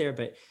dad was there,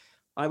 but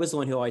I was the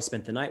one who always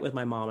spent the night with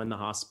my mom in the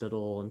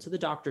hospital. And so the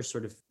doctors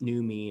sort of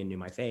knew me and knew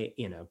my face,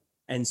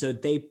 And so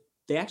they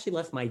actually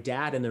left my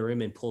dad in the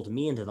room and pulled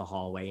me into the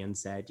hallway and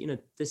said,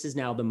 this is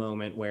now the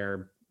moment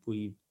where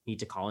we need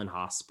to call in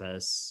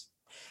hospice.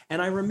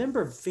 And I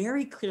remember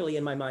very clearly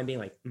in my mind being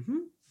like,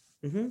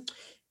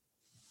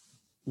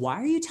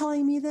 why are you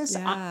telling me this?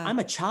 Yeah. I'm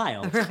a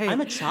child. Right.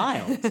 I'm a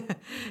child.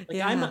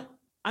 Yeah.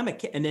 I'm a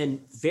kid. And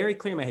then very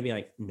clear in my head being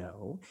like,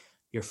 no,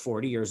 you're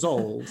 40 years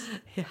old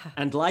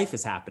and life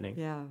is happening.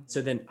 Yeah.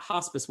 So then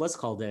hospice was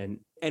called in,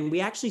 and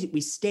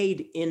we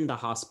stayed in the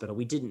hospital.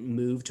 We didn't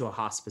move to a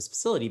hospice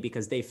facility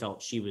because they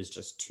felt she was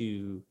just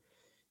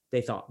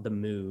they thought the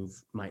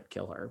move might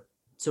kill her.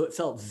 So it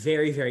felt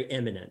very, very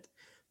imminent.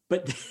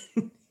 But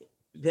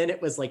then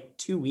it was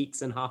 2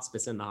 weeks in the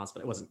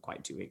hospital. It wasn't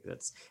quite 2 weeks. It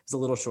was a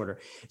little shorter.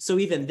 So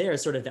even there,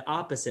 sort of the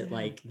opposite,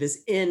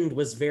 this end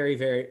was very,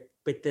 very,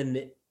 but then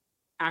the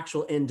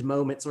actual end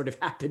moment sort of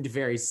happened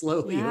very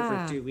slowly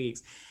over 2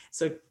 weeks.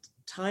 So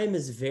time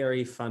is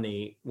very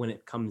funny when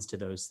it comes to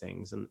those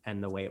things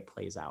and the way it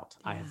plays out,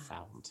 I have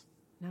found.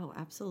 No,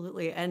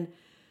 absolutely. And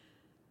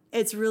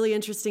it's really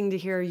interesting to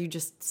hear you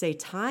just say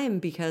time,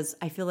 because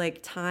I feel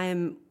like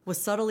time was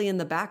subtly in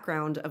the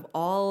background of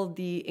all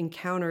the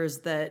encounters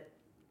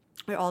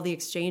all the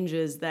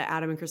exchanges that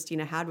Adam and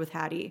Christina had with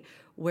Hattie,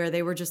 where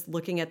they were just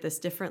looking at this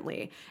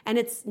differently. And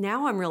it's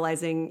now I'm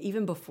realizing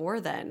even before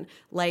then,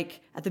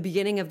 at the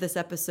beginning of this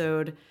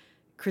episode,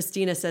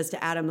 Christina says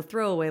to Adam a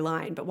throwaway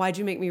line, but why'd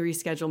you make me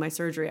reschedule my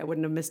surgery? I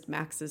wouldn't have missed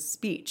Max's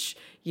speech,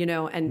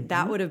 and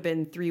that would have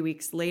been 3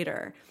 weeks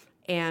later.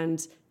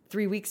 And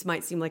 3 weeks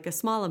might seem like a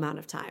small amount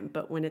of time,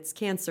 but when it's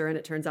cancer and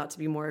it turns out to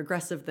be more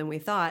aggressive than we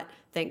thought,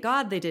 thank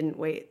God they didn't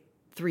wait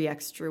 3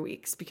 extra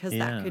weeks, because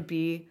that could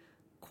be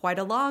quite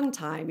a long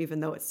time, even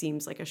though it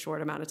seems like a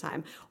short amount of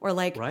time. Or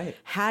like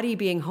Hattie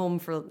being home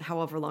for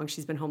however long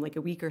she's been home, like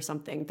a week or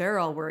something. They're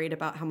all worried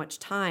about how much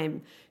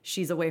time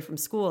she's away from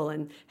school.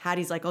 And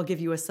Hattie's like, I'll give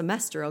you a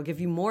semester. I'll give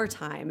you more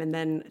time. And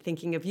then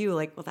thinking of you,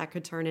 like, well, that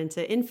could turn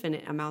into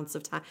infinite amounts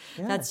of time.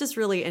 Yeah. That's just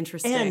really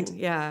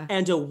interesting.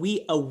 And a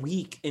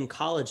week in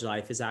college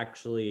life is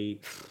actually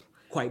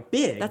quite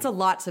big. That's a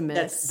lot to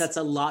miss. That's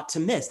a lot to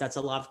miss. That's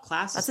a lot of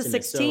classes. That's a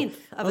 16th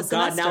of a semester.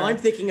 God, now I'm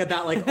thinking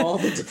about like all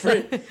the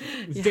different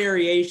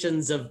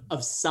variations of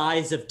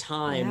size of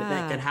time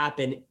that could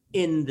happen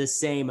in the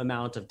same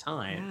amount of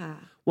time. Yeah.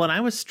 Well, and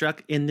I was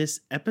struck in this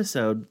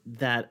episode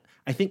that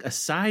I think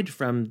aside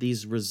from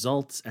these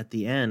results at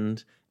the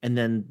end and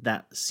then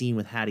that scene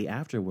with Hattie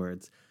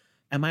afterwards,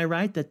 am I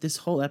right that this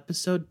whole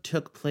episode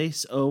took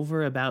place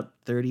over about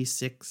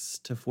 36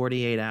 to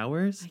 48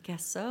 hours? I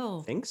guess so.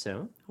 I think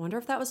so. I wonder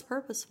if that was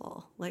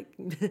purposeful. Like,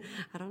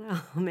 I don't know.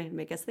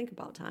 Make us think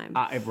about time.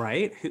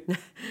 Right?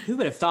 Who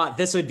would have thought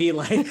this would be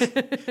like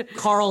the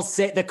Carl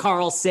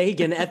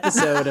Sagan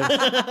episode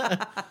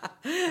of...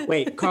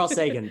 Wait, Carl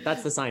Sagan.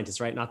 That's the scientist,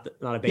 right? Not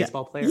a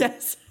baseball player?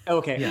 Yes.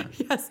 Okay. Yeah.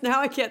 Yes.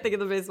 Now I can't think of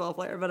the baseball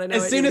player, but I know.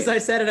 As soon as I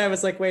said it, I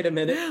was like, wait a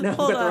minute. No,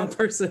 Hold the on. wrong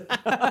person.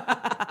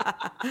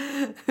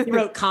 He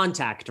wrote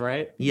Contact,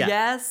 right? Yeah.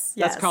 Yes.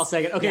 That's Carl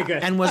Sagan. Okay,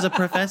 good. And was a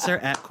professor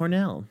at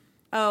Cornell.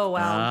 Oh,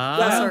 wow.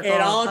 Well, Full circle.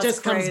 it all That's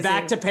just comes crazy.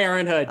 back to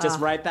parenthood, just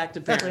right back to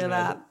Look at parenthood.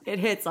 that. It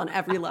hits on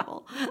every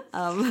level.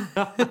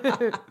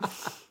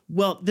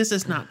 Well, this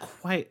is not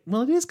quite,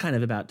 well, it is kind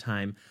of about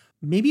time.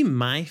 Maybe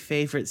my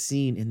favorite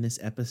scene in this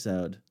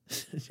episode,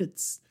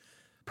 it's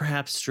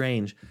perhaps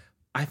strange.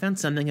 I found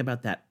something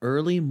about that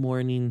early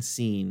morning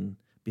scene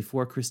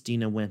before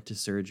Christina went to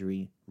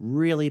surgery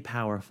really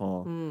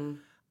powerful.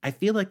 I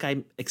feel like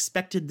I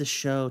expected the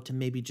show to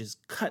maybe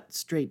just cut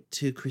straight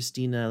to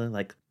Christina,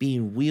 like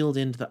being wheeled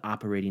into the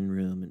operating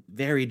room, and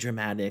very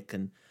dramatic,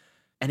 and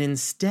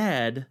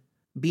instead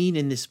being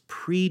in this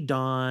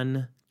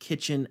pre-dawn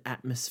kitchen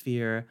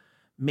atmosphere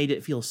made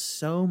it feel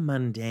so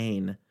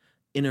mundane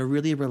in a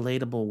really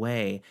relatable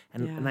way.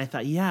 And I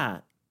thought,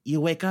 you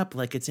wake up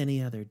like it's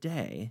any other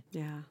day.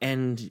 Yeah.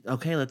 And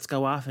okay, let's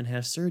go off and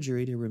have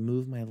surgery to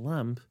remove my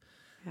lump.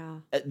 Yeah.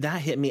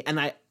 That hit me. And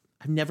I've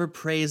never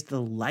praised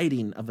the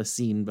lighting of a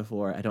scene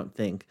before, I don't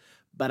think.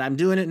 But I'm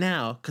doing it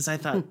now because I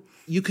thought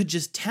you could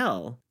just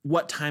tell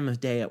what time of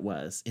day it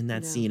was in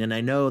that scene. And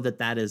I know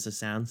that is a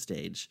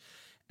soundstage.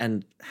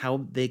 And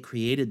how they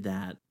created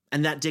that.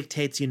 And that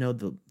dictates,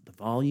 the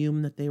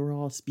volume that they were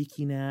all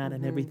speaking at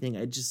and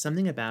everything. Just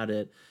something about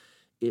it.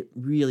 It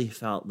really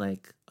felt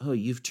like, oh,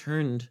 you've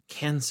turned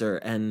cancer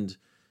and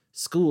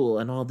school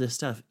and all this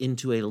stuff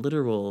into a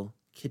literal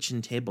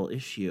kitchen table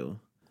issue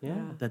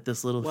that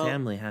this little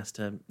family has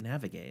to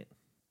navigate.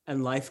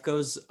 And life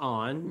goes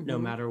on no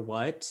matter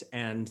what.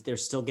 And they're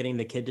still getting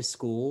the kid to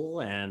school.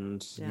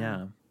 And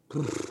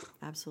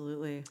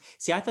Absolutely.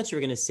 See, I thought you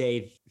were going to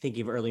say,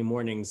 thinking of early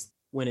mornings,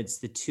 when it's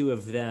the two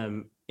of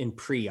them in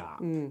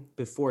pre-op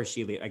before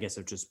she leaves, I guess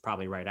it's just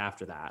probably right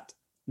after that.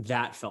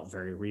 That felt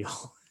very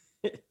real.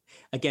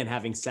 Again,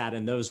 having sat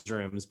in those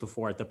rooms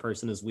before the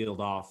person is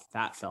wheeled off,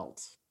 that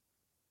felt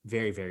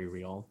very, very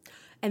real.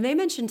 And they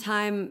mentioned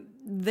time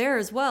there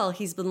as well.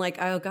 He's been like,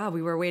 oh God,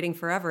 we were waiting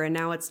forever and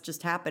now it's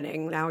just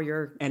happening. Now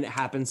you're... And it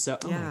happens so,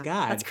 oh my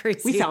God. That's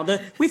crazy. We found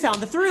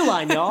the through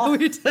line, y'all.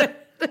 We did.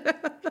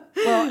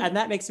 Well, and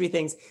that makes me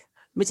think,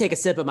 let me take a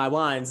sip of my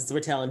wine since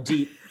we're telling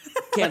deep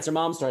cancer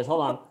mom stories.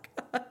 Hold on.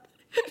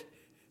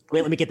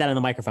 Wait, let me get that on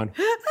the microphone.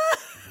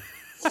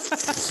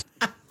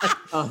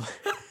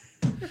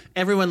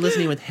 Everyone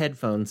listening with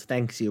headphones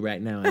thanks you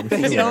right now. Oh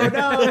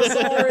no,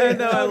 sorry.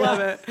 No, I love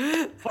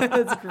it.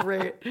 That's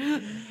great.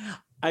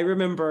 I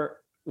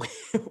remember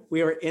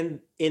we were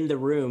in the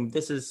room.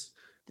 This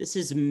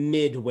is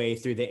midway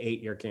through the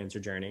 8-year cancer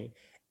journey.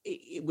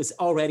 It was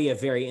already a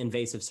very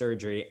invasive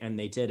surgery and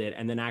they did it.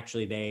 And then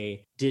actually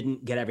they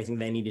didn't get everything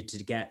they needed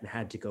to get and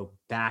had to go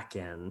back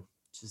in.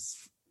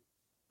 Just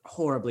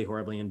horribly,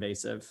 horribly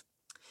invasive.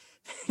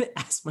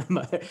 Asked my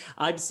mother,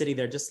 I'm sitting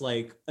there just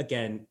like,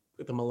 again,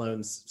 with the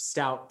Malone's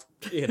stout,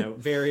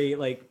 very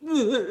like,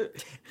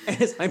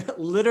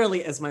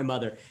 as my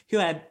mother, who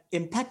had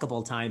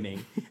impeccable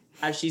timing,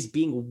 as she's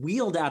being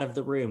wheeled out of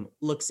the room,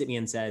 looks at me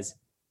and says,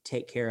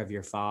 "Take care of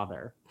your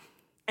father."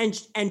 And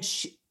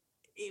she,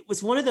 it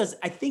was one of those,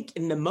 I think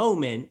in the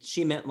moment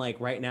she meant like,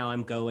 right now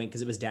I'm going,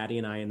 because it was Daddy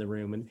and I in the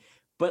room.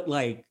 But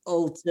like,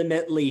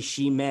 ultimately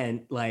she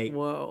meant like,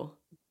 whoa,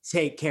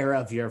 take care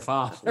of your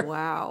father.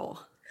 Wow.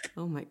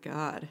 Oh my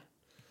God.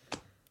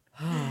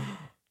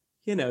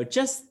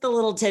 Just the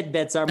little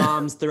tidbits our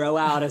moms throw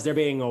out as they're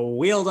being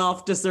wheeled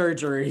off to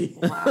surgery.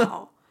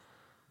 Wow.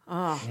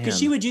 Because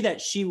she would do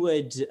that. She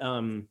would,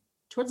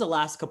 towards the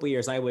last couple of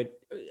years, I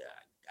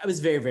was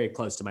very, very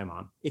close to my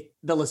mom. If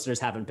the listeners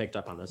haven't picked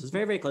up on this, I was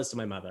very, very close to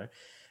my mother.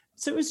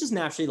 So it was just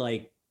naturally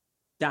like,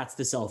 that's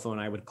the cell phone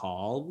I would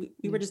call.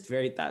 We were just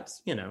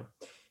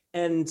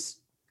And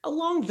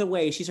along the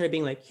way, she started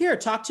being like, here,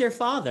 talk to your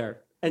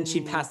father. And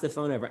she'd pass the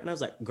phone over. And I was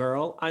like,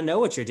 girl, I know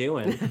what you're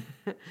doing.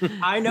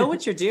 I know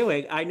what you're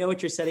doing. I know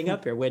what you're setting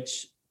up here,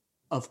 which,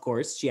 of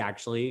course, she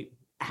actually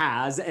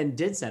has and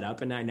did set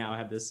up. And I now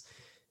have this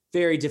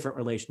very different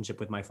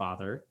relationship with my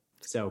father.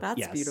 So That's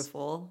yes.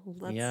 beautiful.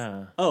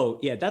 Yeah. Oh,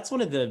 yeah. That's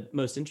one of the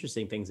most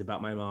interesting things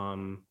about my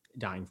mom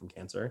dying from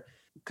cancer.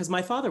 Because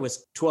my father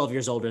was 12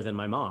 years older than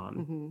my mom.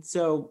 Mm-hmm.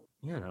 So,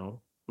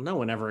 no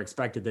one ever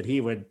expected that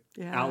he would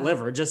outlive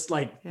her. Just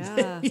like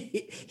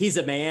he's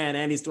a man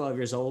and he's 12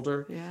 years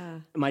older.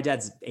 Yeah. My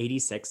dad's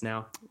 86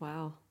 now.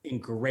 Wow. In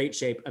great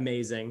shape.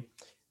 Amazing.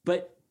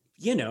 But,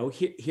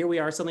 here we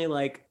are suddenly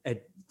like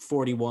at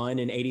 41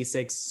 and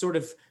 86, sort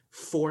of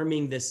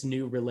forming this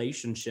new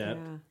relationship.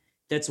 Yeah.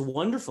 That's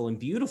wonderful and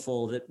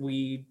beautiful that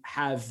we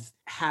have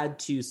had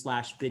to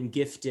 / been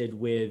gifted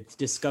with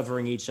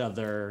discovering each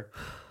other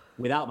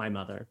without my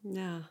mother.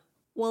 Yeah.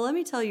 Well, let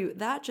me tell you,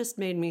 that just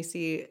made me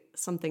see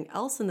something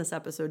else in this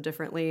episode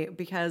differently,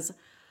 because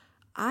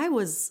I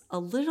was a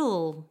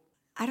little,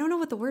 I don't know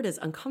what the word is,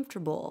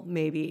 uncomfortable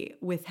maybe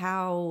with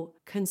how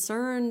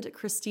concerned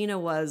Christina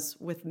was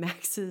with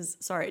Max's,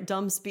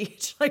 dumb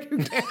speech. Like, who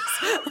cares?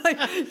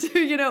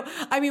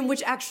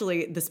 Which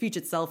actually the speech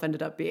itself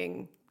ended up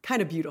being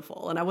kind of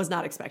beautiful, and I was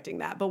not expecting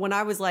that. But when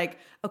I was like,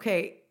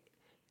 okay,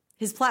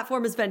 his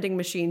platform is vending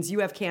machines,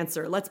 you have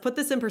cancer, let's put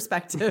this in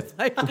perspective.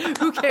 Like,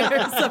 who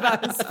cares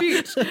about his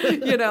speech,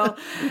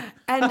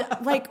 And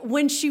like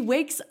when she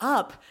wakes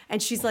up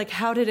and she's like,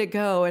 how did it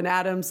go? And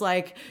Adam's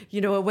like,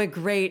 it went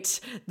great.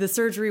 The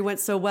surgery went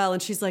so well.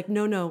 And she's like,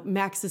 no,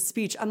 Max's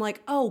speech. I'm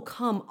like, oh,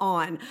 come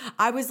on.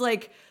 I was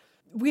like,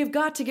 we have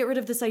got to get rid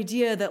of this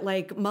idea that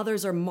like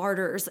mothers are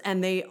martyrs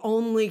and they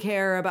only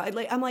care about,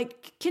 like, I'm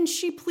like, can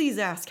she please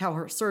ask how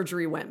her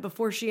surgery went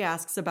before she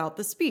asks about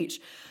the speech?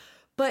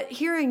 But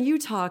hearing you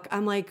talk,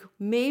 I'm like,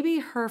 maybe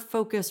her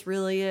focus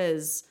really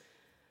is,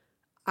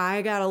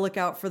 I got to look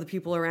out for the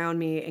people around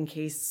me in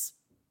case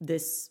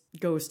this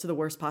goes to the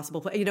worst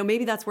possible place.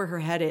 Maybe that's where her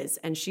head is.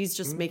 And she's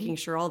just making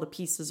sure all the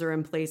pieces are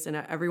in place and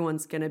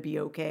everyone's going to be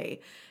okay.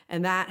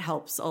 And that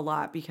helps a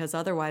lot, because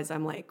otherwise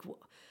I'm like,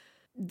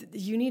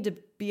 you need to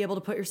be able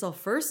to put yourself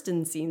first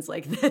in scenes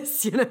like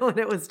this, and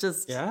it was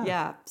just,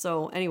 yeah.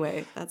 So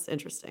anyway, that's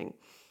interesting.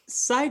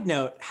 Side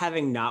note,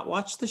 having not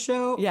watched the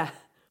show. Yeah.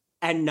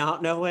 And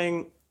not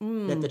knowing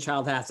that the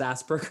child has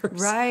Asperger's.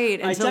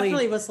 Right. I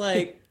definitely was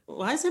like,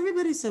 why is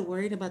everybody so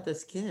worried about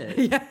this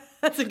kid? Yeah,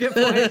 that's a good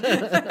point.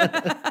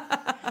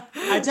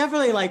 I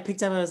definitely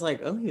picked up, I was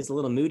like, oh, he's a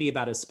little moody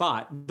about his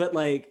spot. But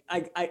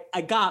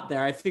I got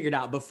there, I figured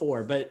out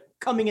before, but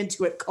coming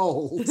into it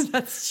cold.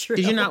 That's true.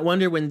 Did you not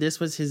wonder when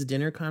this was his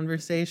dinner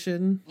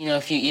conversation?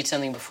 If you eat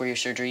something before your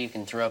surgery, you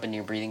can throw up into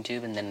your breathing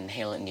tube and then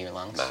inhale it into your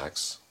lungs.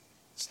 Max,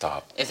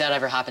 stop. If that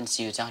ever happens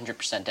to you, it's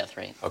 100% death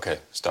rate. Okay,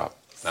 stop.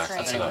 Max,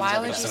 that's enough. Why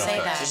would you say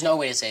that? There's no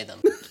way to say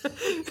them.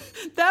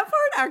 That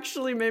part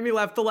actually made me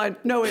laugh. The line,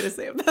 no way to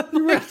say that.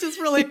 Like, just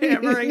really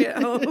hammering it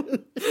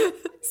home.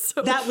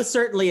 So, that was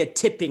certainly a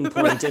tipping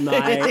point in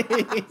my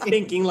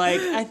thinking,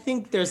 I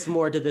think there's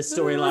more to this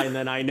storyline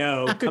than I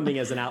know, coming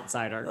as an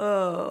outsider.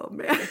 Oh,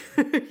 man.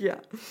 Yeah.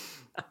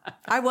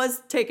 I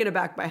was taken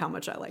aback by how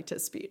much I liked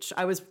his speech.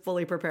 I was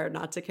fully prepared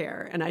not to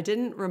care. And I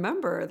didn't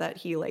remember that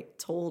he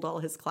told all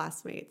his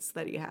classmates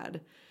that he had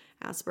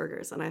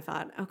Asperger's. And I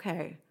thought,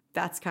 okay,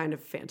 that's kind of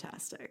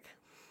fantastic.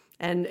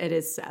 And it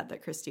is sad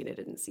that Christina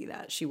didn't see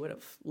that. She would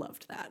have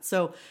loved that.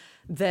 So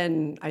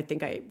then I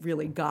think I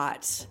really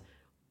got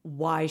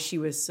why she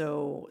was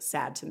so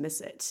sad to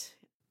miss it.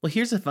 Well,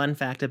 here's a fun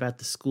fact about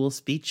the school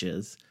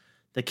speeches.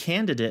 The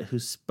candidate who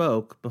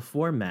spoke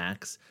before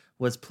Max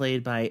was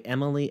played by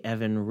Emily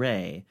Evan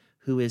Ray,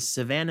 who is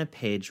Savannah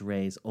Page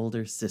Ray's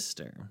older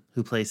sister,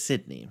 who plays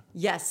Sydney.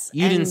 Yes.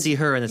 You didn't see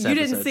her in this episode.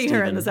 You didn't see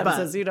her in this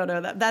episode, but... so you don't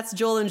know that. That's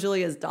Joel and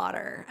Julia's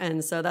daughter.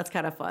 And so that's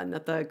kind of fun,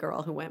 that the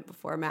girl who went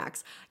before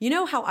Max. You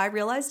know how I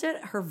realized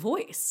it? Her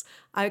voice.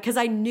 Because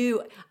I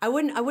knew, I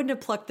wouldn't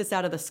have plucked this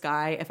out of the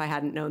sky if I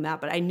hadn't known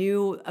that, but I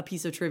knew a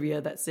piece of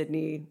trivia that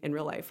Sydney, in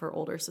real life, her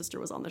older sister,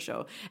 was on the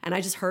show. And I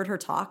just heard her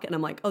talk, and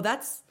I'm like, oh,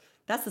 that's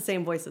the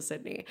same voice as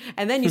Sydney.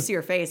 And then you see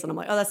her face, and I'm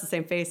like, oh, that's the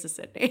same face as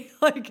Sydney.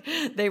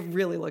 They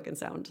really look and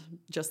sound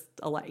just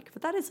alike.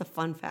 But that is a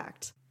fun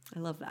fact. I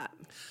love that.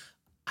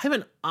 I have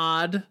an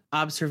odd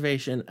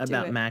observation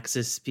about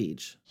Max's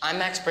speech. I'm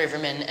Max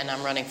Braverman, and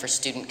I'm running for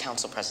student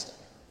council president.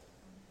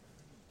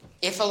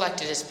 If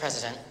elected as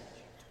president,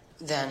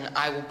 then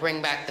I will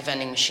bring back the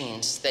vending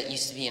machines that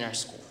used to be in our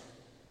school.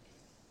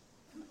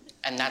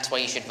 And that's why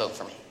you should vote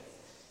for me.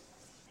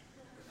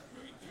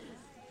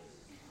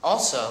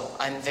 Also,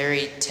 I'm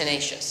very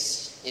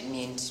tenacious. It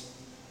means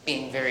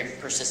being very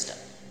persistent.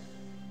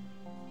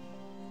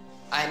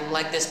 I'm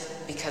like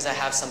this because I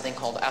have something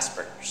called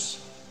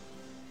Asperger's.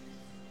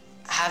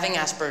 Having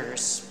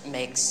Asperger's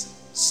makes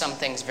some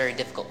things very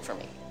difficult for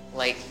me,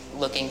 like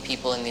looking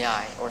people in the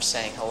eye or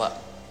saying hello.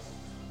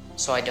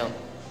 So I don't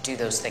do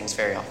those things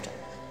very often.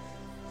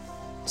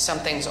 Some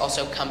things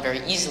also come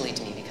very easily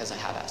to me because I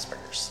have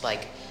Asperger's,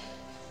 like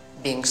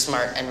being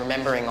smart and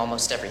remembering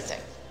almost everything.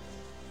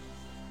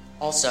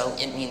 Also,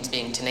 it means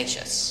being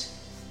tenacious.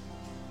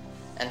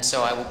 And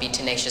so I will be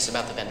tenacious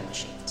about the vending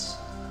machines.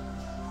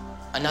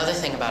 Another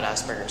thing about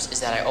Asperger's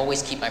is that I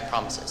always keep my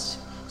promises.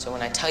 So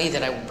when I tell you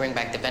that I will bring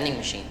back the vending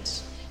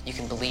machines, you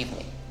can believe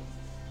me.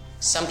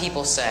 Some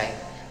people say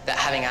that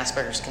having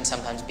Asperger's can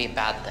sometimes be a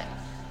bad thing,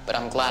 but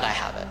I'm glad I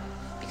have it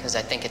because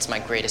I think it's my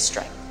greatest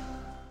strength.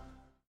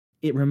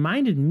 It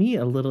reminded me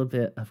a little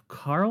bit of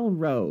Karl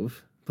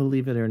Rove,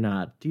 believe it or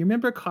not. Do you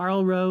remember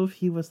Karl Rove?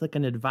 He was like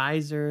an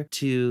advisor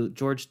to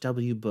George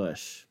W.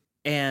 Bush.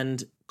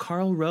 And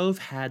Karl Rove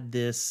had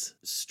this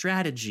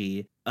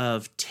strategy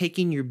of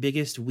taking your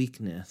biggest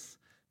weakness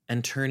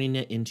and turning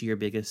it into your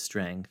biggest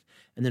strength.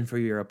 And then for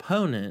your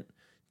opponent,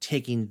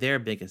 taking their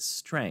biggest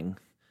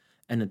strength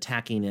and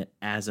attacking it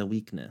as a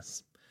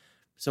weakness.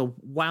 So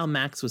while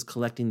Max was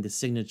collecting the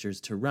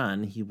signatures to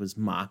run, he was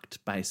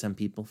mocked by some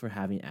people for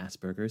having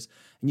Asperger's.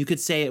 And you could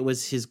say it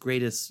was his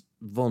greatest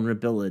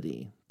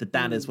vulnerability,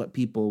 that is what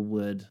people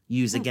would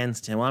use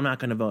against him. Well, I'm not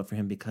going to vote for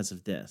him because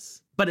of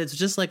this. But it's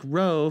just like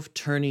Rove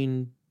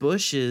turning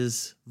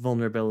Bush's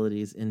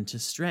vulnerabilities into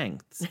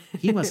strengths.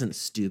 He wasn't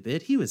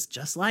stupid. He was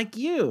just like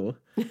you.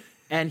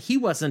 And he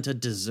wasn't a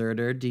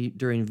deserter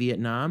during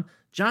Vietnam.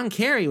 John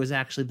Kerry was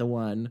actually the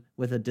one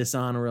with a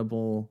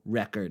dishonorable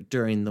record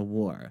during the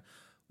war.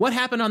 What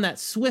happened on that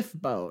Swift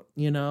boat,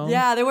 you know?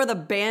 Yeah, they were the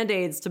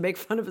Band-Aids to make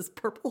fun of his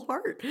Purple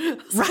Heart.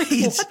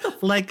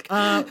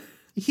 Right.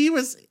 He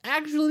was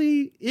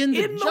actually in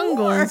the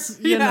jungles,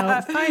 you know,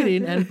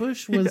 fighting, and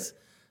Bush was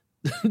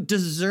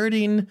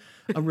deserting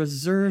a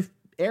reserve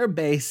air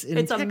base in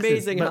Texas. It's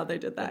amazing how they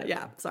did that.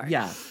 Yeah, sorry.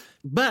 Yeah,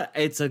 but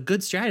it's a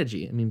good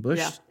strategy. I mean,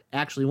 Bush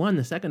actually won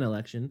the second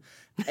election.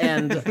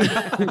 And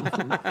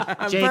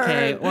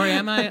JK, or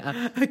am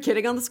I?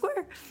 Kidding on the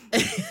square.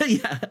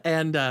 Yeah,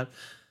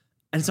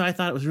 and so I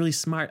thought it was really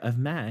smart of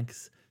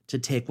Max to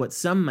take what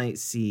some might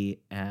see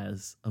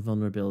as a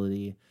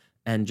vulnerability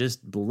and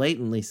just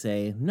blatantly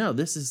say, no,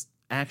 this is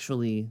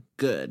actually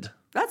good.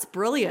 That's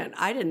brilliant.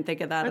 I didn't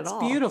think of that at all.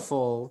 That's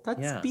beautiful.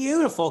 That's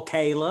beautiful,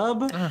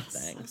 Caleb. Oh,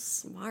 thanks.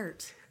 So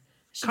smart.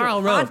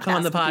 Karl Rove, come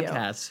on the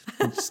podcast.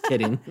 I'm just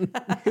kidding.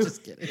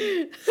 Just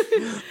kidding.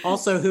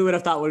 Also, who would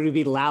have thought we would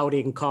be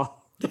lauding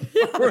Karl?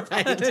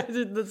 Right.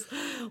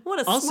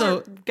 What a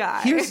Also, smart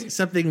guy. Here's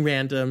something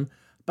random,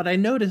 but I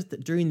noticed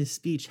that during the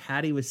speech,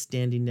 Hattie was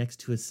standing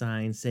next to a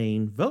sign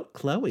saying, "Vote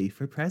Chloe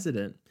for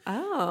president."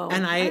 Oh.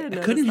 And I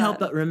didn't couldn't notice help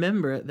that. but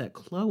remember that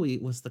Chloe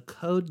was the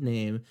code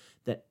name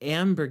that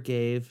Amber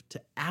gave to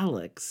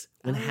Alex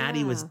when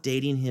Hattie was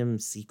dating him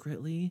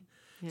secretly.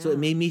 So it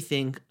made me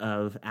think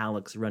of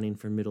Alex running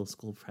for middle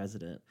school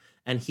president,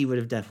 and he would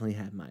have definitely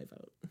had my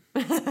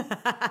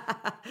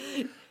vote.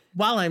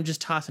 While I'm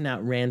just tossing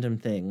out random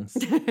things,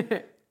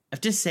 I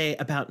have to say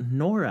about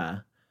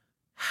Nora,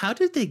 how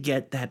did they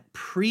get that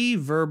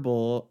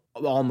pre-verbal,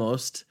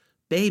 almost,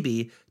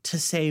 baby to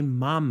say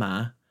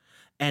mama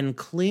and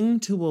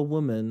cling to a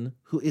woman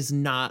who is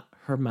not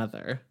her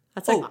mother?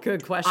 That's a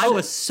good question. I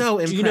was so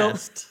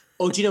impressed.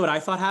 Do you know what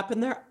I thought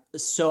happened there?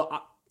 So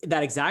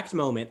that exact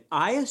moment,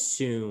 I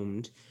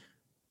assumed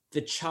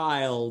the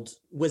child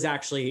was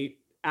actually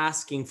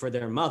asking for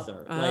their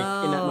mother.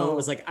 Like in that moment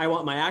was like, I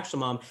want my actual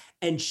mom.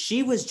 And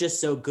she was just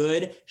so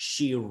good.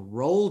 She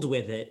rolled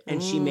with it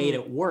and she made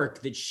it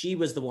work that she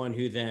was the one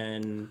who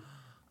then...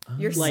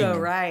 You're so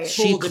right.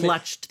 She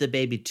clutched the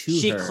baby to her.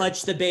 She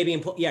clutched the baby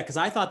and pulled, because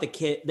I thought the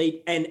kid,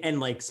 and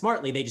like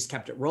smartly, they just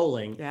kept it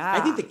rolling. Yeah. I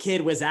think the kid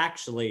was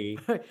actually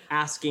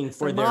asking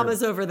for their...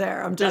 Mama's over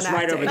there. I'm just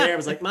right acting. over there. I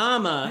was like,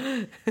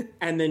 mama.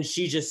 And then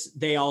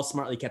they all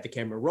smartly kept the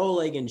camera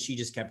rolling and she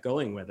just kept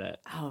going with it.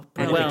 Oh,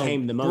 and it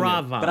became the moment.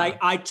 bravo. But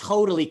I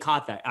totally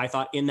caught that. I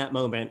thought in that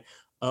moment,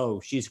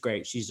 oh, she's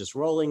great. She's just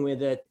rolling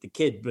with it. The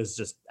kid was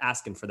just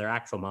asking for their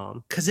actual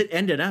mom. Because it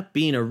ended up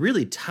being a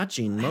really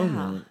touching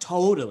moment.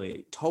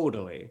 Totally.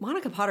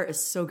 Monica Potter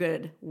is so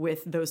good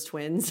with those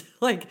twins.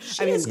 Like,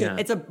 is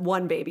good. It's a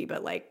one baby,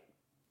 but like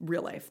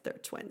real life, they're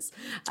twins.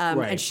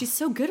 Right. And she's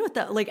so good with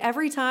that. Like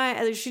every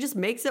time she just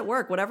makes it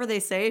work. Whatever they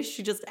say,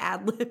 she just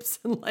ad-libs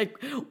and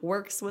like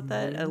works with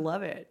it. I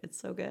love it. It's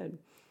so good.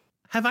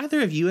 Have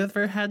either of you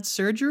ever had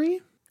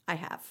surgery? I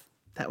have.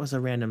 That was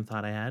a random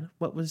thought I had.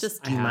 What was,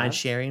 Just- do you mind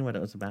sharing what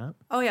it was about?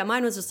 Oh yeah,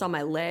 mine was just on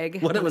my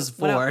leg. What it was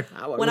for,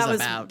 not what it was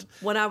about.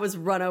 When I was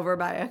run over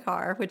by a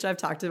car, which I've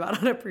talked about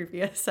on a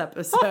previous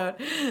episode.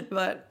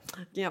 But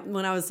yeah,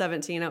 when I was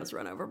 17, I was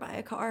run over by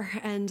a car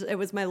and it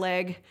was my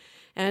leg.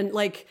 And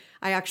like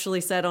I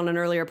actually said on an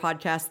earlier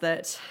podcast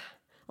that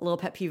a little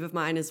pet peeve of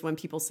mine is when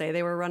people say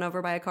they were run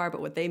over by a car,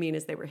 but what they mean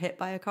is they were hit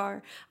by a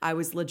car. I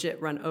was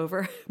legit run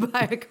over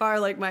by a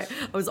car. Like I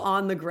was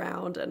on the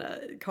ground and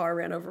a car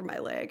ran over my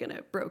leg and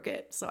it broke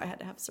it. So I had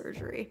to have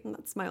surgery. And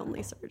that's my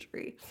only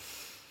surgery.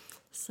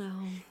 So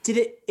Did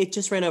it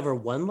just ran over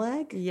one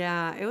leg?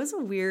 yeah, it was a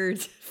weird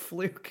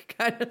fluke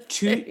kind of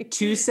thing.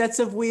 Two sets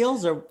of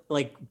wheels, or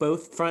like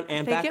both front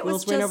and think back it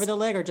was wheels ran just- over the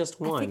leg, or just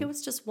one? I think it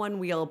was just one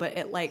wheel, but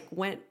it like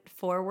went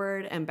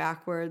forward and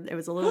backward. It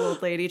was a little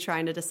old lady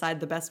trying to decide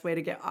the best way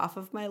to get off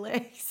of my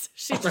legs.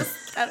 She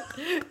just kept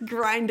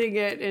grinding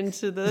it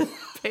into the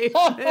pavement.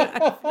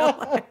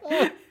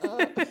 I feel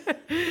like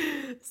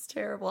it's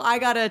terrible. I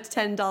got a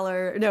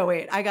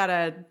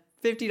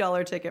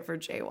 $50 ticket for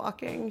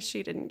jaywalking.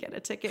 She didn't get a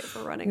ticket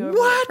for running over.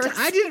 What? a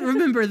person. I didn't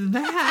remember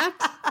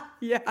that.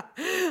 Yeah.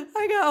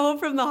 I got home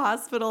from the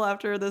hospital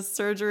after this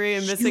surgery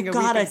and missing a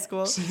got week a of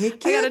school.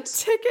 ticket? I got a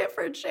ticket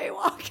for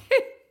jaywalking.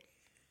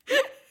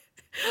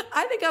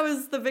 I think I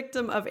was the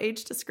victim of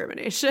age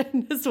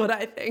discrimination, is what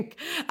I think.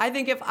 I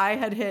think if I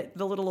had hit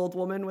the little old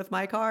woman with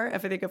my car,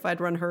 if I'd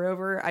run her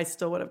over, I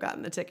still would have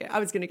gotten the ticket. I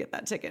was going to get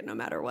that ticket no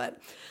matter what.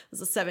 I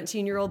was a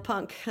 17-year-old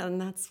punk, and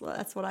that's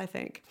what I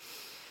think.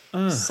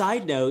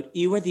 Side note,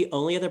 you are the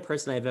only other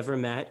person I've ever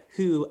met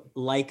who,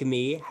 like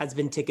me, has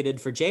been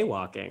ticketed for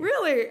jaywalking.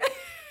 Really?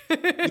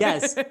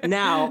 Yes.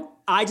 Now,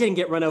 I didn't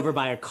get run over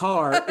by a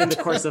car in the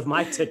course of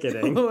my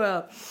ticketing.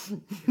 Well,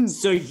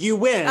 So you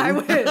win. I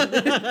win.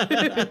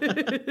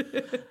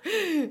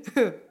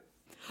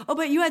 Oh,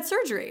 but you had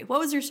surgery. What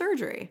was your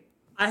surgery?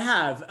 I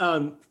have.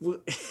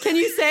 Can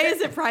you say,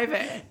 is it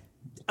private?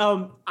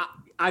 I'm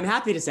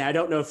happy to say, I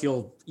don't know if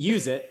you'll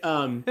use it.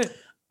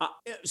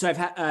 So I've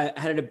had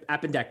an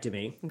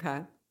appendectomy.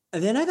 Okay.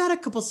 And then I've had a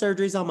couple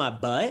surgeries on my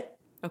butt.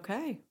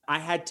 Okay. I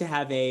had to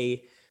have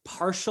a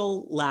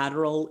partial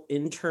lateral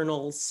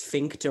internal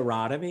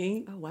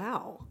sphincterotomy Oh,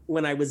 wow.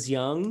 when I was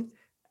young.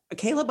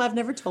 Caleb, I've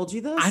never told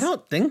you this. I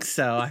don't think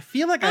so. I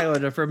feel like I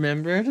would have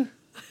remembered.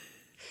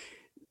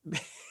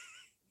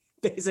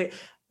 Basically,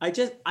 I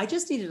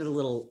just needed a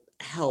little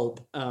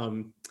help.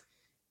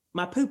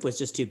 My poop was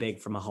just too big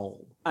for my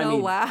hole.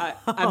 Wow.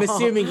 I'm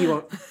assuming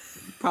you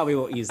probably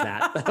won't use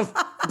that,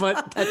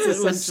 but that's It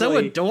was so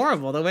essentially.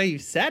 adorable the way you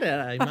said it.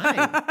 I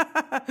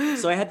might.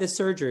 So I had this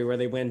surgery where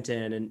they went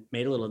in and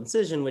made a little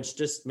incision, which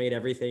just made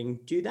everything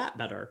do that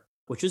better,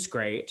 which was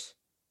great.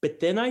 But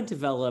then I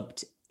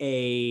developed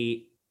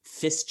a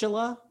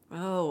fistula.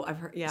 Oh, I've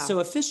heard. Yeah. So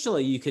a fistula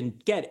you can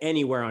get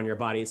anywhere on your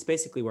body. It's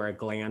basically where a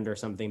gland or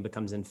something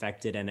becomes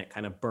infected and it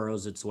kind of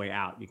burrows its way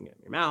out. You can get it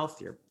in your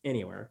mouth,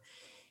 anywhere.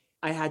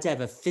 I had to have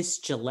a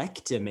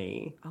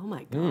fistulectomy. Oh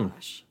my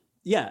gosh.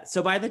 Yeah.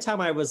 So by the time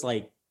I was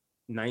like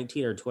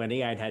 19 or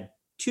 20, I'd had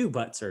 2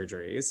 butt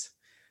surgeries.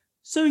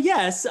 So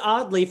yes,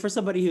 oddly, for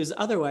somebody who's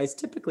otherwise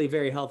typically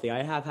very healthy,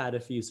 I have had a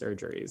few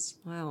surgeries.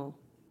 Wow.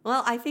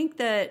 Well, I think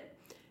that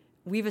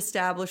we've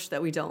established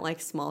that we don't like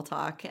small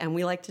talk and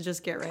we like to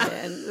just get right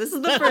in. This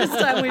is the first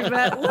time we've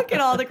met. Look at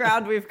all the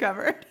ground we've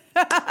covered.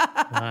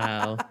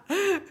 Wow.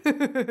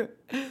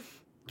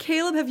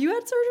 Caleb, have you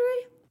had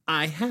surgery?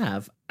 I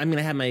have. I mean,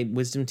 I had my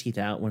wisdom teeth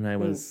out when I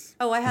was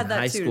Oh, I had in that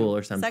high too. school or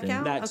Does something. that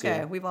count? That too.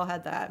 Okay, we've all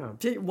had that.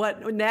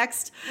 What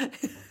next?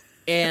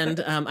 And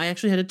I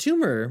actually had a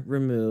tumor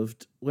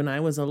removed when I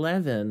was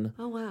 11.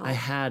 Oh, wow. I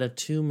had a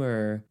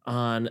tumor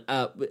on,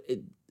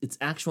 its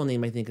actual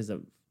name, I think, is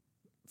a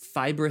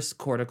fibrous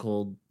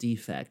cortical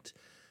defect.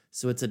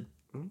 So it's a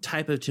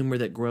type of tumor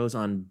that grows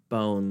on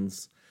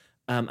bones.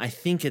 I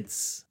think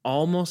it's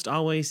almost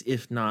always,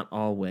 if not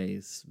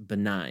always,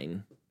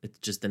 benign. It's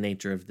just the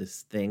nature of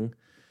this thing.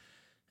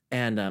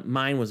 And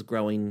mine was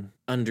growing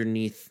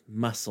underneath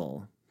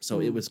muscle. So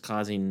it was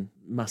causing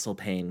muscle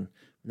pain.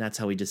 And that's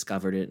how we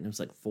discovered it. And it was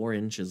like 4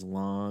 inches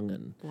long.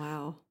 And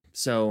Wow.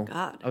 so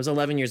God. I was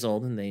 11 years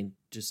old and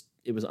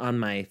it was on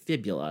my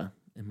fibula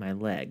in my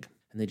leg.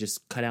 And they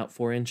just cut out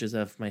 4 inches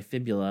of my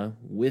fibula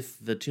with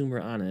the tumor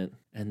on it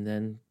and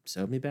then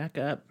sewed me back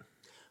up.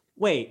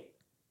 Wait,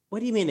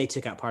 what do you mean they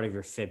took out part of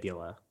your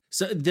fibula?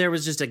 So there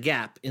was just a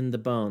gap in the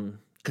bone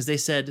because they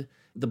said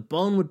the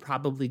bone would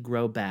probably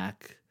grow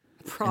back.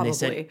 Probably. And they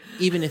said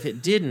even if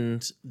it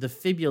didn't, the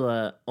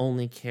fibula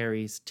only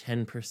carries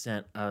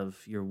 10% of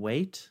your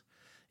weight.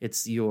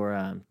 It's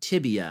your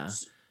tibia,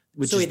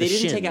 which So is wait, they the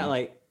didn't shin. take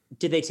out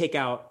did they take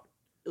out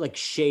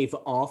shave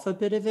off a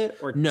bit of it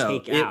or No,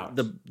 take out?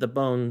 the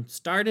bone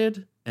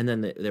started and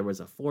then there was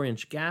a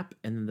 4-inch gap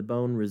and then the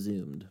bone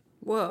resumed.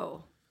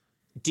 Whoa.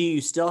 Do you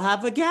still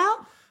have a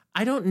gap?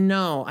 I don't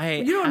know.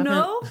 You don't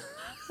know?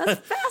 That's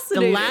The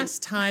fascinating.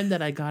 last time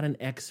that I got an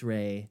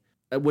X-ray,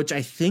 which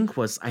I think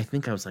I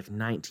was like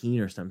 19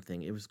 or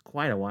something. It was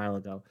quite a while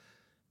ago.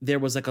 There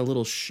was like a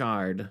little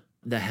shard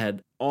that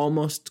had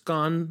almost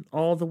gone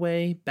all the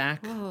way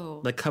back,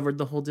 Whoa. like covered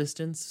the whole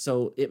distance.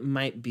 So it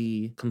might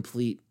be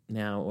complete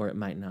now, or it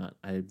might not.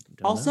 I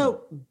don't know.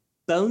 Also,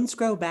 bones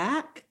grow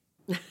back?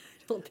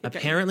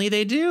 Apparently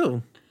they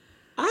do.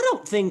 I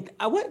don't think.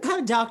 What kind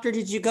of doctor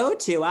did you go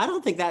to? I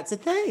don't think that's a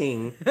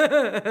thing.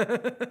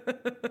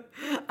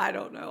 I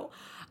don't know.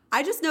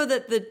 I just know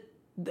that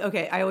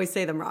okay, I always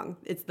say them wrong.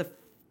 It's the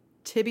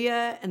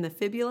tibia and the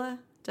fibula.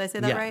 Did I say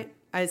that Yeah. right?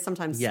 I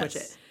sometimes Yes.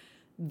 switch it.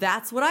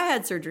 That's what I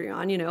had surgery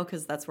on,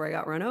 because that's where I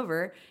got run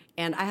over.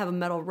 And I have a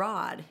metal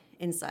rod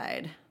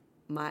inside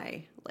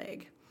my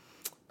leg.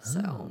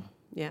 So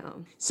Yeah.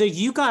 So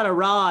you got a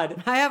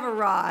rod. I have a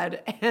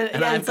rod.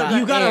 And I've got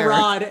You got a air.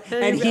 rod,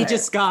 and he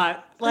just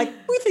got, like,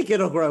 we think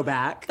it'll grow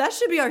back. That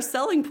should be our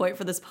selling point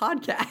for this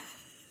podcast.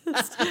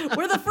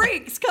 We're the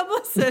freaks. Come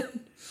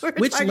listen. We're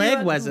Which talking leg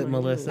about- was it,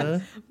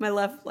 Melissa? My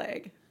left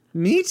leg.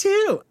 Me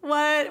too.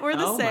 What? We're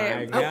the Oh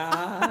same. my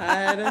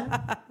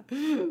God.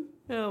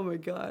 Oh my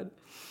God.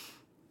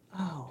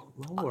 Oh,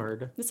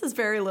 Lord. This has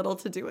very little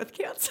to do with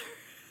cancer.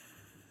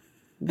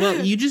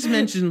 Well, you just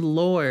mentioned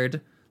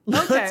Lord.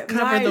 Let's Okay,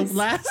 cover nice. the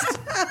last.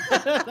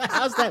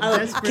 How's that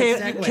desperate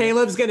segue?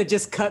 Caleb's going to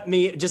just cut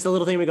me, just a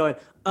little thing, me going,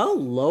 oh,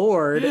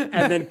 Lord, and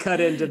then cut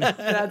into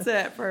That's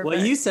it. Perfect. well,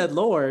 you said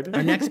Lord.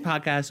 Our next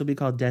podcast will be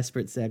called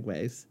Desperate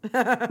Segues.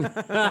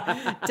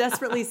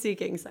 Desperately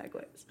seeking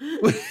segues.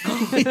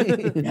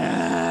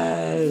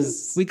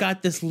 Yes. We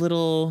got this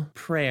little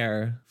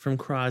prayer from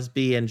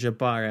Crosby and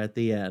Jabbar at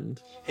the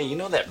end. Hey, you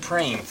know that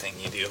praying thing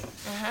you do?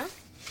 Uh-huh.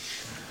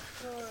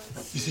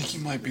 You think you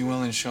might be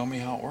willing to show me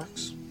how it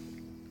works?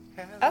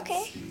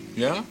 Okay.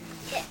 Yeah?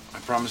 I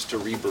promise to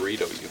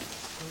re-burrito you.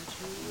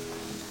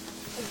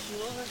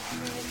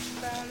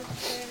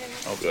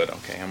 Oh, good.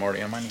 Okay, I'm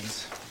already on my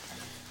knees.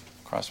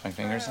 Cross my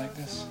fingers like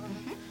this?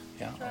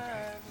 Yeah,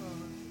 okay.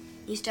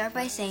 You start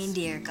by saying,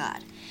 Dear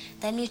God.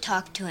 Then you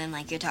talk to him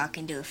like you're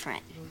talking to a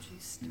friend.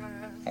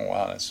 Oh,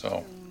 wow, that's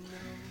so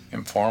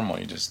informal.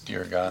 You just,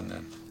 dear God, and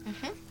then...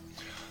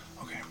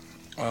 Okay.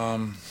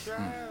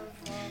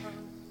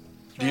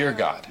 Dear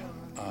God,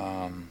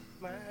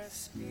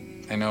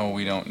 I know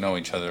we don't know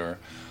each other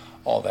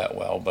all that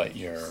well, but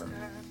you're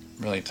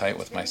really tight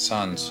with my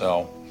son,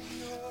 so...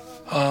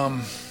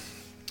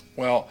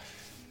 Well,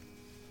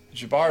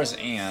 Jabbar's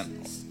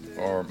aunt,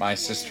 or my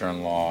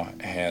sister-in-law,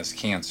 has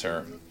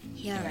cancer.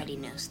 He already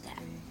knows that.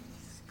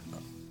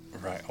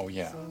 Right. Oh,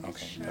 yeah.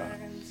 Okay.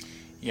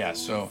 Yeah.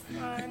 So,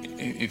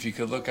 if you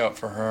could look out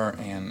for her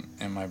and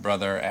my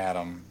brother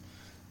Adam,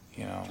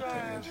 you know,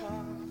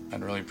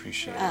 I'd really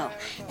appreciate it. Oh,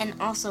 and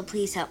also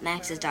please help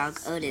Max's dog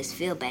Otis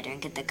feel better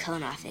and get the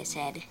cone off his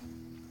head.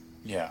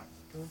 Yeah.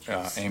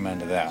 Amen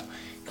to that.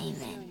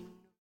 Amen.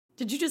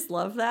 Did you just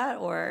love that,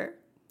 or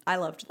I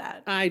loved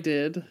that? I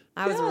did.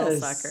 I was a real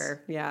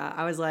sucker. Yeah,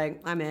 I was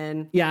like, I'm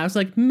in. Yeah, I was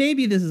like,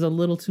 maybe this is a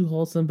little too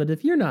wholesome, but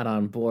if you're not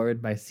on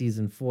board by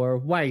season 4,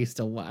 why are you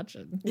still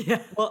watching?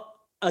 Yeah. Well,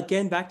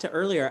 again, back to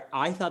earlier,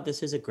 I thought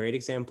this is a great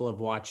example of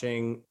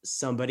watching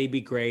somebody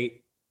be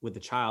great with the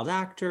child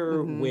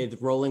actor,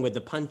 with rolling with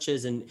the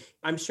punches, and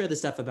I'm sure the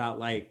stuff about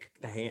like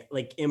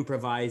like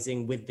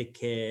improvising with the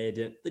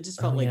kid, it just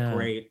felt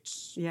great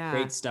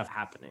stuff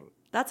happening.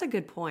 That's a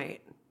good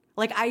point.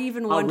 Like, I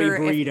even I'll wonder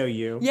re-burrito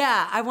you.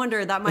 Yeah, I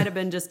wonder, that might have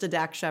been just a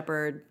Dak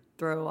Shepard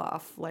throw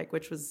off, like,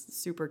 which was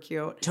super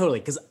cute. Totally,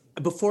 because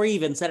before he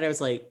even said it, I was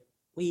like,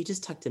 well, you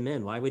just tucked him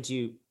in. Why would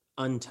you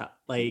untuck?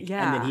 Like,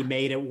 and then he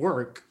made it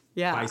work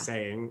by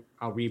saying,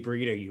 I'll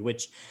re-burrito you,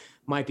 which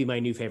might be my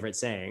new favorite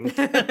saying.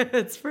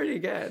 It's pretty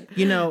good.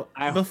 You know,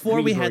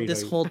 before we had re-burrito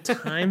this you. whole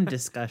time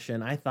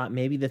discussion, I thought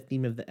maybe the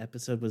theme of the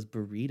episode was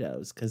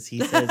burritos, because he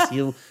says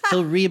he'll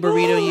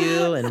re-burrito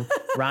you, and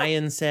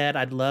Ryan said,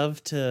 I'd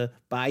love to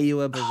buy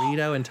you a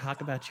burrito and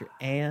talk about your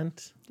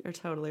aunt. You're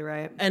totally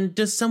right. And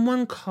does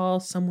someone call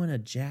someone a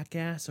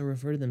jackass or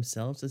refer to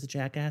themselves as a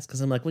jackass?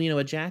 Because I'm like, well, you know,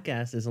 a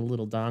jackass is a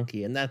little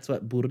donkey, and that's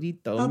what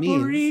burrito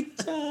means.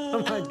 Burrito. Oh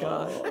my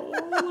God.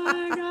 Oh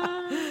my God.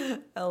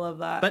 I love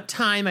that. But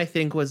time, I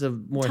think, was a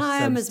more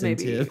time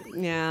substantive. is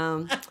maybe,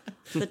 yeah.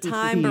 The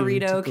time Theme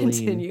burrito to glean.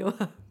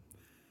 continuum.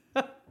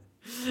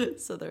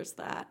 So there's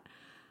that.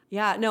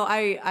 Yeah, no,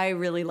 I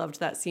really loved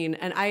that scene.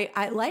 And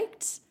I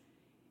liked,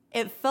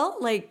 it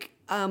felt like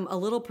a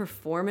little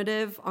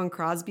performative on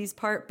Crosby's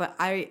part, but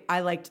I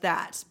liked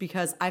that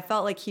because I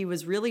felt like he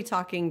was really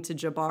talking to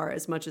Jabbar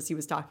as much as he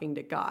was talking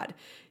to God,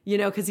 you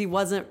know, because he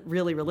wasn't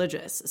really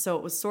religious. So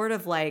it was sort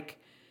of like,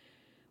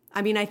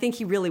 I mean, I think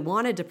he really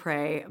wanted to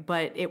pray,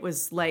 but it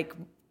was like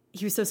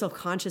he was so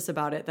self-conscious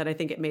about it that I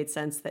think it made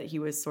sense that he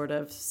was sort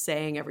of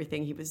saying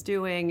everything he was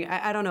doing.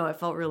 I don't know. It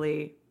felt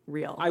really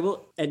real. I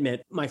will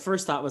admit, my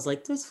first thought was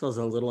like, this feels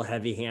a little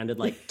heavy-handed.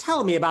 Like,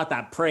 tell me about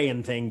that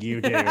praying thing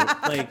you do.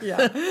 Like,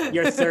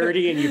 you're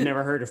 30 and you've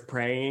never heard of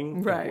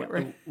praying.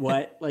 Right.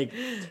 What? Like,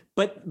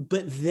 but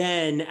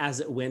then as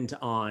it went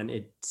on,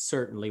 it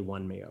certainly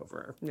won me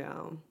over.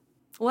 Yeah.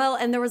 Well,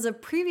 and there was a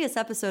previous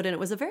episode, and it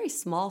was a very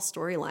small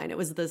storyline. It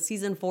was the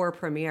season 4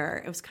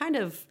 premiere. It was kind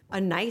of a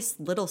nice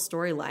little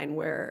storyline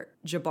where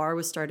Jabbar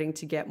was starting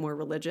to get more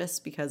religious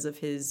because of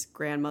his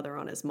grandmother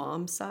on his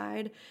mom's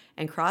side.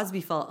 And Crosby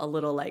felt a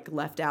little like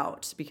left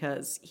out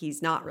because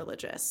he's not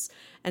religious.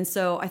 And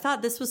so I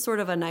thought this was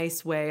sort of a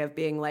nice way of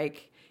being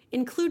like,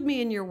 include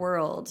me in your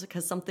world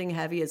because something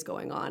heavy is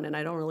going on and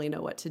I don't really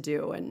know what to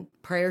do. And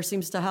prayer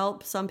seems to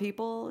help some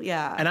people.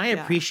 Yeah. And I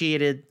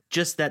appreciated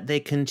just that they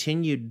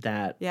continued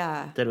that.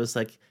 Yeah. That it was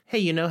like, hey,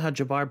 you know how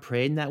Jabbar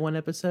prayed in that one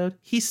episode?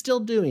 He's still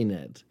doing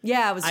it.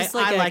 Yeah, it was just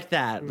I like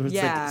that. It was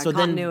yeah, like,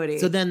 continuity.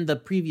 So then the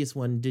previous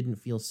one didn't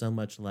feel so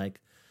much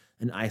like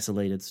an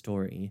isolated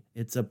story.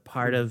 It's a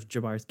part of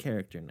Jabbar's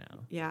character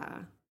now.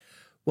 Yeah.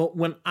 Well,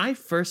 when I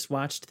first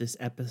watched this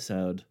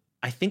episode,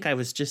 I think I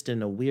was just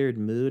in a weird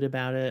mood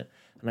about it.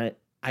 And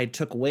I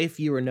took way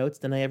fewer notes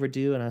than I ever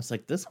do. And I was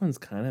like, this one's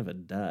kind of a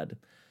dud.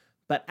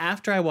 But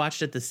after I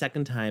watched it the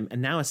second time,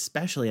 and now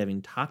especially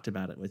having talked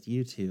about it with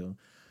you two,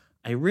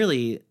 I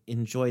really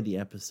enjoyed the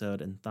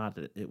episode and thought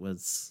that it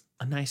was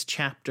a nice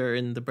chapter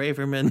in the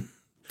Braverman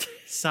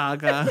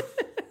saga.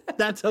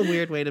 That's a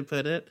weird way to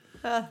put it.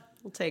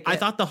 We'll take it. I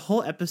thought the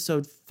whole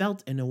episode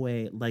felt in a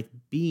way like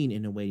being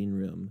in a waiting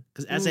room.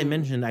 Because as I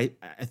mentioned, I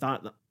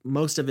thought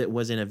most of it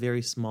was in a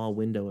very small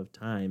window of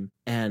time.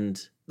 And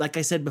like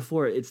I said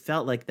before, it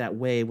felt like that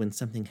way when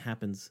something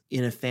happens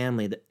in a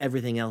family that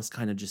everything else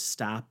kind of just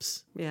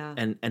stops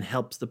and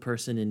helps the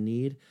person in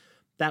need.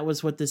 That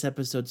was what this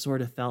episode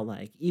sort of felt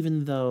like,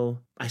 even though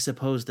I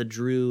suppose the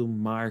Drew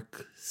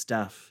Mark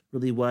stuff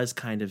really was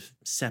kind of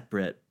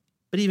separate.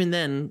 But even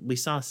then, we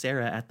saw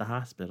Sarah at the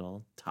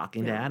hospital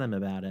talking to Adam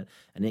about it,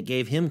 and it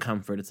gave him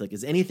comfort. It's like,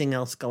 is anything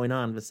else going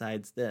on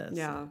besides this?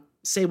 Yeah.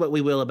 Say what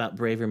we will about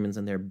Bravermans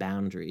and their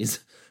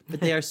boundaries, but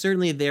they are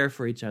certainly there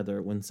for each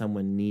other when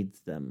someone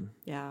needs them.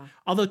 Yeah.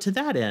 Although to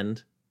that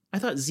end, I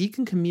thought Zeke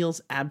and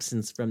Camille's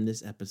absence from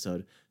this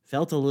episode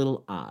felt a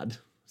little odd.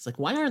 It's like,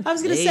 why aren't they I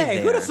was going to say,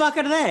 there? who the fuck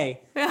are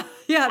they? Yeah.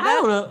 I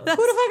don't know. Who the fuck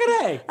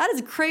are they? That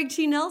is Craig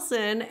T.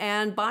 Nelson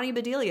and Bonnie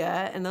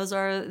Bedelia, and those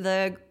are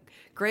the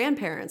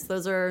grandparents.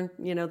 Those are,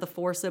 the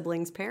 4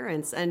 siblings'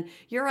 parents. And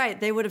you're right,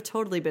 they would have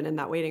totally been in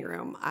that waiting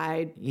room.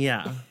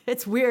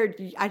 It's weird.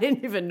 I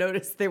didn't even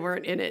notice they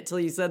weren't in it till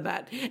you said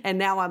that. And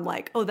now I'm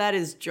like, oh, that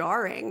is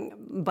jarring,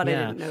 but I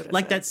didn't notice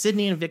like it. that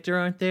Sydney and Victor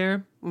aren't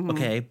there.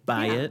 Okay,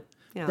 buy it.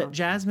 Yeah. That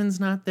Jasmine's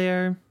not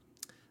there.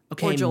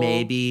 Okay,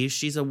 maybe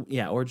she's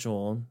or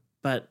Joel.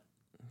 But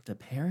the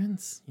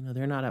parents,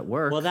 they're not at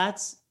work. Well,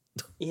 that's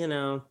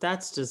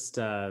just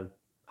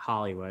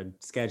Hollywood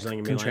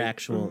scheduling.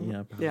 Contractual,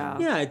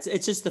 Yeah,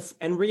 it's just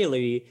and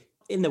really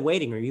in the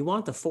waiting room, you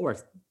want the 4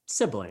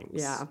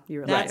 siblings. Yeah, you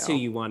really that's do. who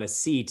you want to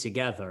see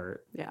together.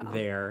 Yeah.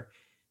 There,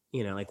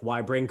 like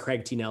why bring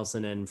Craig T.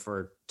 Nelson in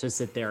to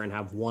sit there and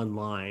have one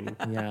line?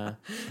 Yeah,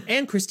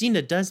 and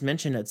Christina does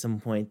mention at some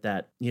point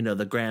that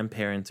the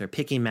grandparents are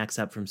picking Max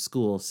up from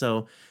school,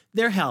 so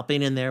they're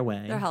helping in their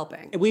way. They're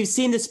helping. We've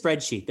seen the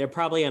spreadsheet. They're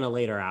probably on a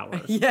later hour.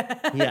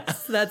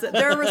 Yes, that's it.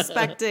 They're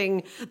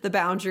respecting the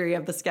boundary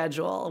of the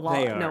schedule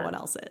while no one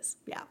else is.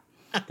 Yeah,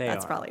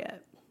 that's probably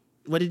it.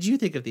 What did you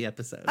think of the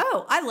episode?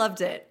 Oh, I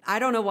loved it. I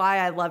don't know why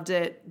I loved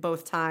it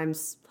both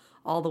times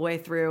all the way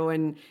through.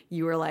 And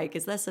you were like,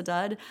 is this a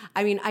dud?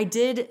 I mean,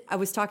 I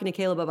was talking to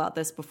Caleb about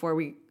this before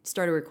we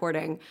started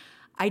recording.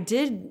 I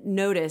did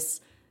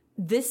notice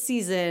this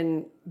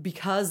season,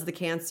 because the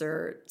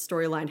cancer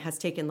storyline has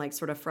taken like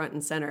sort of front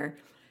and center,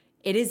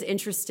 it is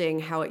interesting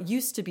how it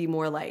used to be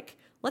more like,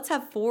 let's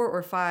have 4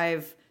 or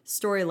 5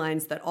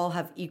 storylines that all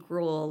have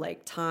equal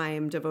like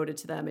time devoted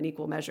to them in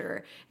equal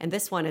measure. And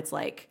this one, it's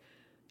like,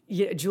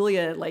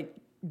 Julia like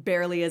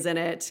barely is in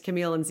it.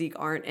 Camille and Zeke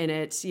aren't in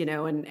it,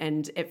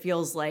 and it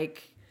feels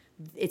like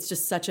it's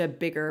just such a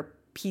bigger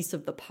piece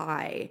of the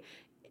pie.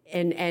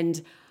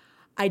 And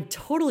I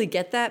totally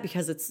get that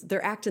because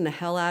they're acting the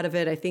hell out of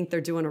it. I think they're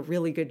doing a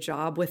really good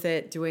job with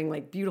it, doing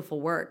like beautiful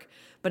work.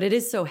 But it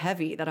is so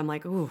heavy that I'm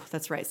like, ooh,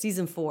 that's right.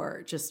 Season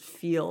 4 just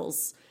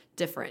feels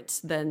different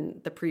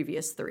than the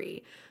previous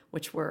 3,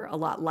 which were a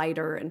lot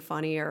lighter and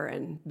funnier.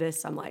 And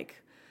this, I'm like,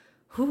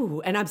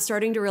 whew. And I'm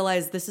starting to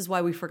realize this is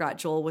why we forgot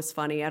Joel was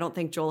funny. I don't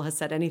think Joel has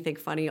said anything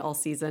funny all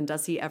season.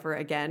 Does he ever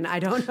again? I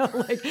don't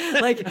know.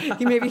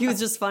 Maybe he was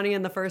just funny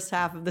in the first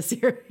half of the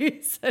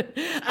series.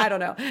 I don't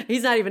know.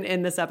 He's not even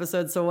in this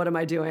episode, so what am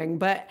I doing?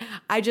 But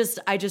I just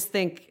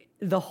think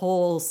the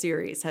whole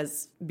series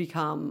has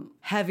become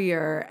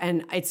heavier,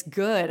 and it's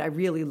good. I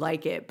really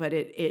like it, but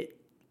I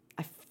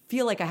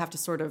feel like I have to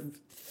sort of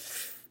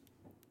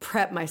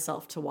prep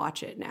myself to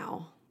watch it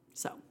now.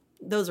 So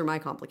those are my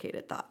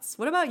complicated thoughts.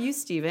 What about you,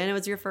 Steven? It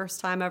was your first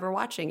time ever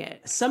watching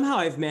it. Somehow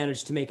I've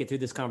managed to make it through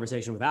this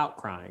conversation without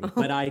crying,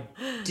 but I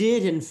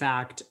did in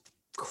fact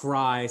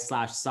cry /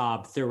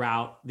 sob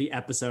throughout the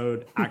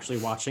episode actually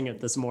watching it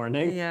this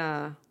morning.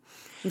 Yeah.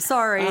 I'm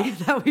sorry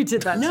that we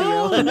did that to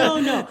you.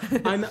 No.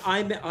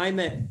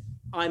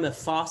 I'm a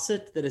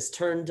faucet that is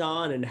turned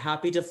on and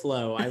happy to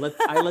flow. I let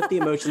the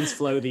emotions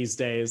flow these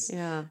days.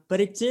 Yeah. But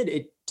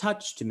it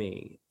touched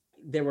me.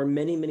 There were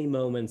many, many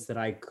moments that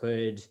I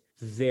could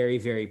very,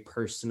 very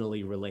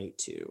personally relate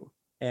to.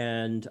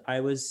 And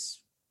I was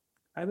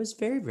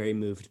very, very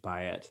moved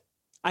by it.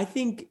 I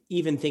think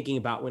even thinking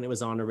about when it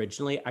was on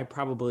originally, I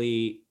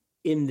probably,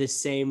 in the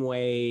same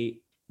way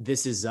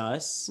This Is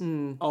Us,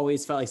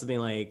 always felt like something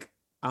like,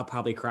 I'll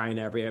probably cry in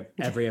every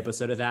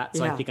episode of that.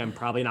 So I think I'm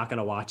probably not going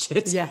to watch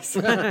it. Yes.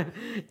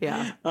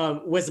 Yeah.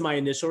 Was my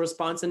initial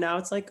response. And now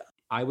it's like,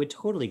 I would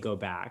totally go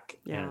back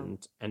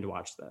and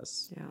watch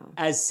this. Yeah.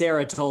 As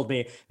Sarah told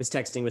me, I was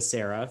texting with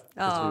Sarah,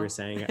 as we were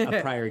saying,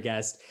 a prior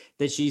guest,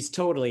 that she's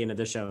totally into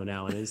the show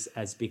now and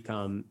has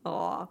become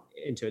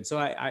into it. So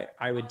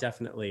I would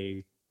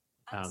definitely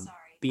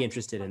be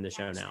interested in the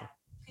show now.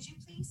 Could you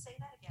please say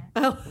that again?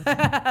 Oh,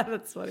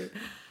 that's funny.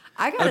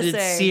 I gotta did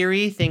say,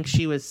 Siri think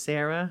she was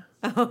Sarah?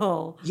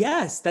 Oh.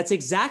 Yes, that's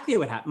exactly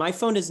what happened. My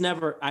phone is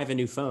never, I have a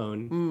new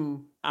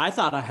phone. I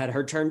thought I had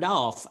her turned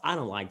off. I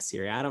don't like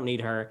Siri. I don't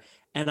need her.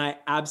 And I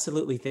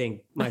absolutely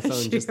think my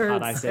phone just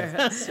thought I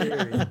said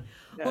Siri.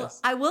 Yes. Well,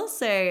 I will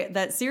say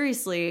that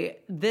seriously,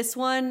 this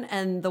one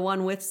and the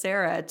one with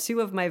Sarah, two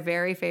of my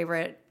very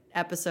favorite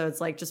episodes,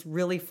 like just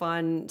really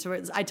fun.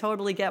 I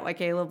totally get why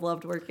Caleb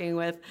loved working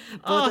with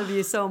both of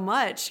you so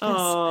much.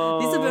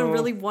 'Cause these have been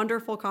really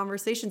wonderful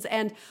conversations.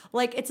 And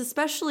like, it's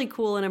especially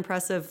cool and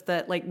impressive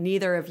that like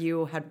neither of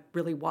you had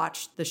really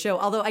watched the show.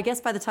 Although I guess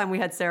by the time we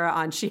had Sarah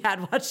on, she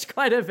had watched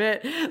quite a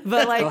bit,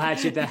 but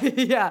like,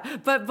 yeah,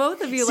 but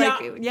both of you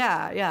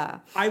yeah.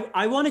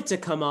 I wanted to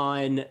come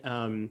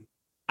on,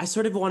 I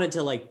sort of wanted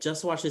to like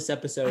just watch this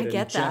episode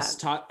and just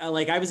talk.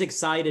 Like I was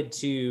excited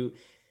to,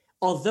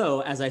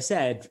 although as I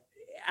said,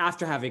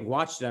 after having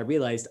watched it, I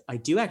realized I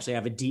do actually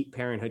have a deep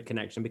parenthood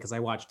connection because I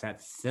watched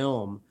that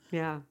film.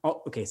 Yeah.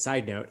 Oh, okay.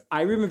 Side note.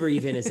 I remember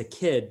even as a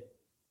kid,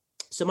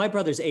 so my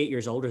brother's 8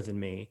 years older than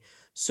me.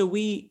 So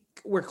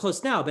we're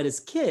close now, but as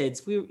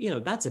kids,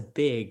 that's a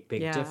big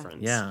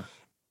difference. Yeah.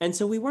 And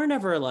so we weren't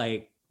ever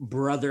like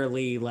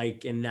brotherly,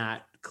 like in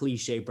that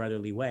cliche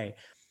brotherly way.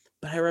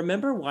 But I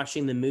remember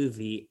watching the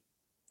movie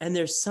and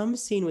there's some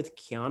scene with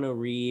Keanu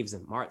Reeves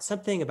and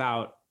something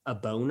about a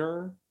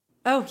boner.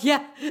 Oh,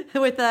 yeah.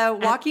 With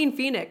Joaquin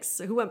Phoenix,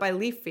 who went by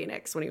Leaf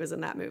Phoenix when he was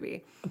in that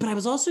movie. But I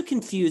was also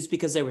confused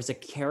because there was a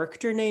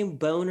character named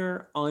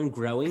Boner on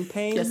Growing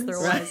Pains. Yes, there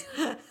was.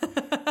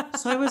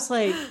 So I was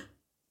like,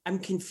 I'm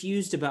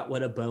confused about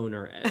what a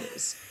boner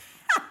is.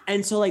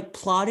 And so like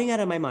plotting out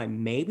of my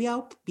mind, maybe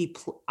I'll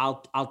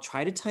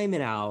try to time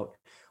it out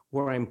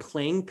where I'm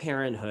playing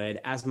Parenthood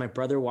as my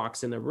brother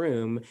walks in the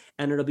room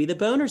and it'll be the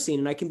boner scene.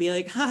 And I can be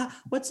like,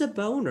 what's a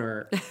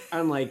boner?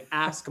 I'm like,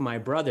 ask my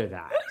brother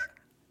that.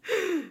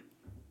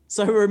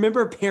 So I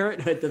remember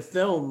Parenthood, the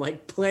film,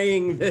 like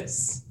playing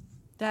this.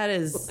 That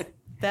is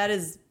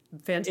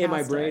fantastic. In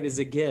my brain as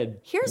a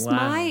kid. Here's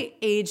my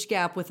age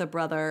gap with a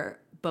brother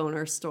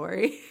boner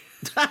story.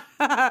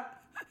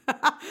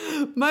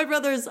 My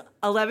brother's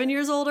 11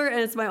 years older and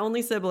it's my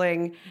only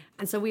sibling.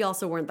 And so we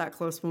also weren't that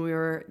close when we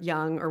were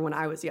young or when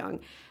I was young.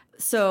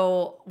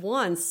 So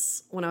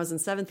once when I was in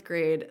 7th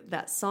grade,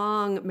 that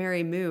song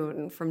Mary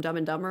Moon from Dumb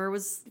and Dumber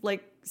was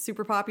like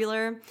super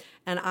popular.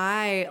 And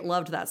I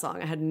loved that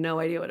song. I had no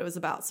idea what it was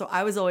about. So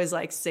I was always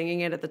like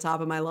singing it at the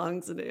top of my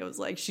lungs. And it was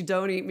like, she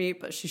don't eat meat,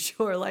 but she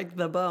sure liked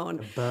the bone.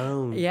 The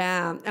bone.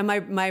 Yeah. And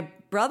my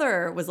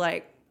brother was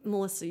like,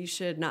 Melissa, you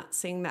should not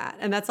sing that.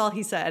 And that's all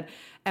he said.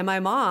 And my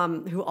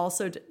mom, who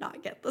also did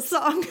not get the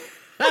song,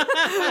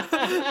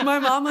 my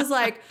mom was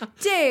like,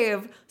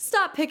 Dave,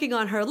 stop picking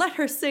on her. Let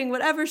her sing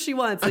whatever she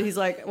wants. And he's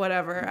like,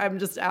 whatever, I'm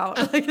just out.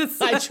 Like,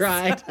 I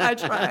tried. I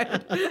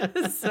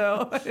tried.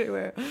 So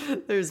anyway,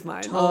 there's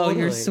mine. Oh,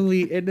 your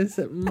sweet,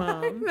 innocent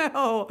mom.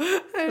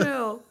 I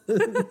know.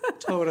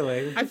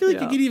 Totally. I feel like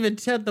you can even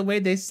tell the way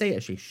they say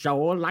it. She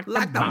sure like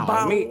the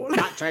bone.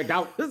 It's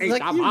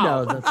like, you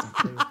know that's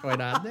what's going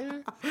on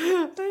there.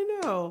 I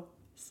know.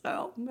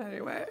 So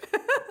anyway.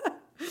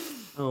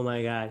 Oh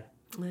my God.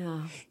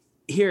 Yeah.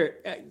 Here,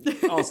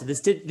 also,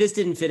 this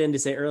didn't fit in to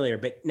say earlier,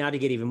 but now to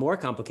get even more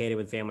complicated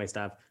with family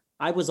stuff,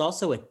 I was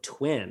also a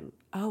twin.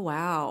 Oh,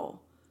 wow.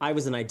 I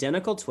was an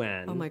identical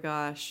twin. Oh my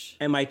gosh.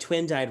 And my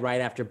twin died right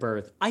after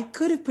birth. I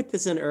could have put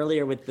this in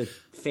earlier with the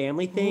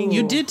family thing.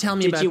 You did tell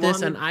me about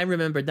this, and I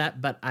remembered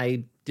that, but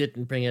I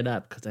didn't bring it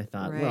up because I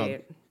thought, well,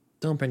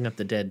 don't bring up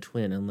the dead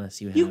twin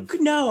unless you have...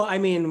 No, I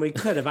mean, we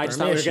could have. I just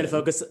thought we were going to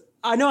focus...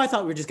 I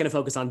thought we were just going to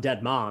focus on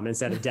dead mom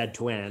instead of dead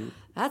twin.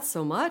 That's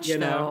so much,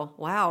 though.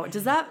 Wow.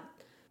 Does that...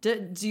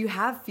 Do you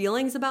have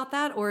feelings about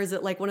that? Or is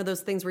it like one of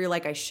those things where you're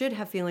like, I should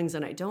have feelings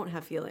and I don't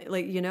have feelings?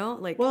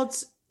 Like, Well,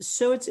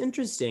 it's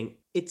interesting.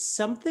 It's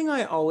something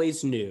I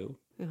always knew.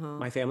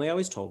 My family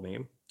always told me.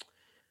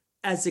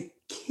 As a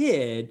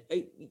kid,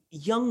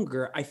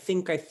 younger, I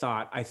think I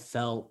thought I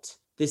felt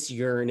this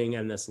yearning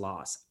and this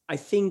loss. I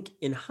think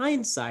in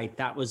hindsight,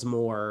 that was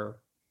more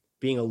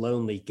being a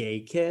lonely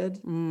gay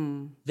kid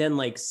than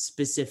like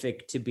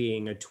specific to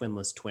being a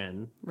twinless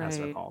twin, as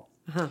I recall.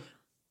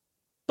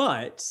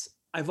 But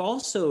I've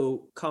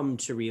also come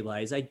to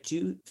realize I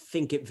do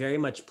think it very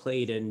much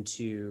played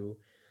into,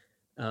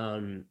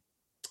 so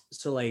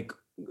like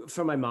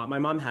for my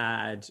mom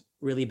had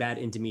really bad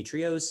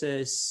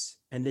endometriosis,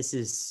 and this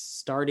is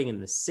starting in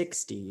the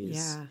 60s.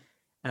 Yeah.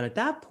 And at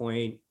that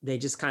point, they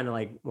just kind of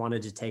like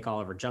wanted to take all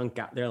of her junk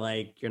out. They're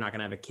like, you're not going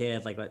to have a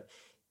kid.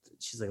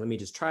 She's like, let me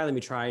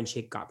try. And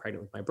she got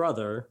pregnant with my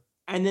brother.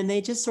 And then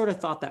they just sort of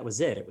thought that was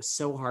it. It was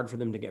so hard for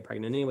them to get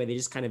pregnant anyway. They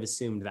just kind of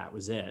assumed that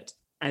was it.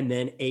 And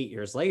then 8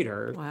 years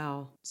later,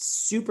 wow,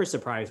 super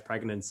surprise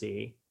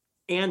pregnancy,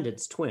 and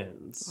it's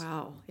twins.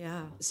 Wow,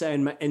 yeah.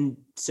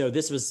 So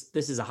this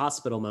is a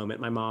hospital moment.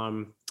 My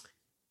mom,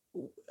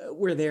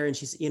 we're there, and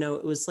she's,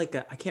 it was like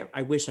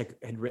I wish I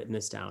had written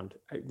this down.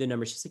 The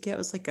number, she's like, yeah, it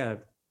was like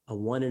a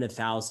 1 in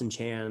 1,000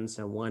 chance,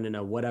 a 1 in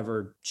a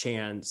whatever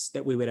chance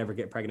that we would ever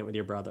get pregnant with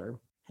your brother.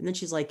 And then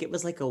she's like, it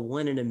was like a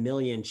 1 in a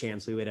million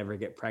chance we would ever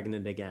get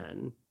pregnant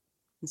again.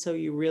 And so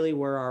you really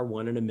were our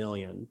one in a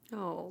million.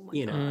 Oh my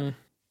you know.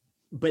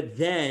 But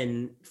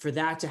then for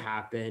that to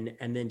happen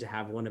and then to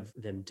have one of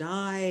them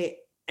die,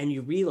 and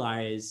you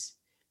realize,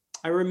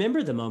 I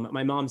remember the moment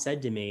my mom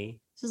said to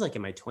me, this is like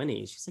in my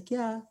 20s, she's like,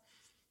 yeah,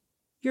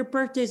 your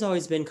birthday's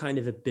always been kind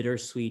of a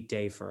bittersweet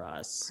day for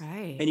us.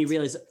 Right. And you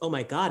realize, oh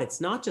my God,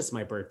 it's not just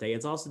my birthday,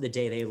 it's also the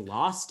day they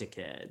lost a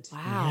kid.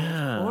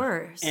 Wow, of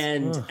course.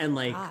 And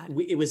like God.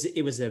 it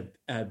was a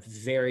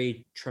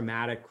very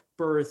traumatic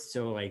birth.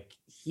 So like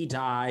he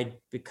died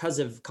because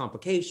of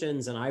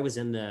complications, and I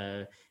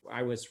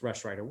was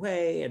rushed right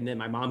away, and then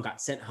my mom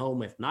got sent home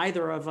with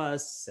neither of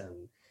us.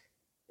 And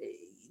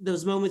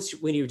those moments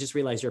when you just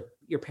realize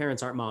your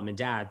parents aren't mom and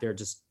dad, they're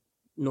just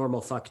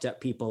normal fucked up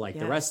people like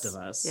the rest of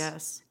us.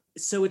 Yes.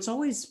 So it's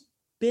always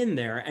been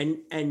there,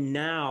 and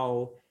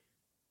now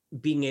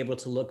being able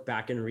to look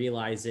back and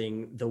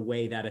realizing the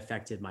way that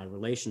affected my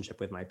relationship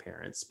with my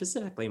parents,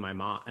 specifically my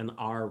mom, and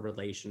our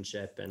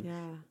relationship. And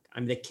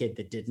I'm the kid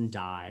that didn't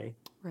die.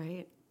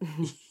 Right.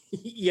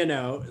 You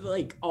know,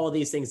 like all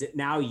these things that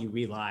now you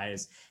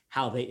realize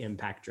how they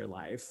impact your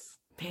life.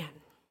 Man.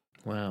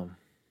 Wow.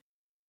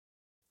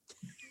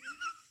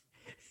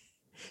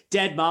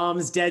 Dead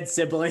moms, dead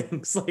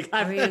siblings. Like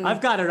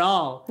I've got it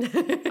all.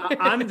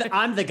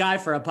 I'm the guy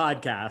for a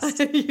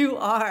podcast. You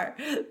are.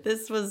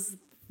 This was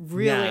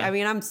really, Yeah. I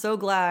mean, I'm so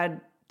glad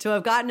to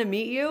have gotten to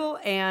meet you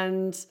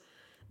and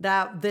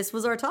that this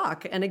was our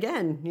talk. And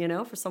again, you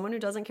know, for someone who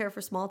doesn't care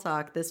for small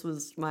talk, this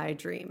was my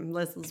dream.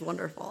 This is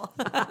wonderful.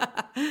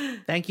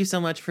 Thank you so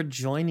much for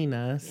joining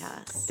us.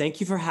 Yes. Thank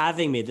you for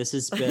having me. This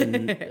has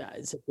been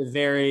it's a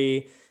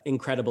very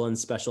incredible and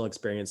special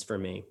experience for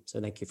me.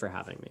 So thank you for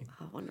having me.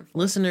 Oh, wonderful.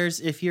 Listeners,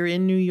 if you're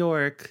in New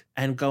York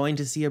and going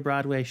to see a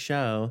Broadway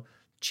show,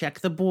 check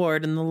the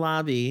board in the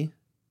lobby.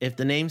 If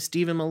the name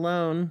Stephen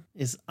Malone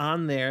is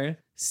on there,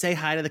 say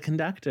hi to the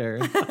conductor.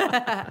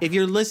 If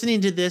you're listening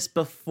to this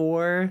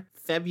before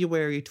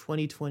February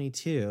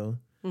 2022,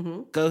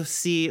 go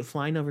see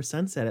Flying Over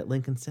Sunset at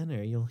Lincoln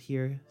Center. You'll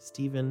hear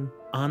Stephen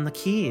on the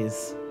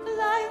keys.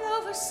 Flying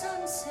over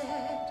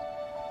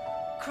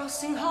sunset,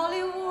 crossing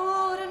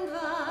Hollywood and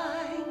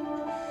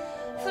Vine,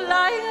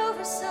 flying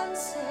over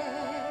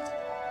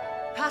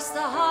sunset, past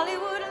the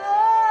Hollywood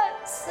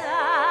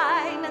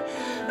sign,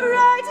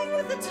 riding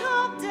with the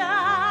top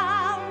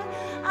down,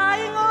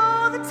 eyeing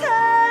all the 10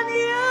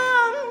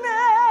 young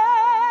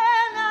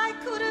men. I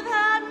could have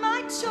had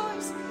my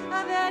choice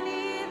of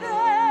any then.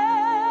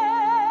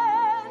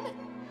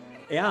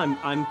 Yeah,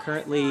 I'm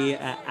currently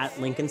at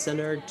Lincoln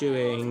Center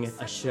doing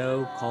a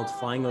show called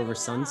Flying Over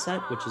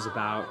Sunset, which is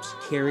about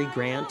Cary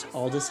Grant,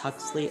 Aldous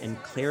Huxley,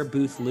 and Claire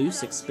Booth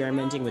Luce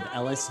experimenting with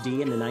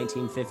LSD in the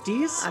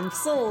 1950s. I'm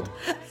sold.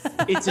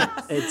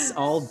 It's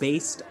all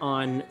based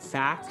on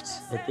fact,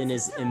 but then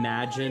is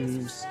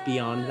imagined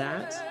beyond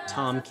that.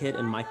 Tom Kitt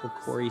and Michael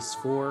Corey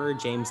score,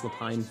 James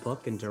Lapine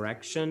book and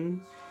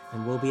direction,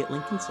 and we'll be at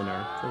Lincoln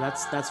Center. So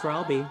that's where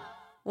I'll be.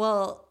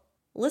 Well,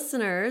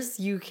 listeners,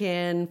 you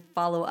can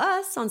follow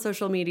us on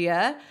social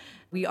media.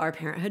 We are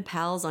Parenthood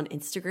Pals on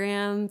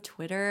Instagram,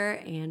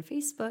 Twitter, and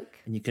Facebook.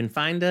 And you can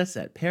find us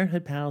at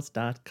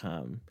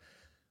parenthoodpals.com.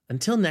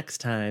 Until next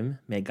time,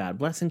 may God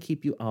bless and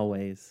keep you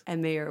always.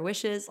 And may your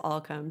wishes all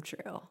come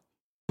true.